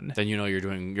that one, Then you're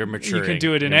maturing. you can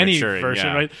do it in You're any maturing, version,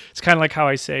 yeah. right? It's kind of like how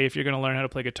I say, if you're going to learn how to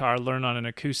play guitar, learn on an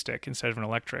acoustic instead of an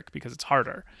electric because it's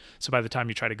harder. So by the time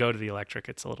you try to go to the electric,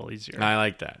 it's a little easier. I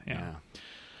like that. Yeah. Yeah.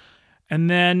 And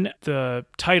then the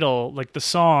title, like the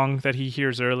song that he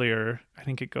hears earlier, I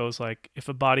think it goes like, if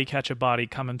a body catch a body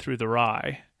coming through the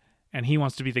rye. And he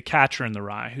wants to be the catcher in the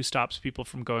rye who stops people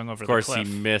from going over the cliff. Of course,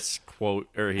 he misquote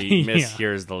or he Yeah.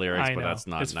 mishears the lyrics, I but know. that's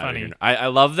not. It's not funny. even- I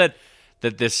love that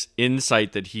this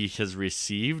insight that he has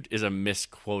received is a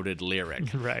misquoted lyric,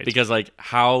 Right. Because like,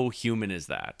 how human is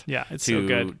that? Yeah, it's to so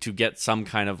good. to get some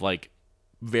kind of like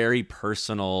very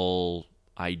personal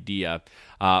idea.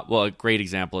 Well, a great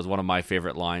example is one of my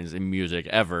favorite lines in music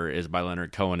ever is by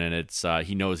Leonard Cohen, and it's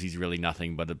he knows he's really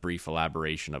nothing but a brief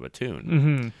elaboration of a tune.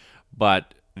 Mm-hmm.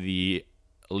 But the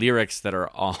lyrics that are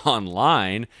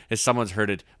online is someone's heard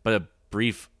it, but a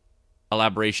brief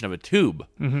elaboration of a tube.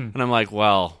 Mm-hmm. And I'm like,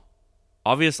 well,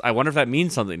 I wonder if that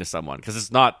means something to someone because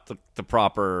it's not the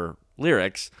proper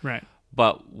lyrics. Right.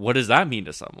 But what does that mean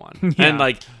to someone? Yeah. And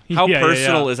like, how Yeah,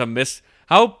 personal yeah. is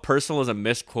how personal is a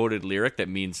misquoted lyric that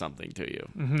means something to you?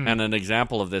 Mm-hmm. And an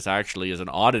example of this actually is an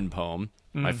Auden poem,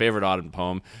 my favorite Auden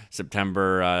poem,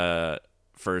 September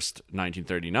 1st,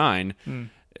 1939,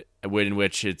 in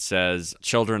which it says,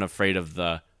 children afraid of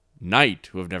the night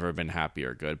who have never been happy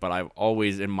or good. But I've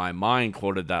always, in my mind,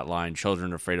 quoted that line,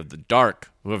 children afraid of the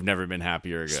dark who have never been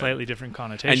happy or good. Slightly different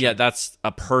connotation. And yet that's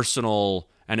a personal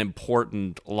and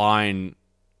important line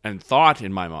and thought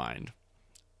in my mind.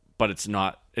 But it's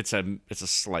not. It's a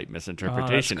slight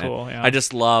misinterpretation. Oh, that's cool, And yeah. I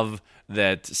just love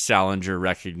that Salinger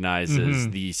recognizes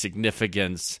Mm-hmm. the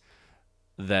significance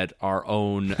that our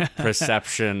own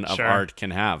perception of Sure. art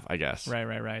can have, I guess.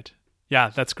 Right. Yeah,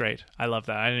 that's great. I love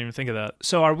that. I didn't even think of that.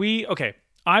 So okay,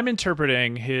 I'm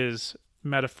interpreting his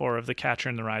metaphor of the catcher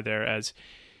in the rye there as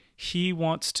he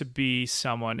wants to be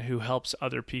someone who helps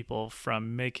other people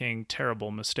from making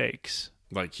terrible mistakes.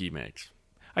 Like he makes.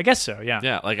 I guess so, yeah.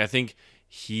 Yeah, like I think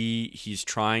he's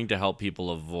trying to help people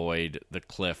avoid the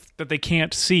cliff. That they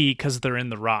can't see because they're in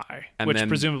the rye, And which then-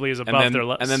 presumably is above their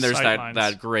And then there's sight lines.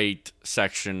 that great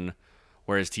section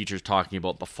where his teacher's talking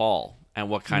about the fall and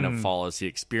what kind of fall is he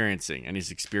experiencing. And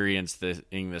he's experienced this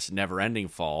never-ending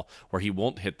fall where he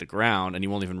won't hit the ground and he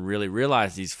won't even really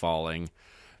realize he's falling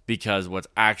because what's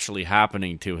actually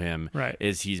happening to him Right.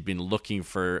 is he's been looking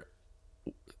for...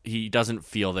 He doesn't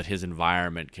feel that his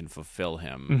environment can fulfill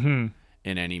him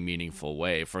in any meaningful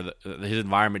way. His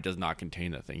environment does not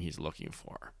contain the thing he's looking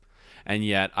for. And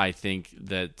yet I think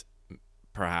that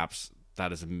perhaps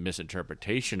that is a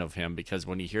misinterpretation of him because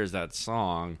when he hears that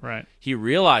song, Right. he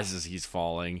realizes he's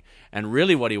falling, and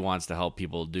really what he wants to help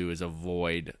people do is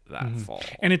avoid that fall.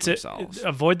 And it's themselves.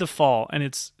 avoid the fall, and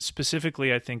it's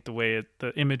specifically, I think, the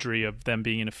imagery of them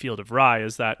being in a field of rye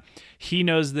is that he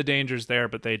knows the danger's there,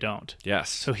 but they don't. Yes.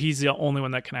 So he's the only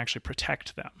one that can actually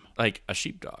protect them. Like a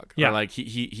sheepdog. Yeah. Or like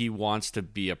he wants to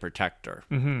be a protector.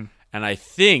 Mm-hmm. And I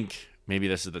think, maybe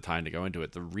this is the time to go into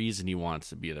it, the reason he wants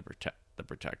to be the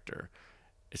protector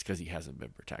is because he hasn't been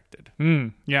protected.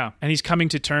 Yeah, and he's coming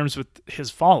to terms with his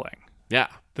falling, Yeah.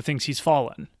 the things he's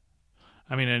fallen.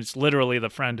 I mean, it's literally the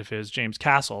friend of his, James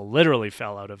Castle, literally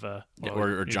fell out of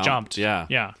Or he jumped. Yeah.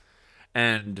 Yeah.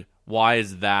 And why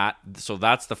is that? So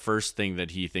that's the first thing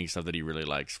that he thinks of that he really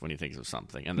likes when he thinks of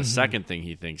something. And the second thing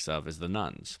he thinks of is the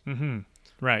nuns,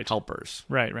 Right. helpers.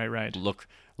 Right.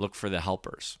 Look for the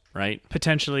helpers, right?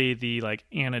 Potentially the like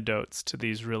antidotes to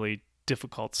these really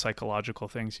difficult psychological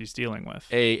things he's dealing with.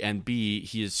 A and B,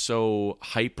 he is so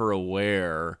hyper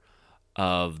aware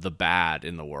of the bad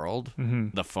in the world,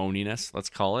 the phoniness, let's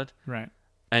call it. Right.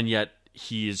 And yet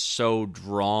he is so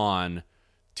drawn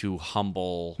to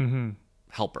humble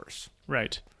helpers.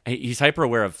 Right. He's hyper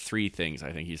aware of three things,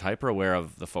 I think. He's hyper aware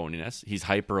of the phoniness. He's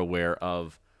hyper aware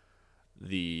of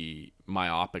the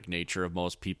myopic nature of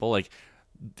most people. Like,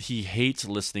 he hates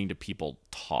listening to people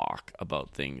talk about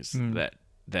things that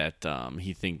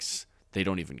he thinks they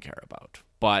don't even care about.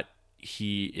 But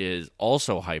he is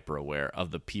also hyper aware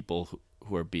of the people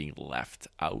who are being left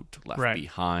out, left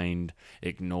behind,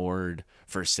 ignored,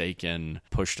 forsaken,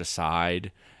 pushed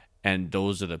aside. And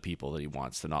those are the people that he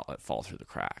wants to not let fall through the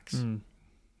cracks.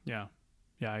 Yeah.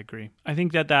 Yeah, I agree. I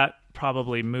think that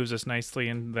probably moves us nicely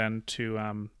and then to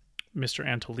Mr.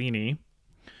 Antolini,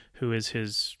 who is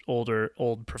his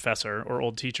old professor or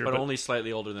old teacher. But only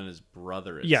slightly older than his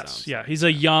brother, yes, yeah. He's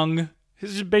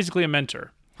he's basically a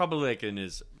mentor. Probably like in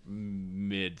his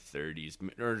mid-30s,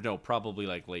 or no, probably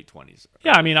like late 20s.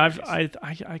 Yeah, I mean, I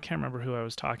can't remember who I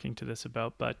was talking to this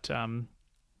about, but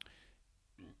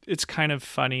it's kind of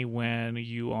funny when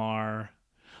you are,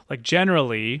 like,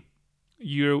 generally,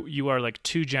 you are like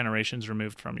 2 generations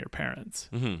removed from your parents,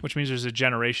 which means there's a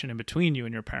generation in between you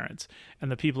and your parents,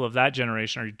 and the people of that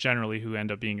generation are generally who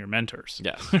end up being your mentors.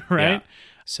 Yes. Right? Yeah.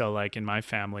 So, like, in my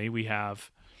family, we have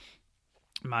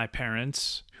my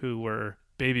parents who were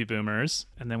baby boomers,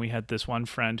 and then we had this one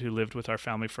friend who lived with our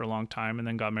family for a long time and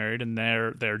then got married, and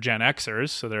they're Gen Xers,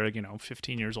 so they're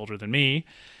 15 years older than me.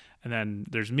 And then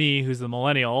there's me, who's the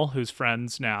millennial, who's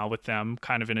friends now with them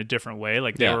kind of in a different way.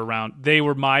 Like, they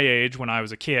were my age when I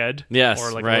was a kid,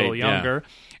 or like a little younger.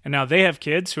 Yeah. And now they have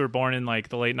kids who are born in like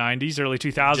the late 90s, early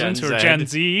 2000s, who are Gen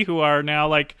Z, who are now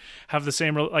like have the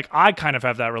same, like, I kind of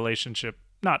have that relationship,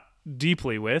 not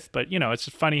deeply with, but it's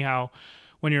funny how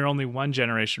when you're only one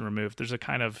generation removed, there's a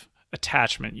kind of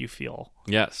attachment you feel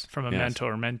from a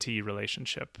mentor-mentee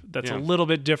relationship that's a little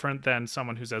bit different than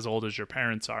someone who's as old as your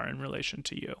parents are in relation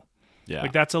to you. Yeah.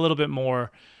 Like, that's a little bit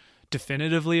more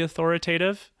definitively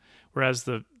authoritative, whereas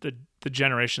the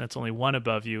generation that's only one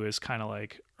above you is kind of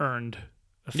like earned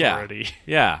authority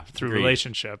through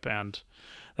relationship and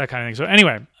that kind of thing. So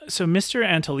anyway, so Mr.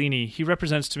 Antolini, he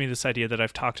represents to me this idea that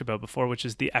I've talked about before, which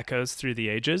is the echoes through the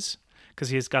ages, because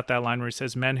he's got that line where he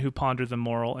says, men who ponder the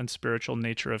moral and spiritual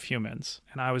nature of humans.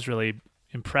 And I was really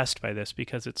impressed by this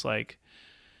because it's like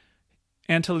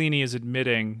Antolini is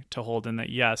admitting to Holden that,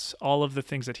 yes, all of the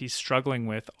things that he's struggling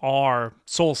with are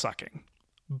soul-sucking.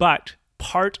 But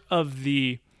part of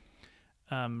the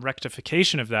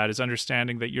rectification of that is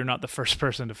understanding that you're not the first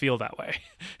person to feel that way.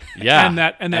 Yeah. and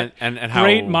that how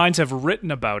great minds have written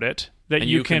about it, that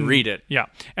you can read it. Yeah.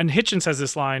 And Hitchens has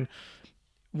this line,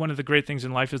 one of the great things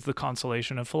in life is the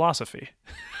consolation of philosophy.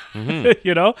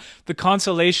 The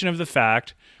consolation of the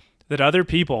fact that other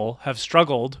people have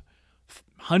struggled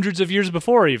hundreds of years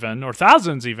before even, or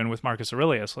thousands even, with Marcus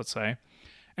Aurelius, let's say,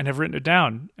 and have written it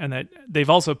down, and that they've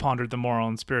also pondered the moral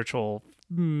and spiritual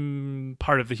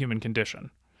part of the human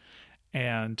condition.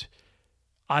 And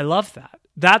I love that.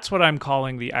 That's what I'm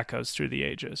calling the echoes through the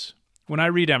ages. When I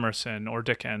read Emerson or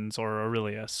Dickens or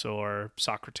Aurelius or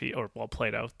Socrates, or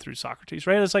Plato through Socrates,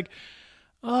 right? It's like,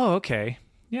 oh, okay.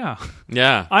 Yeah.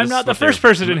 Yeah. I'm not the first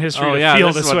person in history to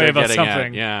feel this way about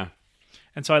something. Yeah.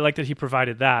 And so I like that he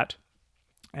provided that.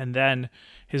 And then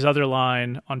his other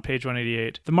line on page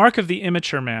 188, the mark of the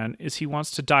immature man is he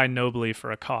wants to die nobly for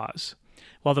a cause,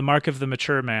 while the mark of the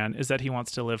mature man is that he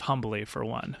wants to live humbly for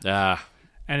one. Ah.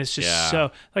 And it's just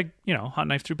so, like, hot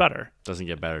knife through butter. Doesn't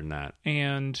get better than that.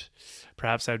 And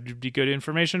perhaps that would be good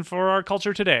information for our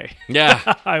culture today.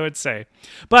 Yeah. I would say.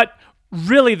 But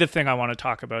really the thing I want to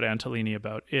talk about Antolini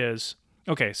about is,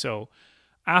 okay, so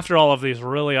after all of these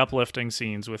really uplifting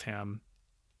scenes with him,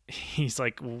 he's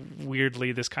like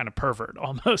weirdly this kind of pervert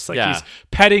almost. Like he's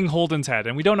petting Holden's head,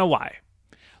 and we don't know why.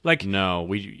 Like, no,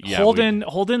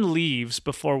 Holden leaves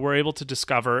before we're able to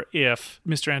discover if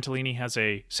Mr. Antolini has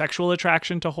a sexual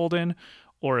attraction to Holden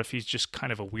or if he's just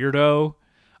kind of a weirdo.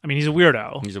 I mean, he's a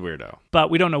weirdo. He's a weirdo. But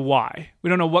we don't know why. We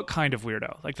don't know what kind of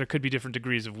weirdo. Like, there could be different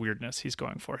degrees of weirdness he's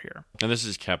going for here. And this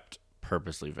is kept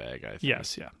purposely vague, I think.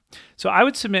 Yes, yeah. So I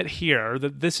would submit here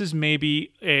that this is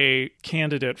maybe a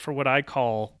candidate for what I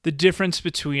call the difference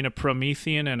between a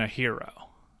Promethean and a hero.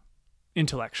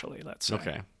 Intellectually, let's say.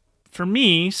 Okay. For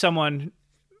me, someone,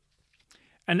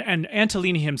 and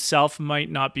Antolini himself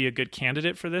might not be a good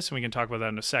candidate for this, and we can talk about that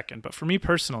in a second, but for me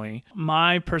personally,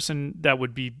 my person that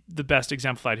would be the best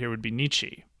exemplified here would be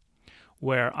Nietzsche,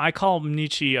 where I call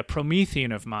Nietzsche a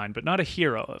Promethean of mine, but not a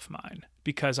hero of mine,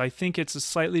 because I think it's a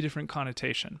slightly different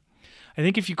connotation. I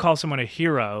think if you call someone a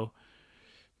hero,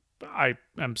 I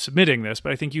am submitting this,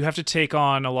 but I think you have to take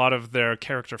on a lot of their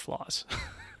character flaws.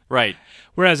 Right.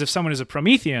 Whereas if someone is a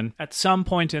Promethean, at some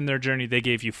point in their journey, they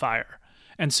gave you fire.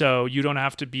 And so you don't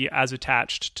have to be as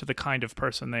attached to the kind of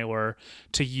person they were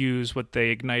to use what they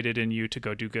ignited in you to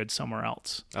go do good somewhere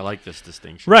else. I like this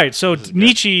distinction. Right. So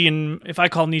Nietzsche, and if I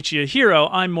call Nietzsche a hero,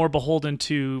 I'm more beholden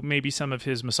to maybe some of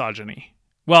his misogyny.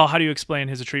 Well, how do you explain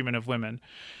his treatment of women?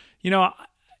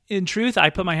 In truth,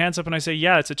 I put my hands up and I say,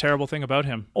 yeah, it's a terrible thing about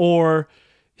him. Or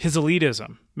his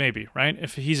elitism, maybe, right?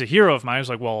 If he's a hero of mine, I was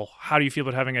like, well, how do you feel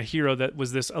about having a hero that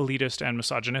was this elitist and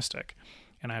misogynistic?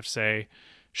 And I have to say,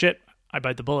 shit, I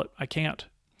bite the bullet. I can't.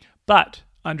 But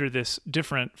under this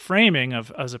different framing of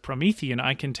as a Promethean,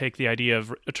 I can take the idea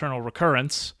of eternal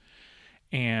recurrence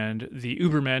and the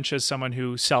Übermensch as someone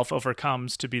who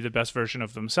self-overcomes to be the best version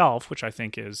of themselves, which I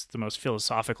think is the most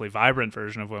philosophically vibrant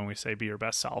version of when we say be your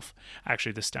best self.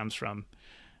 Actually, this stems from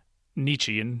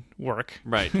Nietzschean work.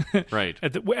 Right, right.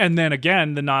 And then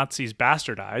again, the Nazis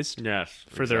bastardized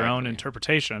for their own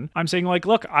interpretation. I'm saying, like,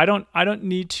 look, I don't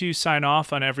need to sign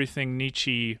off on everything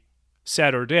Nietzsche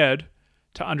said or did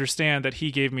to understand that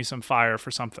he gave me some fire for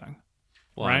something.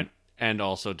 Well, right? And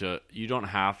also you don't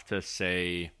have to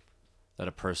say that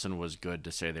a person was good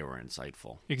to say they were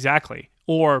insightful. Exactly.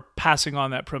 Or passing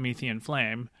on that Promethean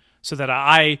flame so that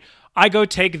I go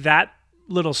take that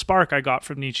little spark I got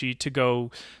from Nietzsche to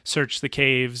go search the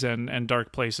caves and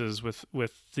dark places with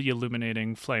the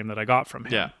illuminating flame that I got from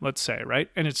him, let's say, right?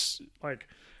 And it's like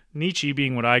Nietzsche,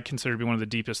 being what I consider to be one of the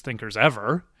deepest thinkers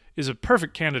ever, is a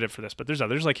perfect candidate for this. But there's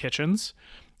others like Hitchens.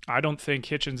 I don't think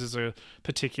Hitchens is a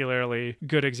particularly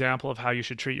good example of how you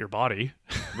should treat your body.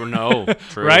 No,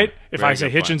 true. Right? If Very I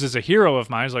say Hitchens point. is a hero of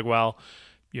mine, it's like, well,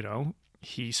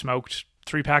 he smoked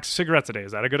 3 packs of cigarettes a day.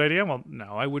 Is that a good idea? Well,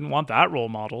 no, I wouldn't want that role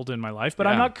modeled in my life, but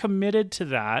I'm not committed to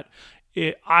that.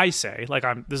 I say, like,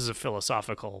 this is a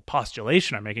philosophical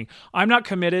postulation I'm making. I'm not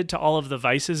committed to all of the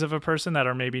vices of a person that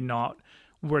are maybe not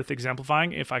worth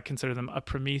exemplifying if I consider them a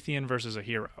Promethean versus a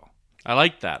hero. I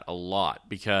like that a lot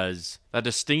because that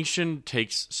distinction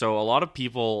so a lot of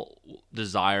people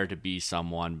desire to be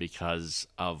someone because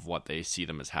of what they see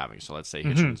them as having. So let's say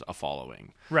Hitchens, a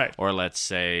following. Right. Or let's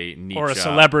say Nietzsche, or a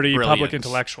celebrity, brilliance. public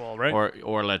intellectual, right?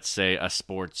 Or let's say a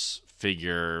sports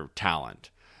figure talent.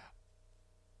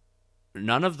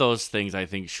 None of those things I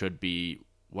think should be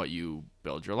what you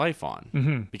build your life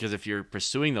on. Because if you're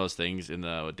pursuing those things in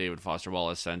the David Foster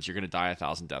Wallace sense, you're going to die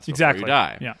 1,000 deaths before you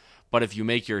die. Yeah. But if you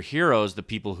make your heroes the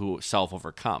people who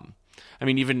self-overcome, I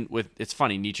mean, even it's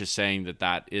funny, Nietzsche saying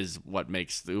that is what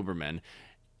makes the Uberman.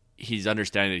 He's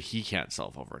understanding that he can't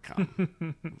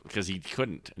self-overcome because he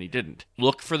couldn't and he didn't.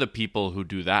 Look for the people who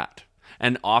do that.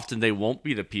 And often they won't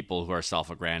be the people who are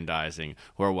self-aggrandizing,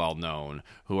 who are well-known,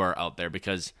 who are out there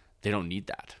because they don't need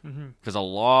that. Because a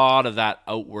lot of that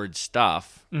outward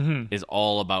stuff is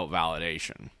all about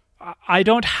validation. I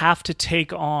don't have to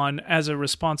take on as a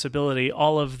responsibility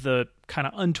all of the kind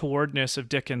of untowardness of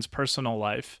Dickens' personal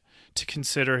life to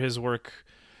consider his work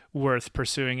worth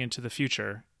pursuing into the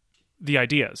future. The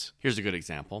ideas. Here's a good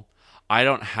example. I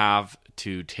don't have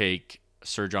to take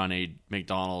Sir John A.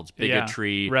 Macdonald's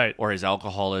bigotry or his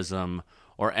alcoholism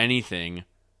or anything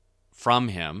from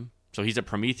him. So he's a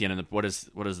Promethean, and what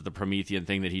is the Promethean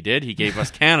thing that he did? He gave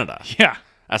us Canada. Yeah.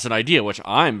 That's an idea which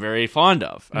I'm very fond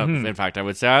of. In fact, I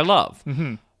would say I love.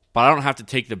 But I don't have to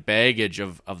take the baggage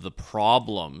of the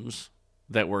problems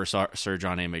that were Sir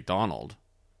John A. Macdonald.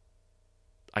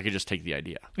 I could just take the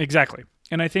idea. Exactly.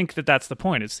 And I think that's the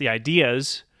point. It's the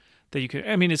ideas that you could...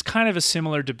 I mean, it's kind of a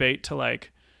similar debate to,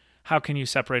 like, how can you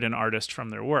separate an artist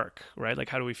from their work, right? Like,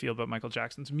 how do we feel about Michael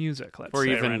Jackson's music,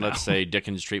 let's say,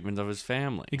 Dickens' treatment of his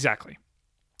family. Exactly.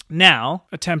 Now,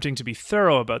 attempting to be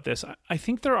thorough about this, I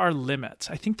think there are limits.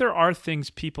 I think there are things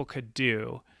people could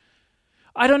do.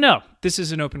 I don't know. This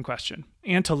is an open question.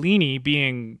 Antolini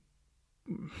being...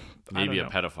 Maybe a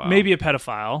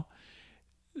pedophile.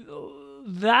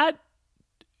 That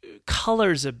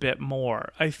colors a bit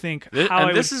more, I think.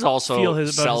 This is also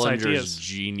Selinger's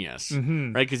genius,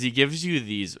 right? Because he gives you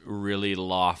these really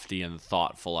lofty and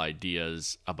thoughtful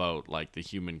ideas about, like, the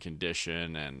human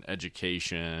condition and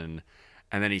education,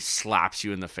 and then he slaps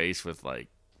you in the face with, like,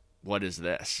 what is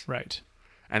this? Right.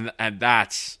 And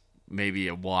that's maybe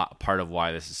a part of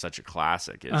why this is such a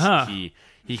classic. Is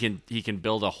he can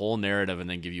build a whole narrative and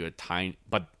then give you a tiny.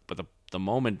 But the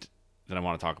moment that I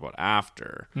want to talk about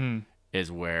after is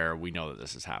where we know that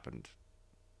this has happened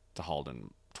to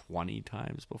Holden 20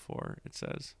 times before. It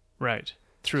says right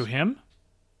through him.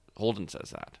 Holden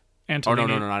says that. Antolini. Oh,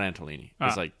 no, not Antolini.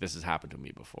 It's like, this has happened to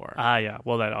me before. Yeah.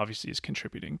 Well, that obviously is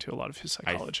contributing to a lot of his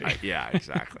psychology. Yeah,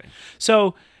 exactly.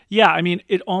 So, yeah, I mean,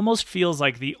 it almost feels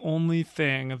like the only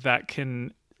thing that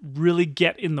can really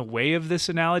get in the way of this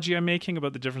analogy I'm making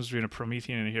about the difference between a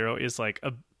Promethean and a hero is, like,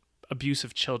 abuse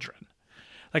of children.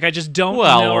 Like, I just don't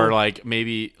Well, know. or like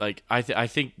maybe like I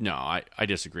think no, I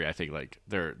disagree. I think like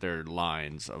there are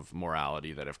lines of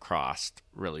morality that have crossed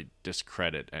really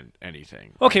discredit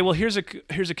anything. Okay, well, here's a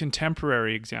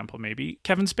contemporary example, maybe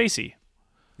Kevin Spacey.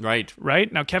 Right.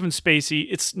 Right? Now, Kevin Spacey,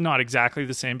 it's not exactly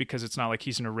the same because it's not like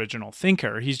he's an original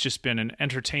thinker. He's just been an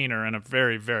entertainer and a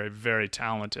very, very, very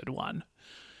talented one.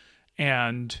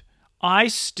 And I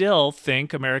still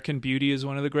think American Beauty is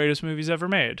one of the greatest movies ever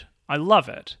made. I love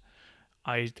it.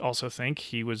 I also think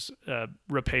he was a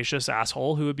rapacious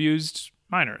asshole who abused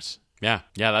minors. Yeah.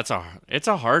 Yeah, it's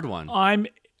a hard one.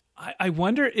 I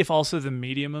wonder if also the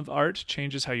medium of art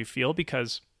changes how you feel,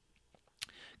 because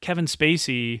Kevin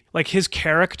Spacey, like, his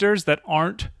characters that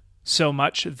aren't so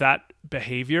much that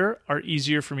behavior are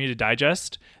easier for me to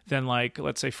digest than, like,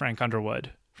 let's say Frank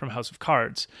Underwood from House of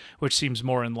Cards, which seems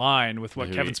more in line with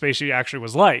what Kevin Spacey actually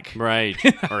was like. Right.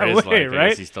 Or is way, like,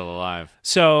 right? is he still alive?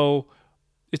 So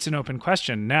it's an open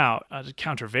question. Now, a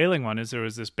countervailing one is there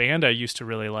was this band I used to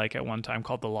really like at one time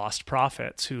called the Lost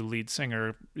Prophets, who lead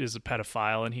singer is a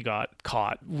pedophile, and he got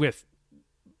caught with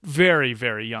very,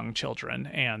 very young children,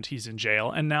 and he's in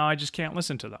jail, and now I just can't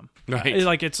listen to them. Right.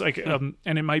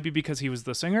 And it might be because he was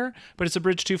the singer, but it's a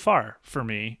bridge too far for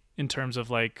me in terms of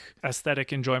like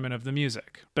aesthetic enjoyment of the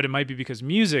music. But it might be because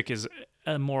music is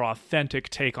a more authentic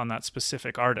take on that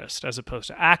specific artist as opposed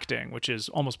to acting, which is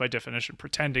almost by definition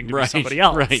pretending to be somebody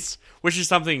else. Right. Which is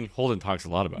something Holden talks a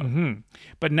lot about. Mm-hmm.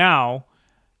 But now,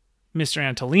 Mr.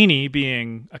 Antolini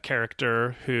being a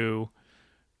character who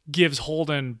gives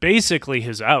Holden basically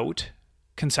his out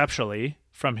conceptually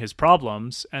from his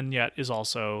problems, and yet is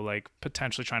also like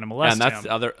potentially trying to molest him. And that's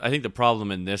the other. I think the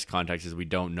problem in this context is we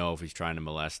don't know if he's trying to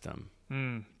molest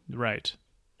him. Right.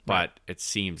 But it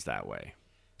seems that way.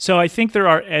 So I think there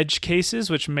are edge cases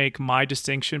which make my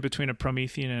distinction between a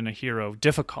Promethean and a hero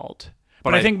difficult.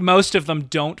 But I think most of them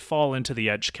don't fall into the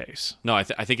edge case. No, I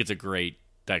think it's a great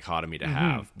dichotomy to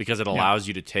have, because it allows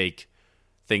you to take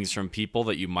things from people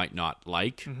that you might not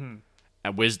like,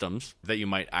 and wisdoms that you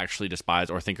might actually despise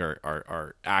or think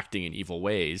are acting in evil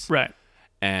ways. Right.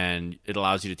 And it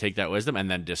allows you to take that wisdom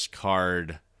and then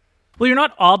discard. Well, you're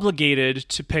not obligated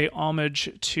to pay homage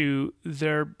to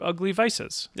their ugly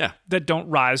vices. Yeah. That don't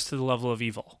rise to the level of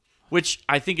evil. Which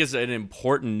I think is an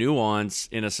important nuance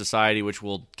in a society which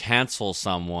will cancel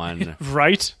someone.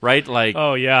 Right? Right? Like,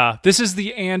 oh, yeah. This is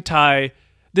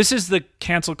the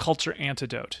cancel culture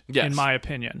antidote, in my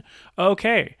opinion.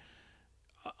 Okay.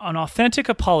 An authentic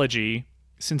apology,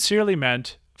 sincerely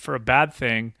meant for a bad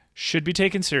thing, should be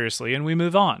taken seriously, and we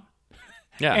move on.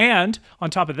 Yeah. And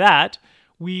on top of that,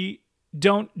 we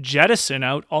don't jettison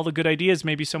out all the good ideas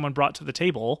maybe someone brought to the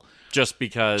table just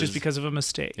because of a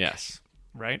mistake. Yes.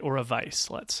 Right? Or a vice,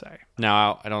 let's say.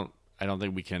 Now, I don't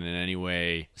think we can in any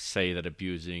way say that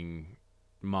abusing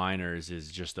minors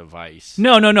is just a vice.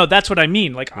 No. That's what I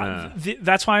mean. Like,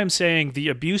 that's why I'm saying the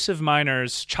abuse of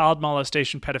minors, child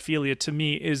molestation, pedophilia, to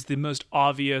me is the most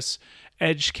obvious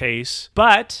edge case.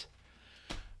 But,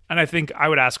 and I think I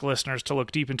would ask listeners to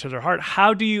look deep into their heart,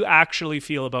 how do you actually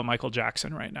feel about Michael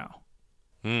Jackson right now?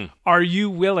 Are you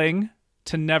willing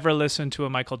to never listen to a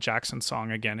Michael Jackson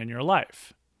song again in your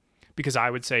life? Because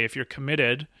I would say if you're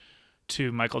committed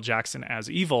to Michael Jackson as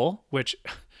evil, which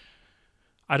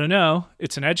I don't know,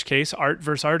 it's an edge case, art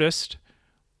versus artist.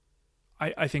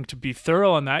 I think to be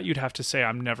thorough on that, you'd have to say,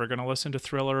 I'm never going to listen to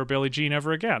Thriller or Billie Jean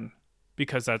ever again,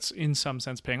 because that's in some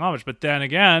sense paying homage. But then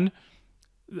again,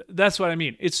 that's what I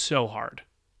mean. It's so hard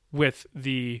with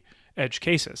the edge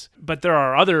cases. But there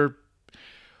are other,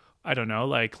 I don't know,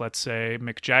 like let's say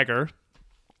Mick Jagger,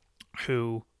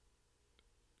 who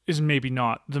is maybe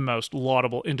not the most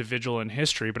laudable individual in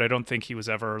history, but I don't think he was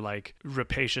ever like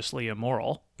rapaciously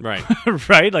immoral. Right.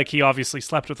 Right? Like he obviously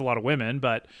slept with a lot of women,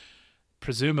 but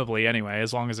presumably anyway,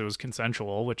 as long as it was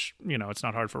consensual, which, you know, it's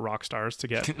not hard for rock stars to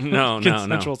get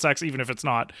consensual sex, even if it's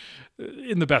not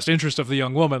in the best interest of the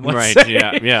young woman, let's say.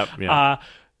 Yeah.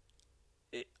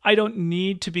 I don't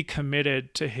need to be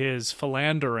committed to his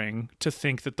philandering to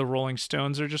think that the Rolling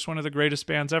Stones are just one of the greatest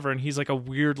bands ever, and he's like a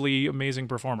weirdly amazing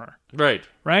performer. Right.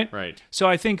 Right? So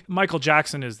I think Michael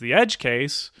Jackson is the edge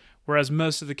case, whereas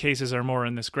most of the cases are more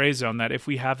in this gray zone, that if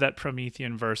we have that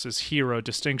Promethean versus hero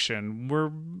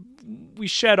distinction, we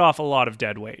shed off a lot of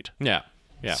dead weight. Yeah.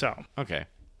 So. Okay.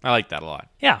 I like that a lot.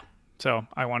 Yeah. So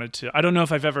I don't know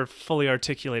if I've ever fully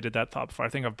articulated that thought before. I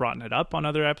think I've brought it up on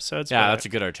other episodes. Yeah, that's a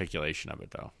good articulation of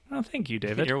it, though. Oh, thank you,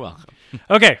 David. You're welcome.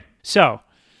 Okay, so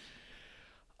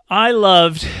I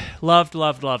loved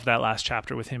that last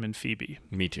chapter with him and Phoebe.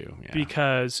 Me too, yeah.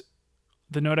 Because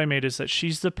the note I made is that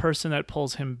she's the person that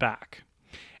pulls him back.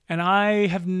 And I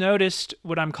have noticed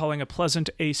what I'm calling a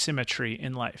pleasant asymmetry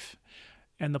in life.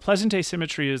 And the pleasant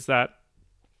asymmetry is that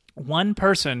one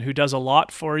person who does a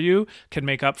lot for you can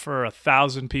make up for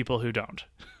 1,000 people who don't.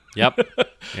 Yep.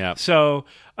 Yep. So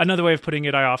another way of putting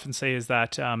it, I often say, is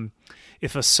that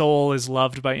if a soul is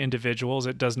loved by individuals,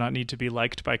 it does not need to be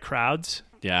liked by crowds.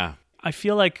 Yeah. I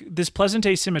feel like this pleasant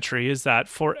asymmetry is that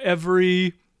for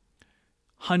every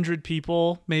 100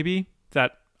 people, maybe,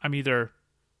 that I'm either,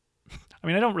 I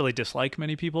mean, I don't really dislike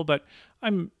many people, but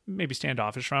I'm maybe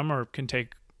standoffish from, or can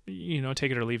take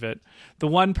it or leave it. The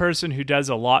one person who does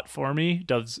a lot for me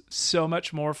does so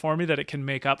much more for me that it can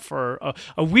make up for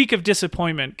a week of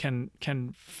disappointment can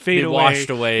fade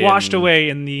away, washed away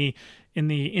in the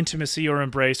intimacy or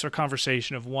embrace or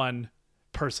conversation of one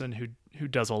person who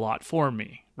does a lot for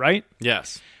me, right?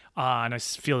 Yes. And I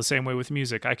feel the same way with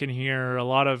music. I can hear a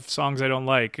lot of songs I don't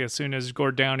like. As soon as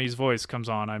Gord Downey's voice comes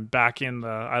on, I'm back in the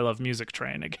I love music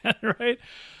train again, right?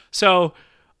 So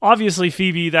obviously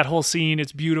Phoebe, that whole scene,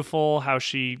 it's beautiful how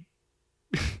she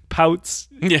pouts,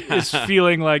 is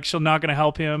feeling like she's not going to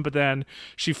help him, but then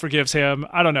she forgives him.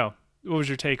 I don't know. What was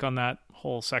your take on that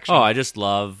whole section? Oh, I just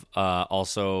love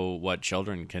also what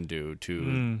children can do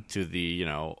to the,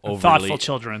 overly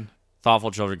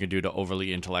thoughtful children can do to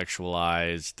overly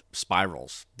intellectualized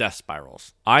spirals, death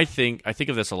spirals. I think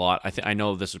of this a lot. I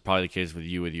know this is probably the case with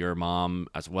you, with your mom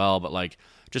as well, but like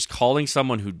just calling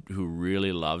someone who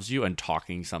really loves you and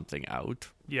talking something out.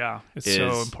 Yeah, it's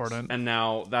so important. And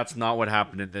now that's not what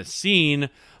happened in this scene,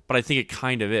 but I think it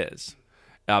kind of is.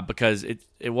 Because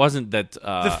it wasn't that...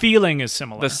 the feeling is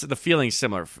similar. The feeling's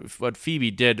similar. What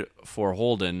Phoebe did for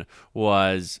Holden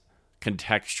was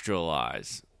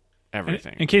contextualize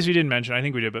everything. In case we didn't mention, I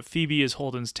think we did, but Phoebe is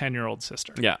Holden's 10-year-old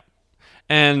sister. Yeah.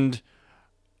 And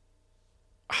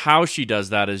how she does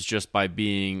that is just by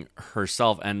being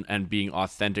herself and being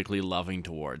authentically loving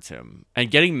towards him. And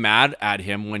getting mad at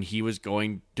him when he was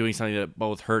doing something that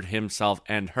both hurt himself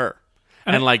and her.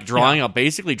 And like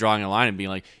basically drawing a line and being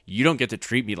like, you don't get to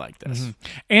treat me like this. Mm-hmm.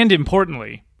 And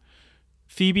importantly,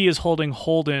 Phoebe is holding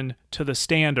Holden to the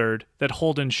standard that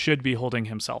Holden should be holding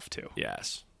himself to.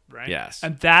 Yes. Right? Yes.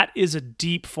 And that is a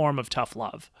deep form of tough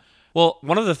love. Well,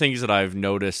 one of the things that I've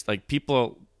noticed, like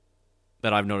people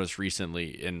that I've noticed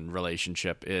recently in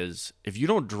relationship is if you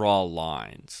don't draw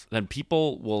lines, then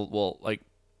people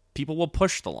will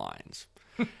push the lines.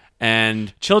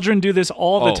 And children do this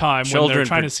all the time when they're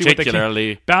trying to see what they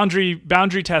can.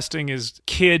 Boundary testing is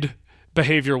kid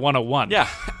behavior 101. Yeah.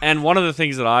 And one of the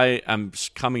things that I am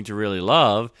coming to really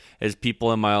love is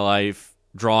people in my life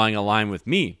drawing a line with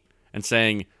me and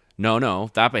saying,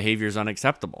 no, that behavior is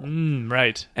unacceptable.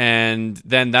 Right. And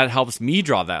then that helps me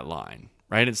draw that line,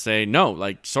 right? And say, no,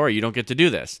 like, sorry, you don't get to do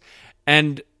this.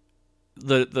 And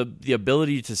the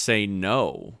ability to say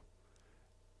no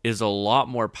is a lot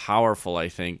more powerful, I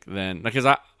think, than... Because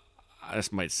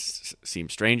this might seem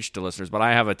strange to listeners, but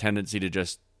I have a tendency to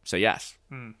just say yes.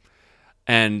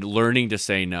 And learning to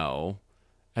say no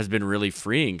has been really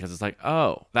freeing because it's like,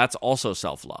 oh, that's also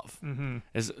self-love.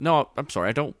 No, I'm sorry,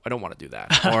 I don't want to do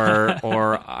that.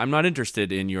 Or I'm not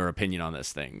interested in your opinion on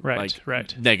this thing. Right.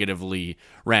 Negatively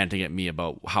ranting at me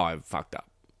about how I've fucked up.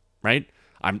 Right?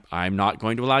 I'm not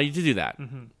going to allow you to do that.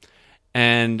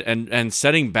 And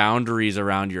setting boundaries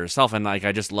around yourself. And like,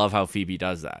 I just love how Phoebe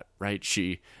does that, right?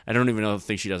 I don't even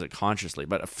think she does it consciously,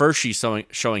 but at first she's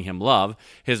showing him love.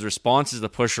 His response is to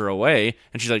push her away.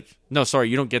 And she's like, no, sorry,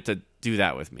 you don't get to do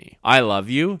that with me. I love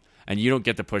you and you don't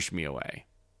get to push me away.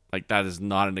 Like that is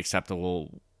not an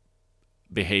acceptable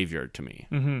behavior to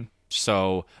me.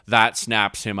 So that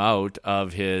snaps him out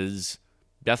of his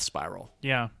death spiral.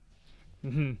 Yeah.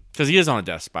 Because he is on a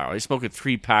death spiral. He's smoking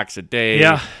 3 packs a day.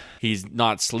 Yeah. He's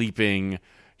not sleeping.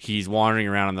 He's wandering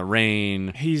around in the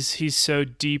rain. He's so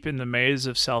deep in the maze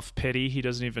of self-pity, he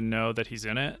doesn't even know that he's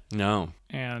in it. No.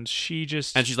 And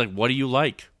she's like, what do you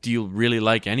like? Do you really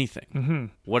like anything?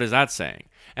 What is that saying?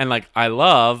 And like, I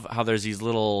love how there's these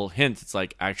little hints. It's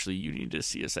like, actually, you need to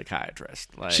see a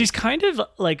psychiatrist. Like, she's kind of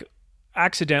like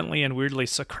accidentally and weirdly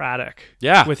Socratic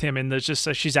with him, and there's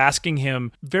just she's asking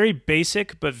him very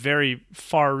basic but very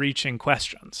far-reaching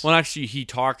questions. Well, actually, he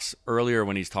talks earlier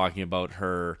when he's talking about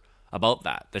her about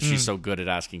that she's so good at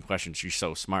asking questions. She's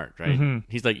so smart, right?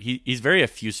 He's like he's very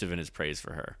effusive in his praise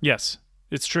for her. Yes,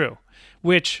 it's true,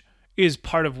 which is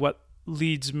part of what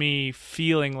leads me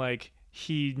feeling like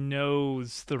he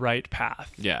knows the right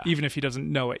path. Yeah, even if he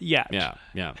doesn't know it yet.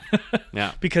 Yeah.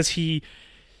 Because he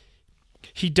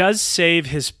does save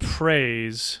his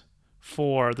praise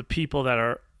for the people that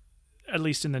are, at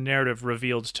least in the narrative,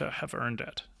 revealed to have earned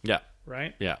it. Yeah.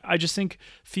 Right? Yeah. I just think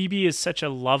Phoebe is such a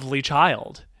lovely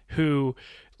child who,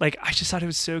 like, I just thought it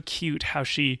was so cute how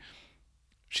she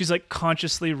She's like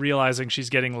consciously realizing she's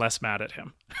getting less mad at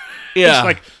him. Yeah. She's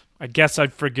like, I guess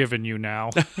I've forgiven you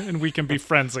now, and we can be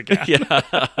friends again.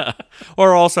 Yeah.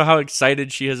 Or also how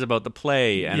excited she is about the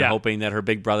play and Yeah. hoping that her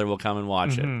big brother will come and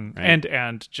watch it. Right?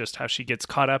 And just how she gets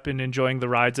caught up in enjoying the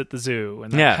rides at the zoo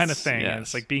and that Yes, kind of thing. yes. And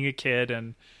it's like being a kid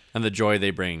and the joy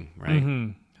they bring,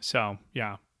 right? so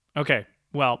yeah. Okay.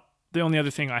 Well, the only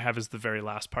other thing I have is the very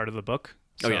last part of the book.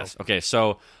 Oh, So- yes. Okay,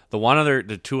 so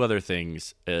the two other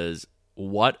things is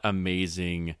what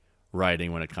amazing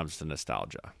writing when it comes to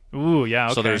nostalgia. Ooh, yeah.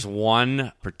 Okay. So there's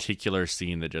one particular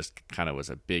scene that just kind of was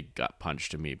a big gut punch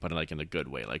to me, but like in the good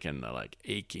way, like in the like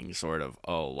aching sort of,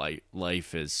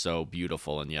 life is so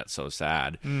beautiful and yet so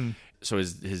sad. So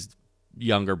his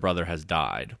younger brother has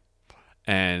died.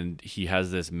 And he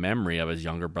has this memory of his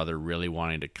younger brother really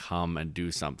wanting to come and do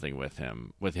something with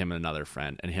him and another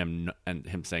friend, and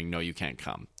him saying, no, you can't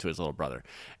come, to his little brother.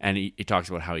 And he talks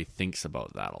about how he thinks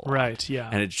about that a lot. Right, yeah.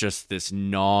 And it's just this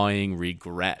gnawing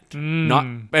regret. And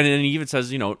then he even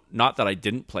says, not that I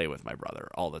didn't play with my brother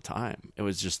all the time. It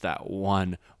was just that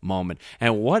one moment.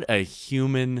 And what a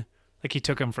human... Like he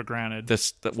took him for granted.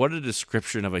 What a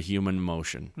description of a human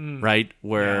emotion, right?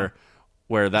 Where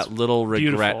that little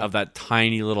regret beautiful. of that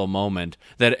tiny little moment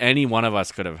that any one of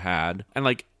us could have had. And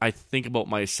like, I think about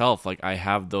myself, like I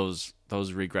have those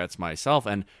regrets myself.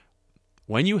 And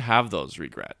when you have those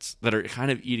regrets that are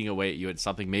kind of eating away at you and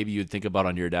something maybe you'd think about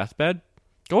on your deathbed,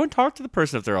 go and talk to the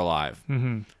person if they're alive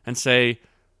and say,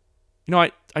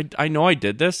 I know I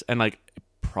did this, and like,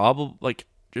 probably like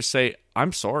just say,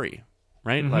 I'm sorry,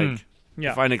 right? Like,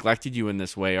 Yeah. if I neglected you in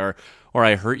this way or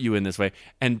I hurt you in this way,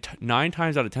 and 9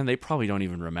 times out of 10 they probably don't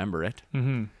even remember it,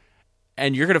 and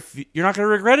you're not gonna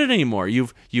regret it anymore.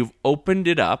 You've opened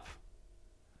it up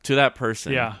to that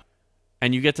person, Yeah.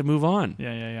 and you get to move on.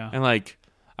 Yeah. And like,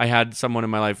 I had someone in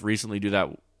my life recently do that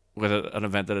with an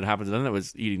event that had happened to them that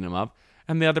was eating them up,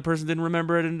 and the other person didn't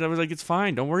remember it, and I was like, it's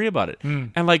fine, don't worry about it.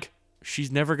 And like, she's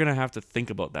never gonna have to think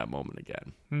about that moment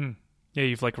again. Yeah,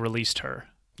 you've like released her.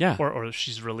 Yeah. Or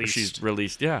she's released. She's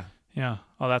released, yeah. Yeah.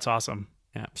 Oh, that's awesome.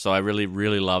 Yeah. So I really,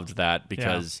 really loved that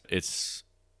because it's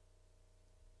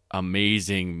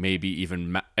amazing, maybe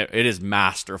even it is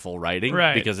masterful writing,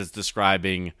 Right. because it's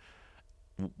describing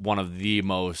one of the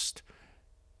most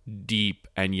deep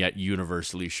and yet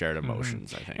universally shared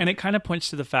emotions, I think. And it kind of points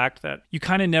to the fact that you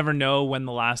kind of never know when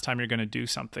the last time you're going to do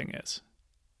something is.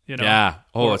 Yeah.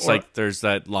 Or- It's or- like there's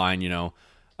that line,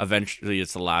 eventually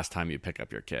it's the last time you pick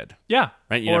up your kid, Yeah.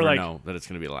 right? You or never like know that it's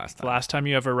going to be the last the time. last time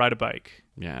you ever ride a bike.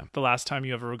 Yeah. The last time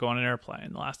you ever go on an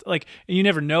airplane, and you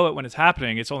never know it when it's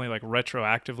happening. It's only like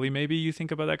retroactively maybe you think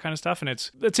about that kind of stuff, and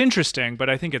it's interesting, but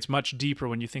I think it's much deeper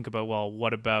when you think about, well,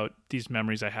 what about these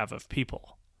memories I have of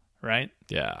people, right?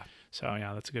 Yeah. So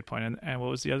yeah, that's a good point. And what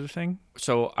was the other thing?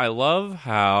 So I love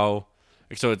how,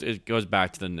 so it goes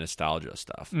back to the nostalgia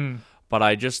stuff, but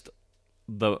I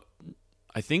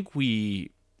think we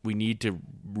need to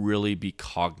really be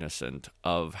cognizant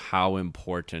of how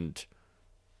important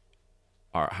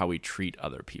how we treat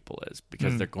other people is,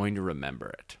 because they're going to remember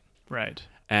it. Right.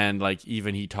 And like,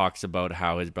 even he talks about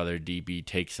how his brother DB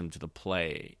takes him to the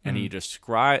play, and he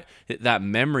describes that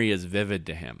memory is vivid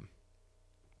to him.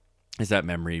 Is that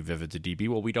memory vivid to DB?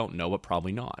 Well, we don't know, but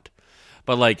probably not.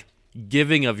 But like,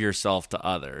 giving of yourself to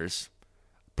others,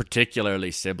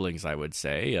 particularly siblings, I would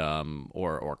say,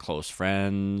 or close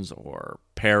friends or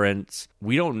parents,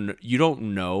 you don't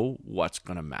know what's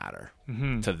going to matter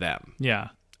to them. Yeah.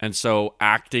 And so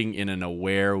acting in an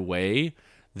aware way,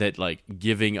 that like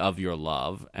giving of your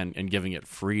love and giving it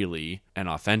freely and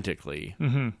authentically,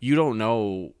 you don't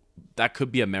know, that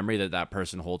could be a memory that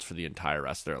person holds for the entire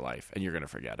rest of their life, and you're going to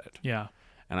forget it. Yeah.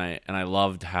 And I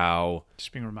loved how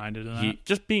Just being reminded of that. he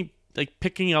just being like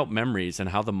picking out memories and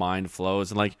how the mind flows,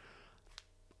 and like,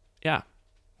 yeah.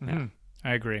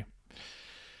 I agree.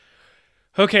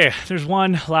 Okay, there's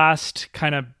one last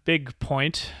kind of big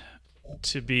point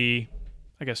to be,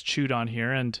 I guess, chewed on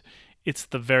here, and it's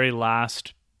the very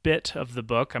last bit of the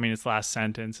book. I mean, it's the last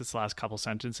sentence, it's the last couple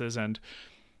sentences, and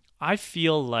I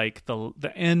feel like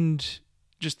the end,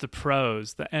 just the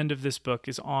prose, the end of this book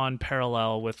is on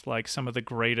parallel with like some of the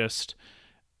greatest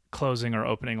closing or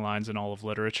opening lines in all of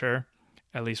literature,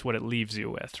 at least what it leaves you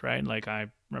with, right? Like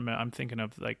I'm thinking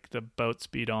of like the boat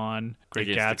speed on, Great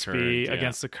Against the Gatsby, Current, yeah.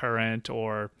 Against the Current,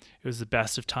 or it was the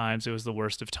best of times, it was the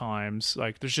worst of times.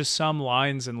 Like there's just some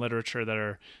lines in literature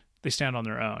that they stand on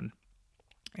their own.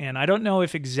 And I don't know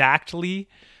if exactly,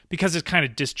 because it's kind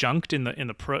of disjunct in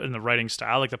the writing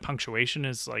style, like the punctuation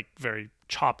is like very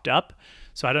chopped up.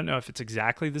 So I don't know if it's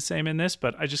exactly the same in this,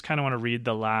 but I just kind of want to read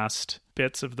the last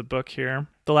bits of the book here.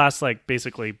 The last like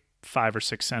basically 5 or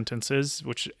 6 sentences,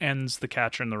 which ends The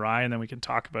Catcher in the Rye, and then we can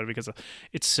talk about it because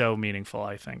it's so meaningful,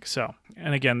 I think. So,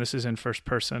 and again, this is in first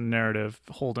person narrative,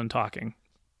 Holden talking.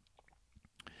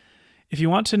 If you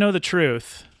want to know the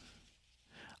truth,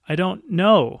 I don't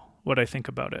know what I think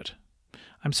about it.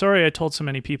 I'm sorry I told so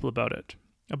many people about it.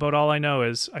 About all I know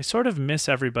is I sort of miss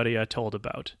everybody I told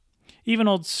about. Even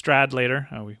old Stradlater.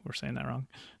 Oh, we were saying that wrong.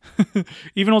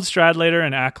 Even old Stradlater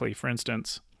and Ackley, for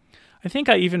instance. I think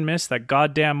I even miss that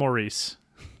goddamn Maurice.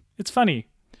 It's funny.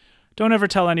 Don't ever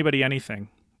tell anybody anything.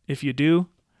 If you do,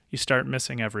 you start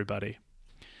missing everybody.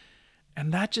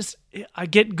 And that just, I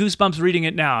get goosebumps reading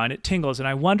it now, and it tingles. And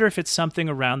I wonder if it's something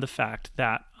around the fact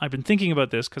that I've been thinking about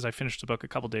this because I finished the book a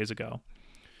couple days ago.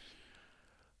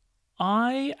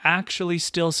 I actually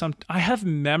I have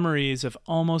memories of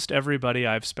almost everybody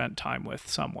I've spent time with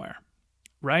somewhere,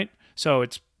 right? So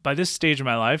it's by this stage of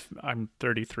my life, I'm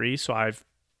 33, so I've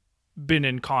been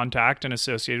in contact and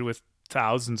associated with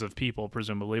thousands of people,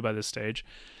 presumably by this stage.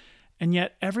 And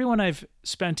yet everyone I've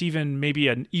spent even maybe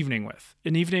an evening with,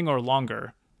 an evening or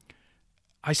longer,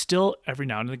 I still, every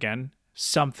now and again,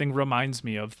 something reminds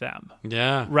me of them.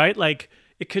 Yeah. Right? Like,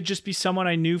 it could just be someone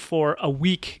I knew for a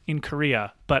week in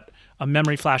Korea, but a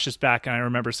memory flashes back and I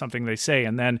remember something they say.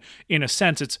 And then, in a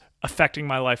sense, it's affecting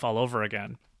my life all over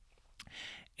again.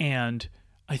 And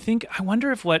I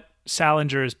wonder if what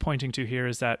Salinger is pointing to here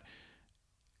is that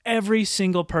every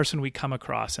single person we come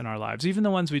across in our lives, even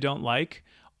the ones we don't like,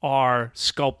 are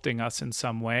sculpting us in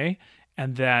some way.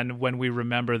 And then when we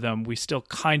remember them, we still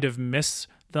kind of miss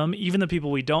them, even the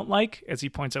people we don't like, as he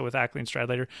points out with Ackley and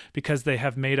Stradlater, because they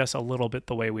have made us a little bit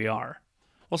the way we are.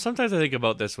 Well, sometimes I think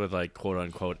about this with like quote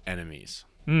unquote enemies,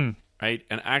 right?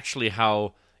 And actually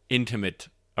how intimate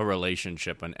a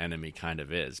relationship an enemy kind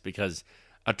of is, because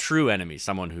a true enemy,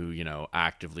 someone who, you know,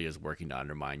 actively is working to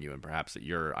undermine you and perhaps that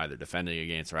you're either defending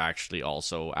against or actually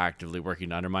also actively working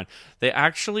to undermine, they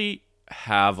actually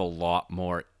have a lot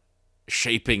more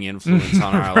shaping influence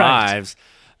on our Right. lives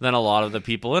than a lot of the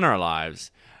people in our lives.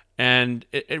 And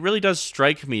it really does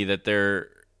strike me that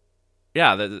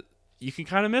that you can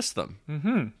kind of miss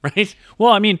them, right?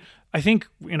 Well, I mean, I think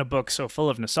in a book so full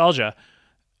of nostalgia,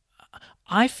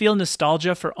 I feel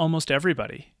nostalgia for almost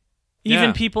everybody. Even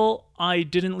Yeah. people I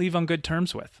didn't leave on good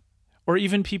terms with. Or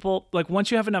even people, like,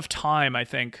 once you have enough time, I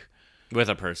think, With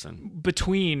a person.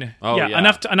 between Yeah.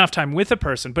 enough time with a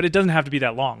person, but it doesn't have to be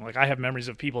that long. Like, I have memories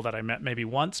of people that I met maybe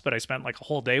once, but I spent like a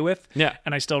whole day with. Yeah.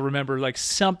 And I still remember like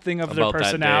something of About their that day,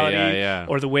 personality yeah.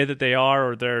 or the way that they are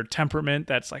or their temperament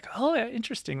that's like, oh yeah,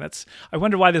 interesting. I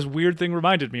wonder why this weird thing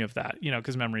reminded me of that, you know,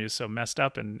 because memory is so messed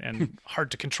up and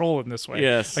hard to control in this way.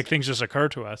 Yes. Like, things just occur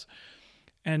to us.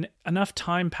 And enough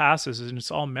time passes and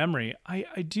it's all memory. I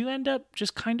do end up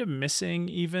just kind of missing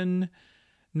even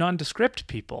nondescript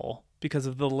people because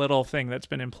of the little thing that's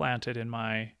been implanted in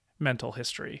my mental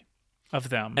history of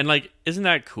them. And like, isn't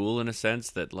that cool in a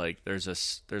sense that like there's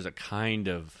a kind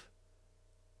of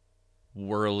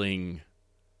whirling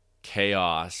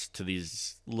chaos to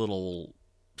these little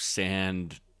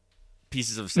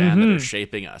pieces of sand that are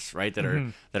shaping us, right?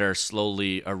 That are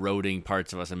slowly eroding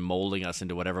parts of us and molding us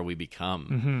into whatever we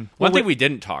become. One thing we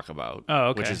didn't talk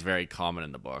about, which is very common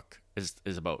in the book,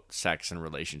 is about sex and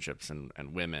relationships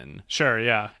and women. Sure,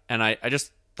 yeah. And I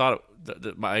just thought,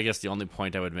 I guess the only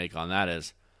point I would make on that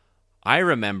is, I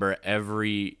remember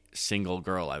every single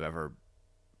girl I've ever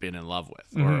been in love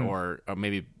with, or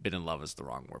maybe been in love is the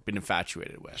wrong word, been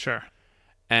infatuated with. Sure.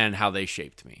 And how they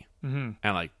shaped me, and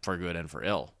like for good and for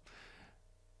ill.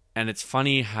 And it's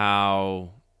funny how,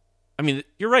 I mean,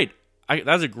 you're right.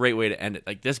 That's a great way to end it.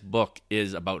 Like, this book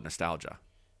is about nostalgia.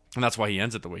 And that's why he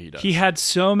ends it the way he does. He had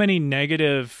so many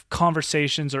negative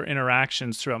conversations or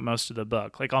interactions throughout most of the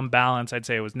book. Like, on balance, I'd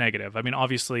say it was negative. I mean,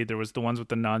 obviously, there was the ones with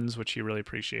the nuns, which he really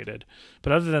appreciated.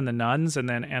 But other than the nuns and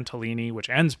then Antolini, which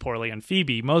ends poorly, and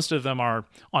Phoebe, most of them are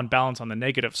on balance on the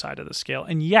negative side of the scale.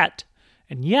 And yet,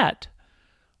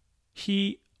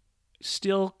 he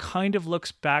still kind of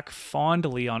looks back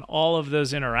fondly on all of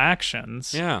those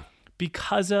interactions. Yeah.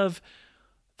 Because of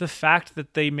the fact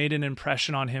that they made an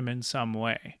impression on him in some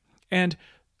way. And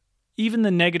even the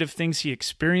negative things he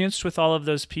experienced with all of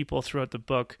those people throughout the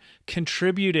book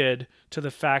contributed to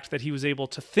the fact that he was able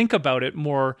to think about it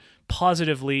more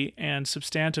positively and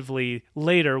substantively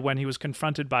later when he was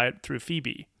confronted by it through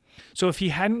Phoebe. So if he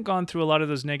hadn't gone through a lot of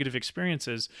those negative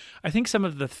experiences, I think some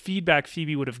of the feedback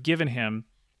Phoebe would have given him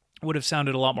would have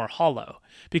sounded a lot more hollow,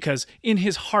 because in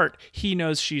his heart, he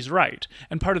knows she's right.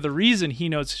 And part of the reason he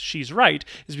knows she's right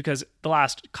is because the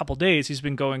last couple days he's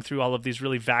been going through all of these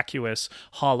really vacuous,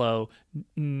 hollow,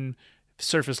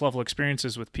 surface level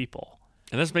experiences with people.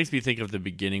 And this makes me think of the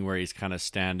beginning where he's kind of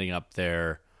standing up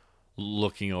there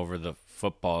looking over the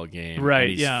football game. Right,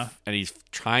 And he's, yeah. And he's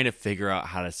trying to figure out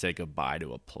how to say goodbye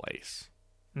to a place.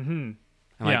 Mm-hmm. And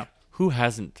like, who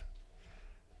hasn't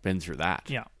been through that?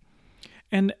 Yeah.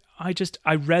 And I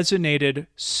resonated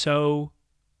so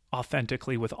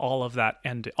authentically with all of that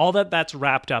ending, all that's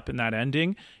wrapped up in that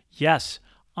ending. Yes,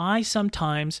 I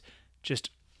sometimes just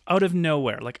out of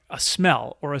nowhere, like a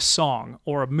smell or a song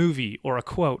or a movie or a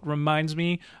quote reminds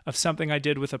me of something I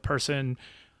did with a person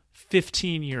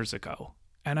 15 years ago.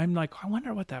 And I'm like, I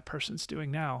wonder what that person's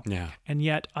doing now. Yeah. And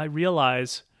yet I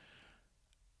realize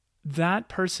that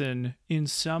person in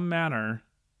some manner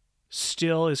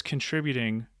still is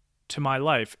contributing to my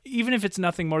life, even if it's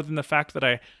nothing more than the fact that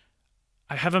I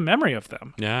have a memory of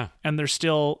them. Yeah. And they're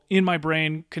still in my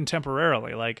brain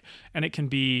contemporarily. Like, and it can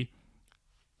be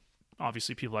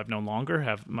obviously people I've known longer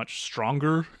have much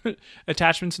stronger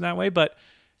attachments in that way, but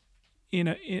in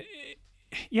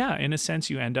a sense,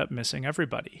 you end up missing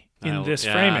everybody in this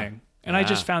framing. And I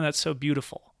just found that so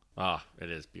beautiful. Oh,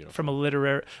 it is beautiful. From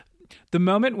the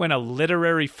moment when a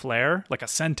literary flair, like a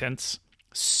sentence,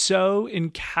 so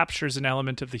encaptures an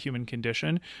element of the human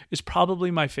condition is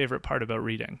probably my favorite part about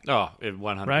reading. Oh,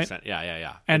 100%. Right?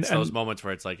 Yeah. And it's those moments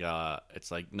where it's like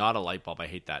not a light bulb. I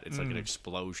hate that. It's like an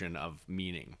explosion of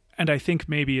meaning. And I think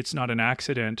maybe it's not an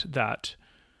accident that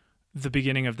the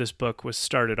beginning of this book was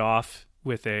started off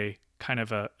with a kind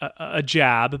of a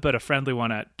jab, but a friendly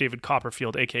one at David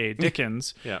Copperfield, aka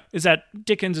Dickens. Yeah. Is that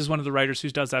Dickens is one of the writers who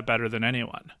does that better than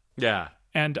anyone. Yeah.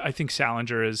 And I think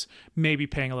Salinger is maybe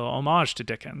paying a little homage to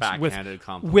Dickens Backhanded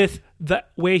compliment. with the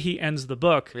way he ends the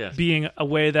book Yes. being a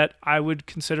way that I would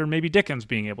consider maybe Dickens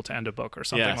being able to end a book or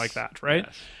something like that, right?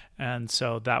 Yes. And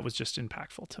so that was just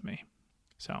impactful to me.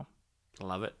 So,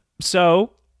 Love it.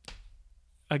 So,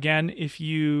 again, if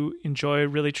you enjoy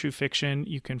Really True Fiction,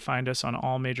 you can find us on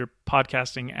all major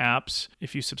podcasting apps.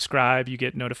 If you subscribe, you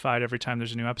get notified every time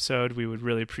there's a new episode. We would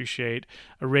really appreciate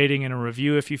a rating and a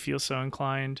review if you feel so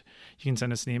inclined. You can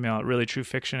send us an email at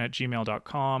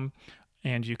reallytruefiction@gmail.com.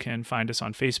 And you can find us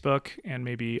on Facebook and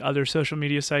maybe other social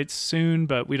media sites soon,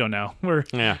 but we don't know. We're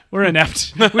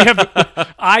inept.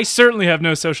 I certainly have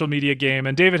no social media game,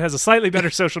 and David has a slightly better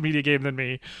social media game than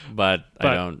me. But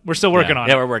I don't. We're still working on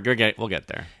it. Yeah, we'll get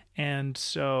there. And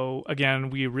so, again,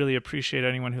 we really appreciate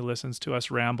anyone who listens to us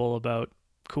ramble about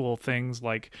cool things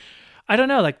like, I don't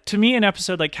know, like to me, an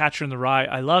episode like Catcher in the Rye,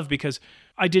 I love because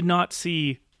I did not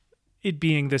see it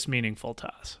being this meaningful to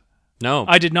us. No,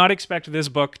 I did not expect this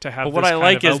book to have. But what this I kind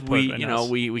like of is output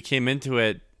we came into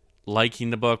it liking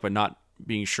the book, but not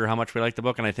being sure how much we like the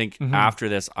book. And I think after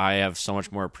this, I have so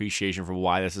much more appreciation for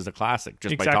why this is a classic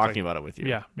just by talking about it with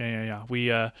you. Yeah.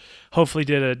 We hopefully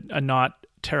did a not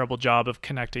terrible job of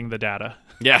connecting the data.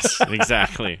 Yes,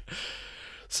 exactly.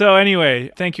 So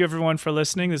anyway, thank you everyone for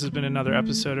listening. This has been another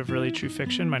episode of Really True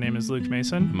Fiction. My name is Luke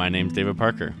Mason. My name's David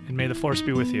Parker. And may the force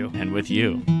be with you. And with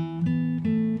you.